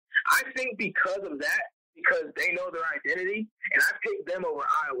Wisconsin. I think because of that, because they know their identity, and I picked them over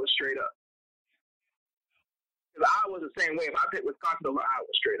Iowa straight up. Because Iowa's the same way. If I pick Wisconsin over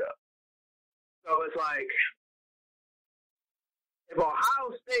Iowa straight up. So it's like, if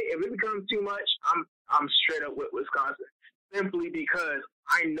Ohio State, if it becomes too much, I'm straight up with Wisconsin. Simply because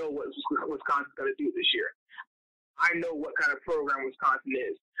I know what Wisconsin's going to do this year. I know what kind of program Wisconsin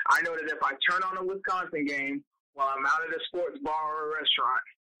is. I know that if I turn on a Wisconsin game while I'm out at a sports bar or a restaurant,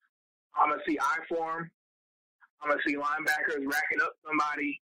 I'm going to see I-form, I'm going to see linebackers racking up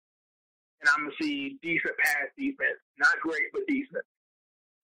somebody, and I'm going to see decent pass defense. Not great, but decent.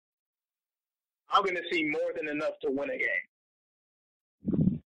 I'm going to see more than enough to win a game.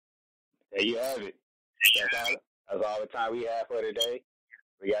 There you have it. That's all the time we have for today.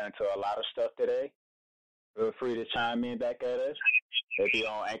 We got into a lot of stuff today. Feel free to chime in back at us. If you're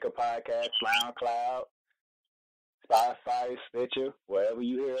on Anchor Podcast, SoundCloud, Spotify, Stitcher, wherever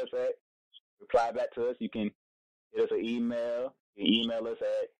you hear us at, reply back to us. You can get us an email. You can email us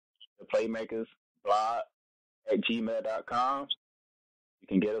at theplaymakerzblog@gmail.com. You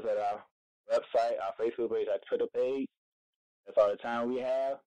can get us at our website, our Facebook page, our Twitter page. That's all the time we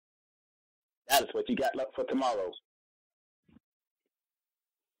have. That is what you got left for tomorrow.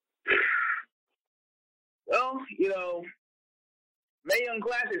 Well, you know, Mae Young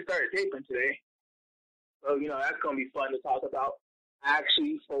Classic started taping today. So, you know, that's going to be fun to talk about. I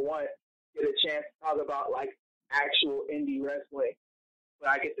actually, for one, get a chance to talk about, like, actual indie wrestling. But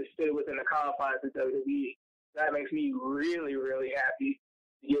I get to sit within the confines of WWE. That makes me really, really happy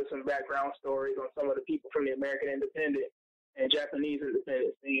to give some background stories on some of the people from the American independent and Japanese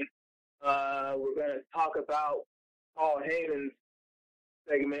independent scene. We're going to talk about Paul Heyman's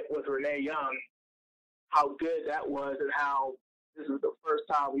segment with Renee Young, how good that was, and how this is the first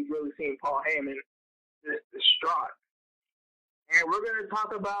time we've really seen Paul Heyman this distraught. And we're going to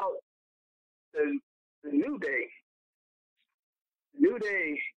talk about the New Day. The New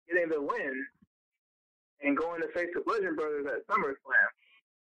Day getting the win and going to face the Bludgeon Brothers at SummerSlam.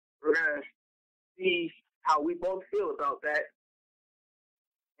 We're going to see how we both feel about that.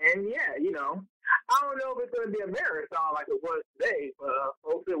 And, yeah, you know, I don't know if it's going to be a marathon like it was today, but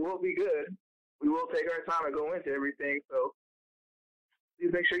hopes it will be good. We will take our time and go into everything, so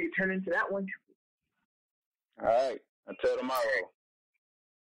please make sure you turn into that one. All right. Until tomorrow.